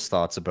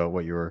thoughts about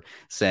what you were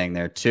saying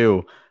there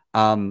too.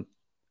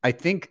 I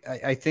think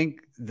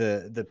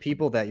the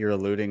people that you're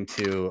alluding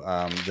to,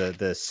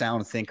 the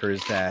sound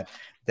thinkers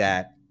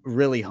that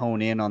really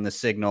hone in on the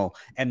signal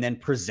and then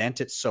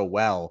present it so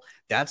well,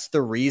 that's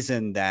the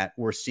reason that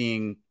we're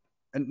seeing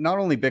not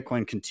only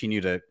Bitcoin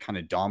continue to kind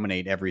of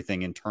dominate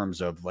everything in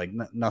terms of like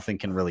nothing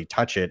can really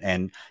touch it,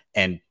 and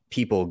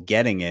people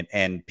getting it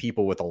and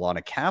people with a lot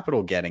of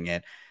capital getting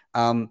it.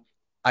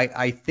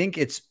 I think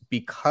it's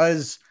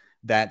because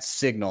that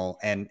signal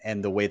and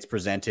the way it's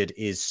presented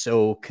is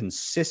so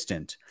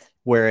consistent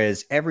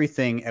whereas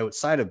everything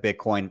outside of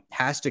Bitcoin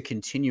has to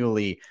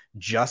continually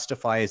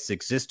justify its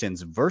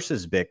existence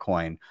versus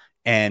Bitcoin.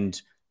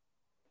 And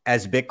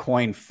as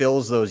Bitcoin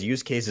fills those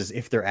use cases,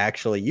 if they're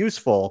actually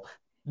useful,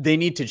 they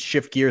need to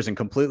shift gears and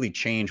completely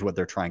change what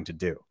they're trying to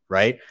do,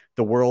 right?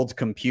 The world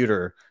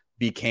computer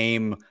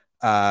became,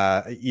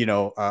 a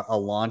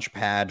launch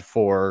pad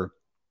for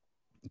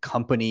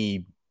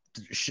company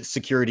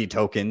security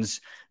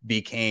tokens,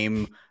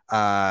 became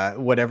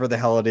whatever the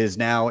hell it is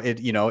now.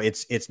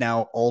 It's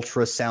now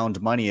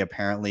ultrasound money,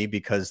 apparently,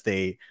 because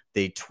they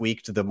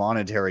tweaked the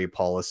monetary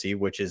policy,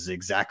 which is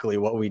exactly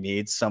what we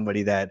need.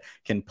 Somebody that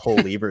can pull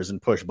levers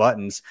and push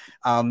buttons.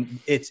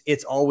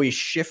 It's always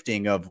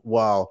shifting of,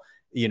 well,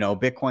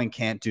 Bitcoin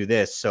can't do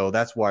this, so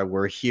that's why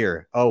we're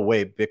here. Oh,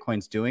 wait,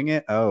 Bitcoin's doing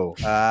it? Oh,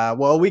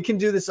 well, we can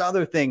do this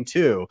other thing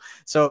too.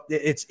 So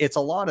it's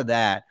a lot of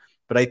that.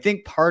 But I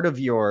think part of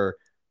your,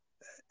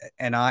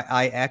 and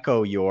I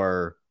echo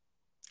your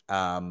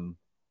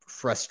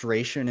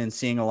frustration in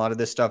seeing a lot of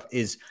this stuff,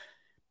 is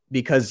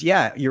because,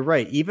 yeah, you're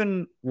right.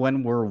 Even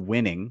when we're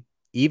winning,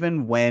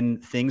 even when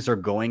things are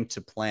going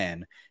to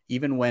plan,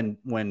 even when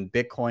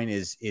Bitcoin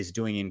is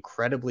doing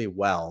incredibly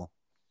well,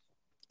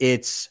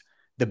 it's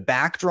the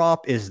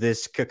backdrop is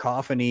this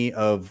cacophony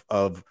of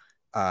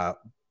 100xing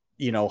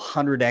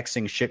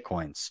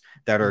shitcoins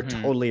that are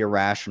totally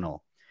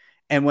irrational.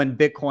 And when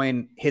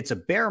Bitcoin hits a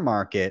bear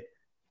market,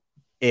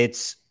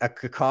 it's a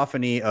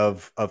cacophony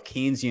of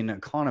Keynesian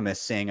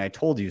economists saying, I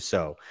told you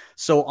so.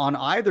 So on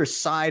either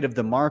side of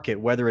the market,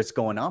 whether it's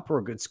going up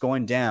or it's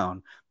going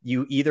down,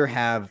 you either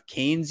have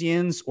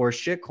Keynesians or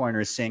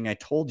shitcoiners saying, I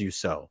told you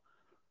so.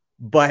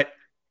 But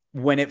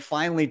when it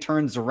finally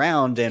turns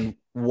around and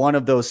one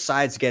of those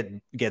sides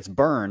gets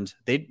burned,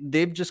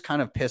 they've just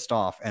kind of pissed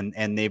off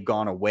and they've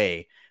gone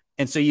away.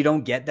 And so you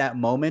don't get that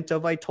moment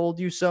of I told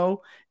you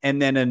so. And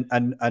then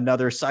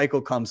another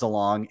cycle comes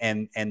along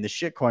and the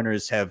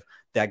shitcoiners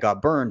that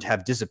got burned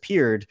have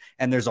disappeared.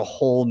 And there's a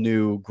whole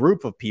new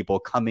group of people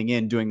coming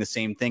in doing the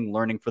same thing,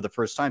 learning for the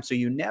first time. So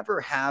you never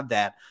have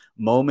that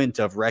moment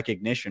of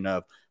recognition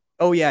of,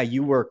 oh yeah,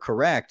 you were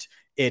correct.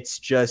 It's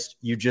just,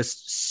 you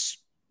just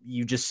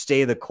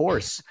stay the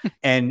course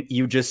and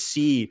you just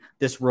see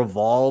this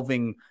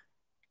revolving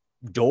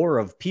door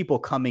of people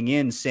coming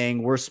in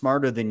saying, we're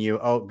smarter than you.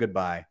 Oh,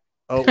 goodbye.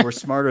 Oh, we're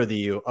smarter than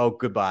you. Oh,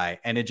 goodbye.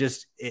 And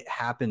it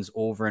happens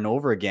over and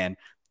over again.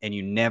 And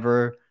you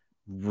never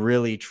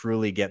really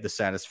truly get the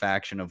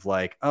satisfaction of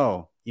like,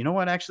 oh, you know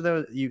what?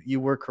 Actually, you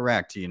were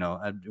correct.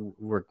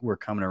 We're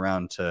coming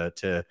around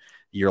to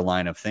your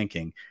line of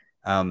thinking.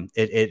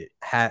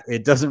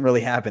 It doesn't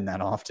really happen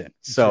that often.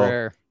 So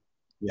rare.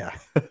 Yeah.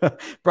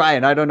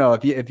 Brian, I don't know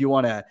if you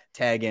want to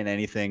tag in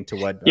anything to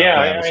what.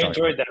 I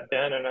enjoyed that,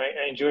 Ben, and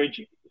I enjoyed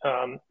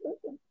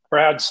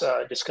Brad's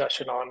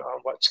discussion on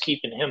what's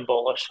keeping him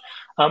bullish.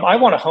 I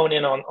want to hone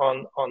in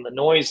on the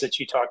noise that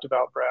you talked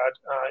about, Brad,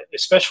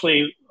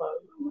 especially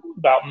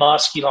about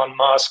Elon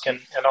Musk, and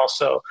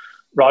also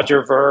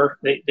Roger Ver.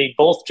 They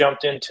both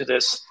jumped into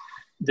this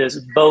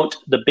boat,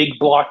 the big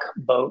block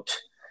boat,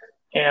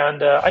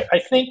 and I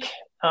think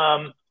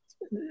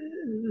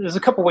there's a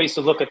couple ways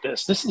to look at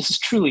this. This is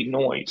truly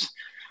noise.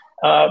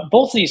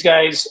 Both of these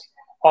guys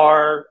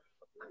are,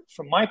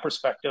 from my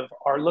perspective,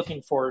 are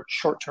looking for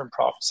short-term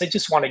profits. They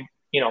just want to,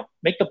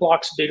 make the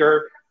blocks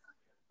bigger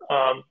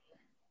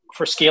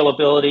for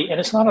scalability, and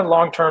it's not a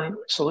long-term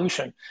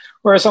solution.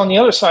 Whereas on the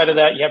other side of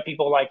that, you have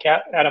people like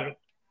Adam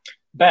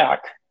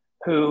Back,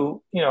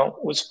 who,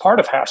 was part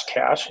of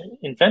Hashcash,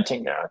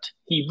 inventing that.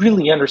 He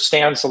really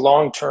understands the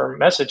long-term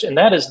message, and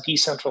that is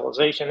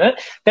decentralization.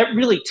 That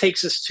really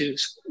takes us to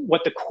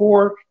what the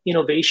core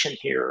innovation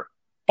here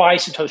by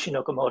Satoshi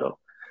Nakamoto.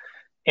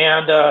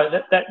 And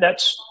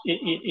that's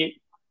it.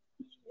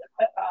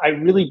 I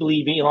really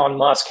believe Elon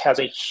Musk has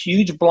a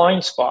huge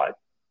blind spot,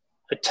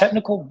 a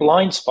technical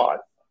blind spot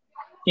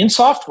in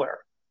software.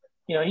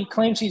 He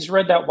claims he's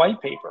read that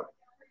white paper,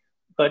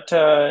 but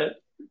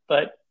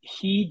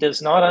he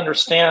does not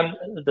understand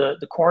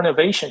the core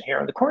innovation here.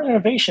 And the core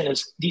innovation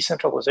is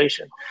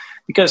decentralization,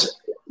 because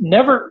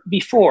never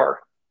before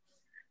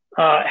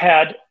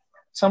had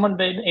someone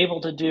been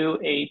able to do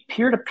a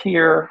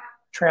peer-to-peer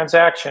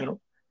transaction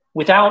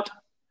without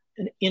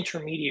an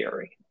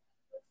intermediary.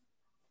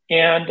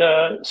 And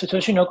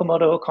Satoshi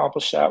Nakamoto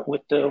accomplished that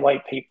with the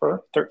white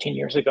paper 13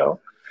 years ago.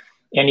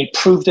 And he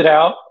proved it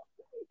out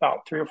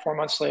about 3 or 4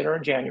 months later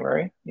in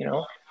January,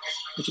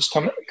 which is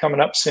coming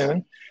up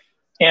soon.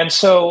 And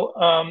so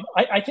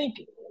I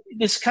think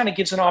this kind of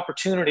gives an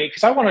opportunity,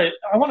 because I want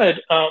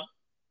to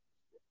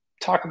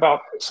talk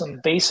about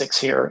some basics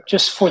here,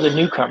 just for the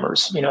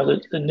newcomers, the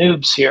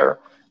noobs here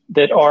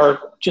that are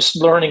just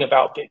learning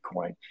about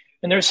Bitcoin.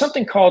 And there's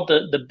something called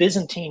the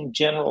Byzantine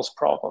generals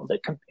problem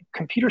that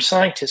computer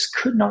scientists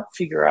could not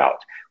figure out.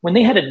 When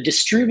they had a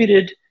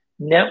distributed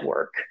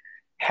network,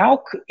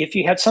 if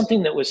you had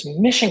something that was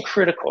mission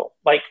critical,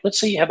 like let's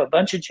say you have a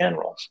bunch of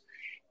generals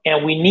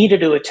and we needed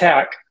to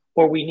attack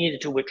or we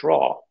needed to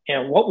withdraw,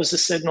 and what was the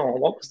signal and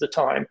what was the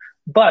time,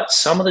 but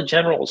some of the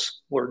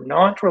generals were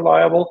not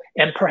reliable,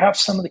 and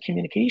perhaps some of the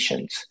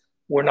communications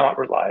were not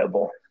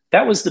reliable.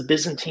 That was the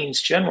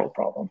Byzantines' general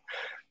problem.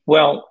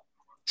 Well,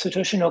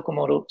 Satoshi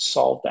Nakamoto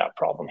solved that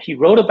problem. He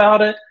wrote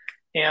about it,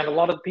 and a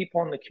lot of the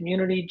people in the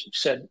community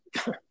said,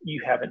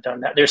 you haven't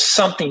done that. There's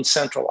something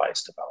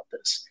centralized about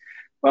this.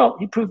 Well,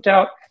 he proved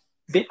out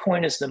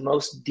Bitcoin is the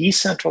most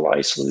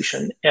decentralized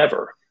solution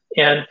ever.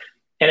 And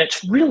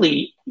it's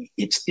really,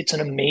 it's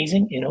an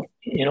amazing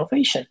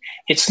innovation.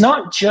 It's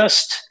not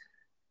just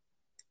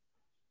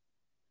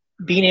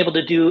being able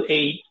to do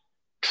a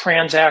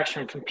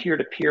transaction from peer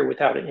to peer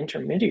without an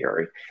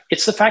intermediary.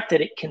 It's the fact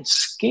that it can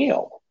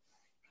scale.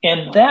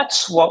 And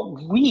that's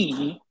what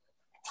we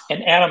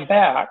and Adam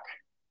Back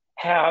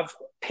have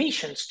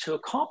patience to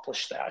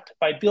accomplish that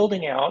by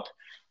building out,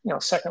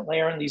 second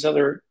layer and these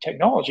other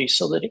technologies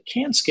so that it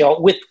can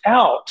scale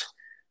without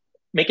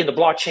making the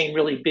blockchain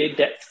really big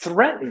that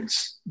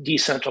threatens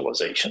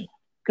decentralization.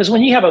 Because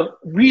when you have a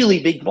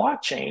really big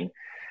blockchain,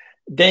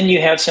 then you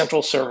have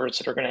central servers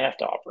that are going to have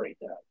to operate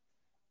that.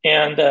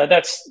 And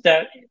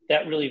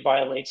that really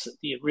violates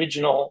the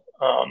original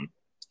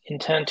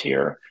intent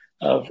here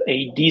of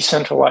a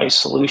decentralized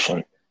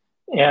solution.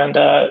 And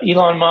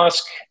Elon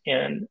Musk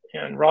and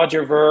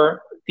Roger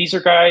Ver, these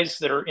are guys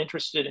that are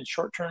interested in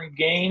short-term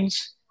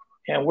gains.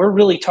 And we're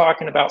really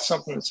talking about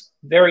something that's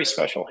very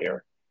special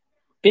here.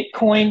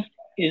 Bitcoin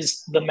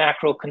is the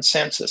macro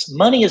consensus.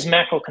 Money is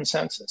macro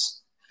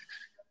consensus.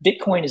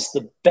 Bitcoin is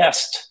the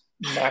best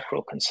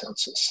macro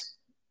consensus.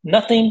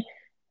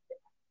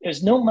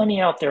 There's no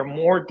money out there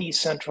more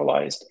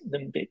decentralized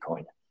than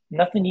Bitcoin.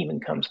 Nothing even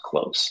comes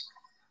close.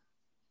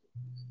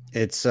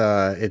 It's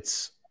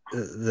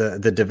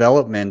the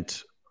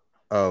development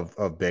of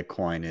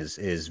Bitcoin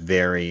is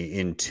very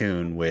in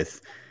tune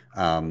with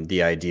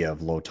the idea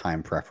of low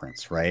time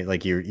preference, right?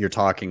 Like you're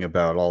talking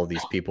about all of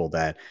these people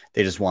that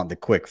they just want the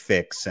quick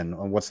fix, and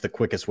what's the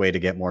quickest way to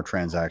get more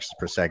transactions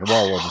per second?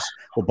 Well,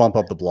 we'll bump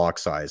up the block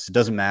size. It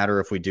doesn't matter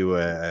if we do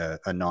a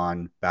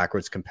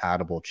non-backwards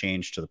compatible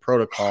change to the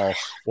protocol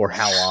or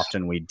how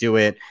often we do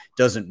it.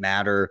 Doesn't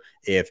matter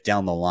if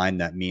down the line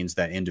that means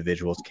that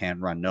individuals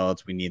can't run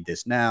nodes. We need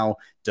this now.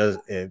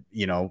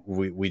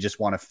 We just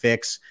want to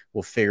fix.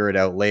 We'll figure it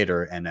out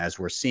later. And as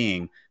we're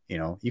seeing,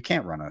 you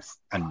can't run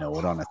a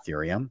node on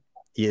Ethereum.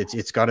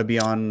 It's got to be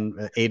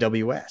on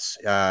AWS.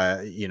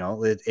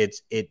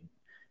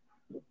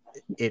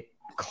 It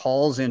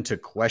calls into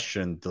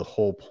question the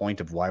whole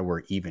point of why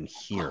we're even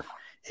here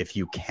if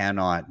you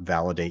cannot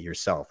validate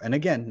yourself. And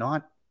again,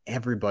 not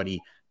everybody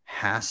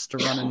has to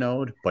run a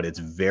node, but it's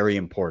very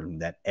important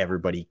that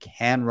everybody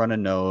can run a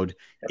node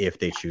if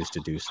they choose to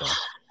do so.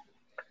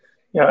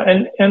 Yeah,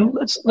 and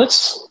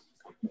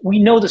we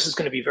know this is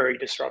going to be very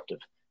disruptive.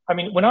 I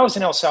mean, when I was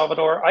in El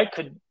Salvador, I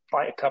could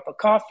buy a cup of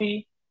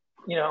coffee,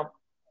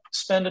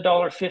 spend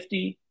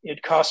 $1.50.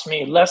 It cost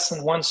me less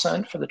than 1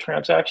 cent for the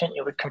transaction.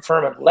 It would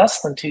confirm in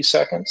less than 2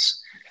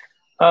 seconds.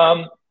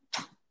 That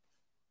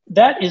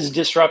is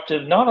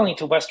disruptive not only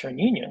to Western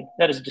Union,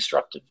 that is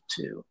disruptive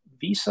to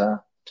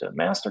Visa, to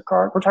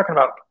MasterCard. We're talking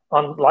about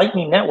on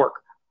Lightning Network,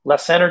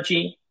 less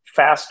energy,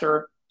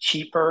 faster,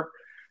 cheaper.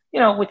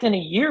 Within a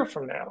year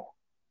from now,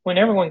 when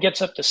everyone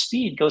gets up to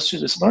speed, goes through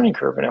this learning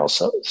curve in El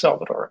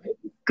Salvador,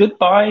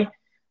 goodbye,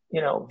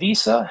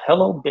 Visa,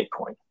 hello,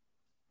 Bitcoin.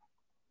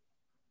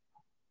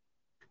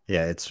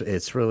 Yeah,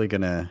 it's really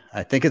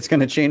I think it's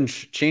gonna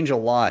change a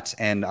lot.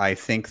 And I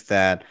think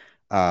that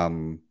I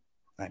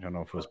don't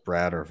know if it was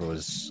Brad or if it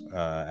was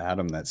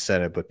Adam that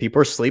said it, but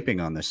people are sleeping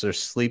on this. They're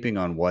sleeping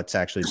on what's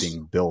actually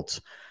being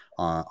built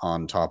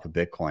on top of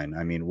Bitcoin.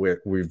 I mean,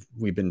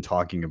 we've been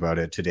talking about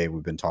it today.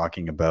 We've been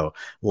talking about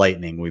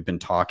Lightning. We've been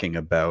talking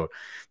about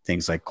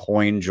things like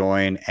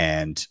CoinJoin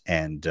and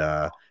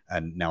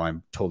now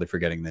I'm totally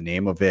forgetting the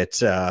name of it.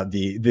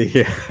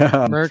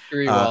 The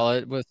Mercury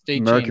wallet with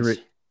Statechains.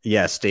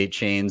 Yeah,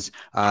 Statechains,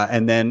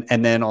 and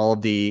then all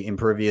of the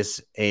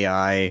impervious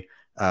AI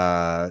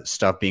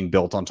stuff being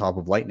built on top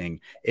of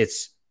Lightning.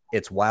 It's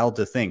wild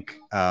to think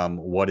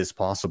what is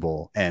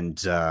possible,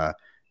 and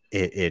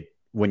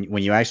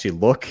when you actually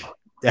look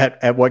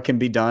at what can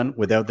be done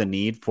without the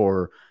need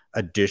for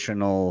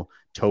additional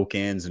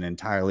tokens and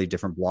entirely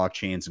different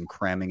blockchains and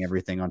cramming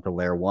everything onto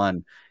layer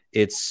one,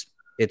 it's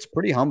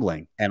pretty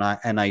humbling. And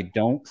I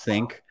don't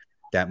think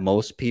that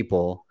most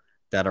people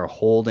that are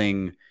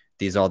holding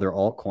these other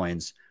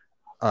altcoins,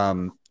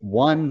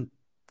 one,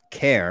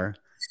 care,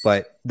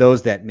 but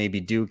those that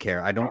maybe do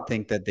care, I don't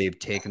think that they've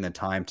taken the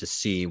time to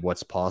see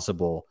what's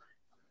possible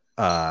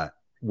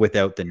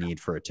without the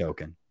need for a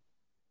token.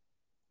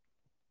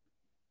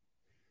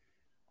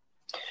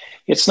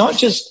 It's not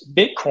just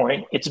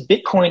Bitcoin, it's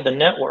Bitcoin, the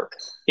network.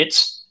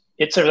 There's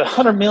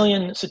 100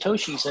 million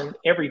Satoshis in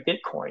every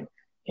Bitcoin.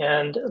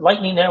 And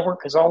Lightning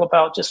Network is all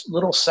about just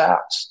little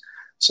sats.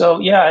 So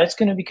yeah, it's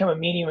going to become a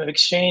medium of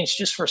exchange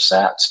just for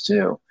sats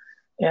too.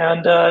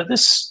 And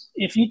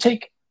if you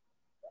take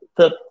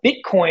the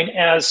Bitcoin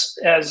as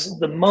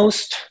the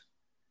most,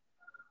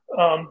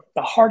 the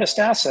hardest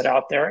asset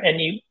out there,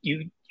 and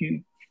you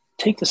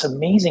take this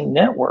amazing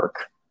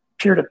network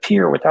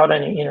peer-to-peer without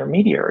any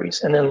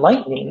intermediaries, and then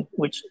Lightning,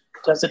 which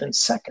does it in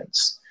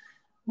seconds.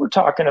 we're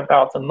talking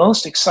about the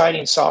most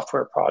exciting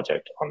software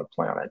project on the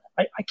planet.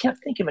 I can't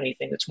think of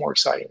anything that's more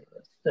exciting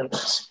than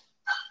this.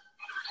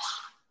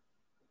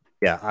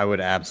 Yeah, I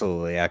would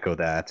absolutely echo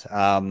that.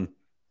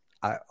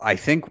 I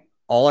think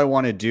all I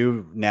want to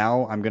do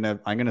now, I'm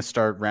gonna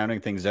start rounding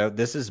things out.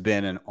 This has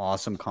been an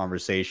awesome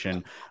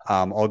conversation.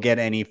 I'll get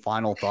any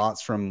final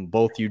thoughts from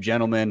both you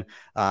gentlemen,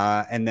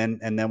 and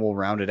then we'll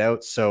round it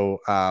out. So,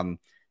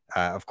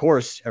 of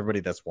course,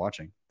 everybody that's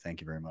watching,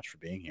 thank you very much for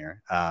being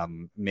here.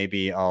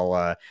 Maybe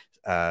I'll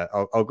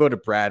go to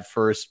Brad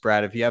first.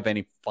 Brad, if you have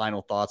any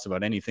final thoughts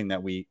about anything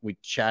that we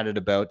chatted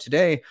about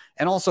today,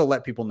 and also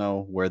let people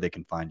know where they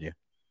can find you.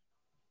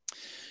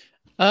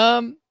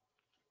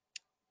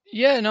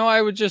 Yeah, no,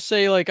 I would just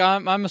say, like,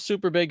 I'm a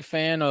super big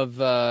fan of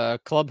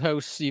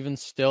Clubhouse. Even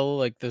still,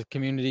 like, the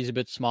community's a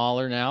bit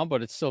smaller now,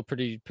 but it's still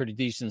pretty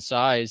decent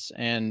size.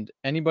 And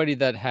anybody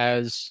that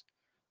has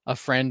a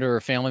friend or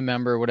a family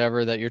member or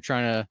whatever that you're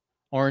trying to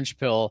orange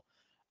pill,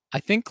 I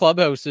think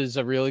Clubhouse is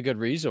a really good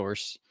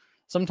resource.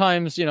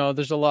 Sometimes,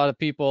 there's a lot of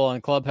people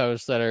on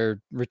Clubhouse that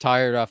are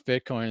retired off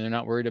Bitcoin and they're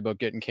not worried about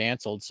getting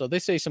canceled. So they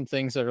say some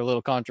things that are a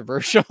little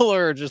controversial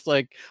or just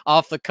like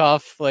off the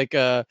cuff, like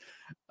not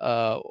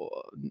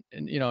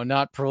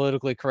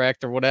politically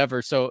correct or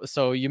whatever.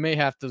 So you may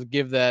have to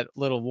give that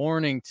little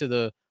warning to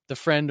the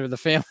friend or the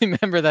family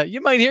member that you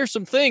might hear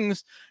some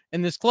things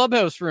in this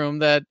Clubhouse room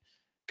that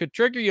could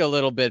trigger you a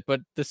little bit,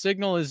 but the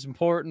signal is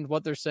important.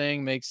 What they're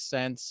saying makes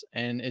sense,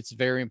 and it's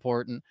very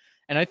important.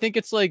 And I think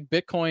it's like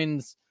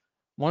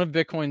one of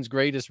Bitcoin's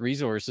greatest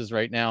resources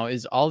right now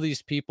is all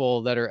these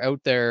people that are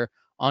out there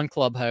on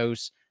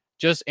Clubhouse,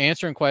 just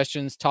answering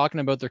questions, talking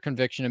about their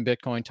conviction in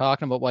Bitcoin,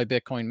 talking about why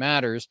Bitcoin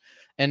matters.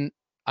 And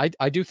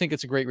I do think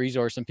it's a great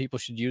resource, and people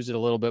should use it a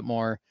little bit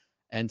more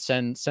and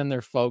send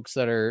their folks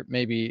that are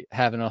maybe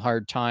having a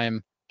hard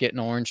time getting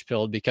orange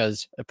pilled,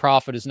 because a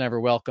prophet is never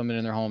welcome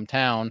in their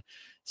hometown.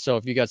 So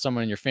if you got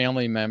someone in your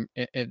family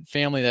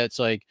that's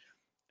like,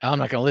 I'm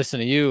not going to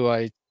listen to you.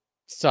 I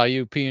saw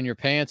you pee in your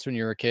pants when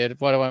you were a kid.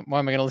 Why am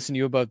I going to listen to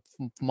you about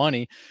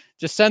money?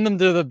 Just send them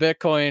to the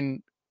Bitcoin.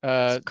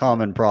 It's a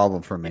common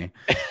problem for me.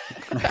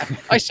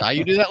 I saw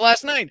you do that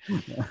last night.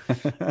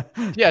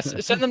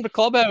 Yes, send them to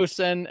Clubhouse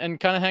and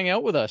kind of hang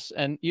out with us.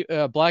 And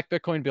Black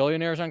Bitcoin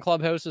Billionaires on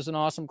Clubhouse is an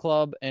awesome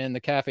club, and the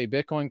Cafe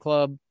Bitcoin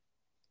Club.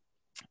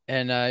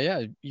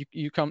 And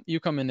you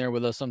come in there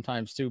with us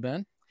sometimes too,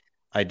 Ben.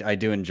 I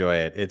do enjoy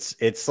it.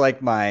 It's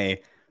like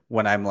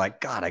when I'm like,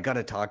 God, I got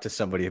to talk to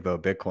somebody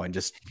about Bitcoin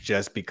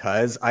just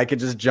because I could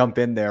just jump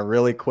in there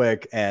really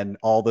quick, and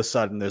all of a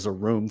sudden there's a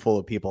room full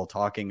of people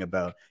talking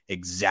about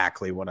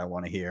exactly what I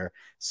want to hear.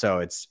 So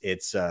it's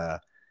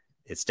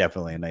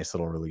definitely a nice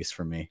little release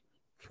for me.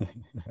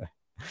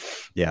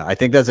 Yeah, I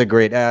think that's a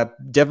great app.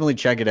 Definitely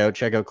check it out.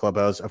 Check out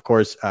Clubhouse. Of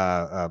course,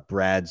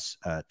 Brad's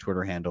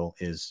Twitter handle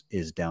is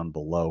down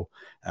below.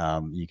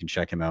 You can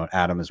check him out.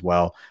 Adam as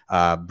well.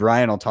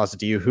 Brian, I'll toss it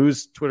to you,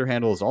 whose Twitter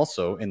handle is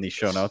also in the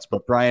show notes.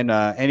 But Brian,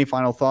 any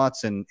final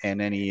thoughts and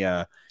any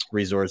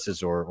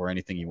resources or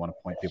anything you want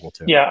to point people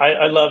to? Yeah,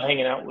 I love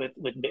hanging out with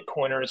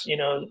Bitcoiners.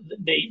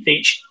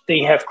 They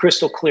have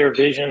crystal clear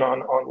vision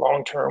on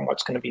long term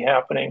what's going to be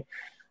happening.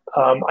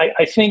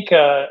 I think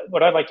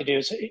what I'd like to do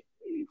is,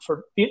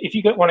 if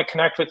you want to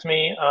connect with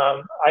me,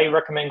 I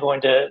recommend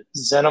going to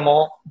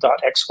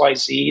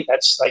zenimal.xyz.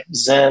 That's like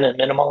Zen and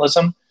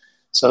minimalism.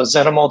 So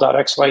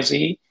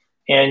zenimal.xyz.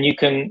 And you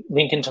can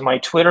link into my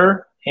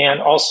Twitter. And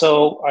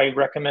also, I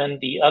recommend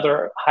the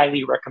other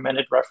highly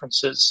recommended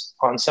references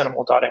on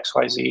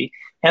zenimal.xyz.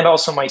 And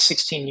also, my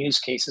 16 use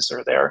cases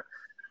are there.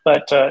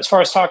 But as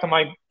far as talking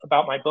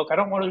about my book, I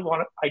don't really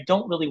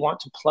want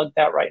to plug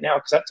that right now,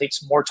 because that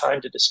takes more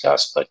time to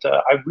discuss. But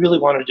I really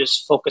want to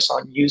just focus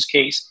on use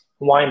case,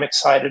 why I'm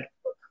excited,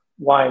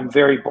 why I'm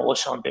very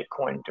bullish on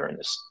Bitcoin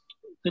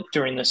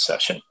during this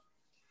session.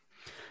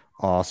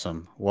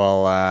 Awesome.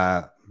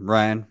 Well,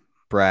 Ryan,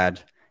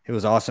 Brad, it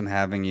was awesome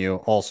having you.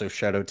 Also,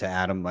 shout out to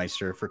Adam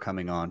Meister for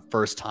coming on.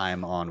 First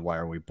time on Why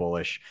Are We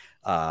Bullish?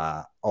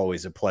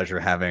 Always a pleasure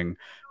having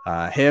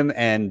him.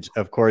 And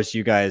of course,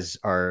 you guys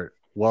are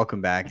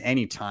welcome back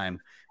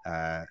anytime.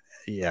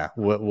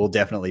 We'll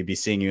definitely be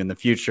seeing you in the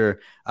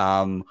future.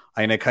 I'm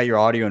going to cut your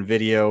audio and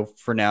video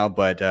for now,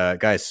 but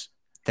guys,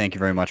 thank you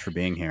very much for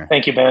being here.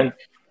 Thank you, Ben.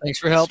 Thanks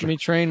for helping me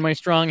train my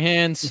strong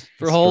hands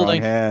for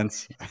holding.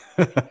 Hands.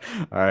 All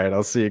right,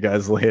 I'll see you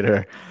guys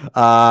later.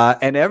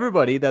 And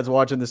everybody that's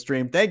watching the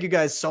stream, thank you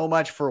guys so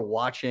much for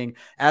watching.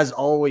 As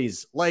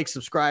always, like,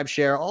 subscribe,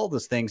 share, all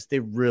those things. They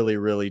really,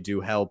 really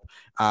do help.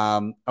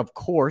 Of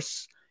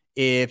course,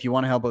 if you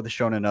want to help out the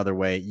show in another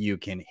way, you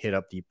can hit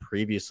up the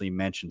previously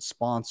mentioned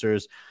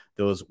sponsors.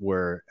 Those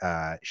were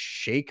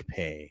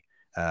ShakePay,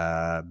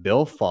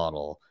 Bill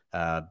Fodl,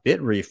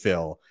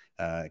 BitRefill,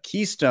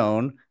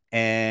 Keystone,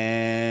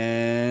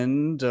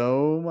 and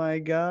oh my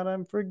God,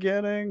 I'm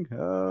forgetting.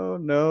 Oh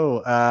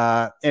no.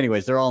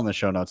 Anyways, they're all in the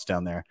show notes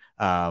down there.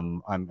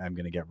 I'm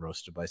gonna get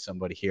roasted by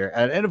somebody here.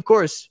 And of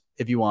course,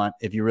 if you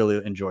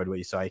really enjoyed what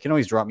you saw, you can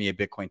always drop me a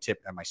Bitcoin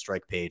tip at my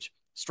Strike page.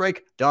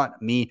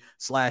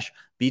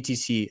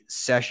 strike.me/BTC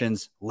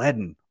Sessions.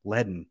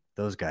 Ledden,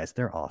 those guys,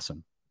 they're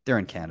awesome. They're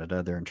in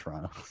Canada. They're in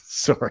Toronto.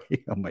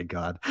 Sorry. Oh my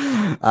God.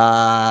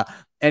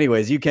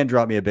 Anyways, you can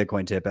drop me a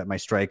Bitcoin tip at my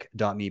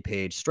strike.me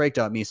page,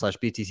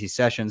 strike.me/BTC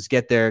Sessions.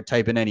 Get there,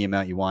 type in any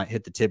amount you want,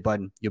 hit the tip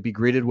button. You'll be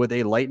greeted with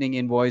a Lightning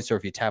invoice, or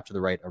if you tap to the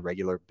right, a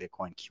regular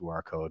Bitcoin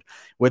QR code.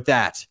 With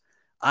that,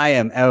 I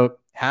am out.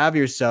 Have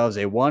yourselves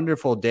a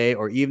wonderful day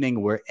or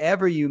evening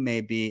wherever you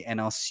may be, and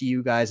I'll see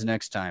you guys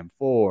next time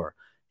for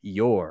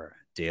your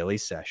daily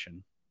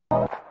session.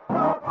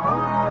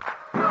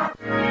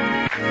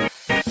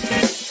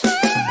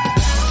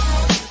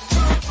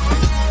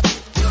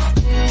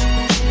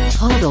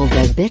 Hodl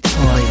the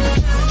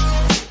Bitcoin.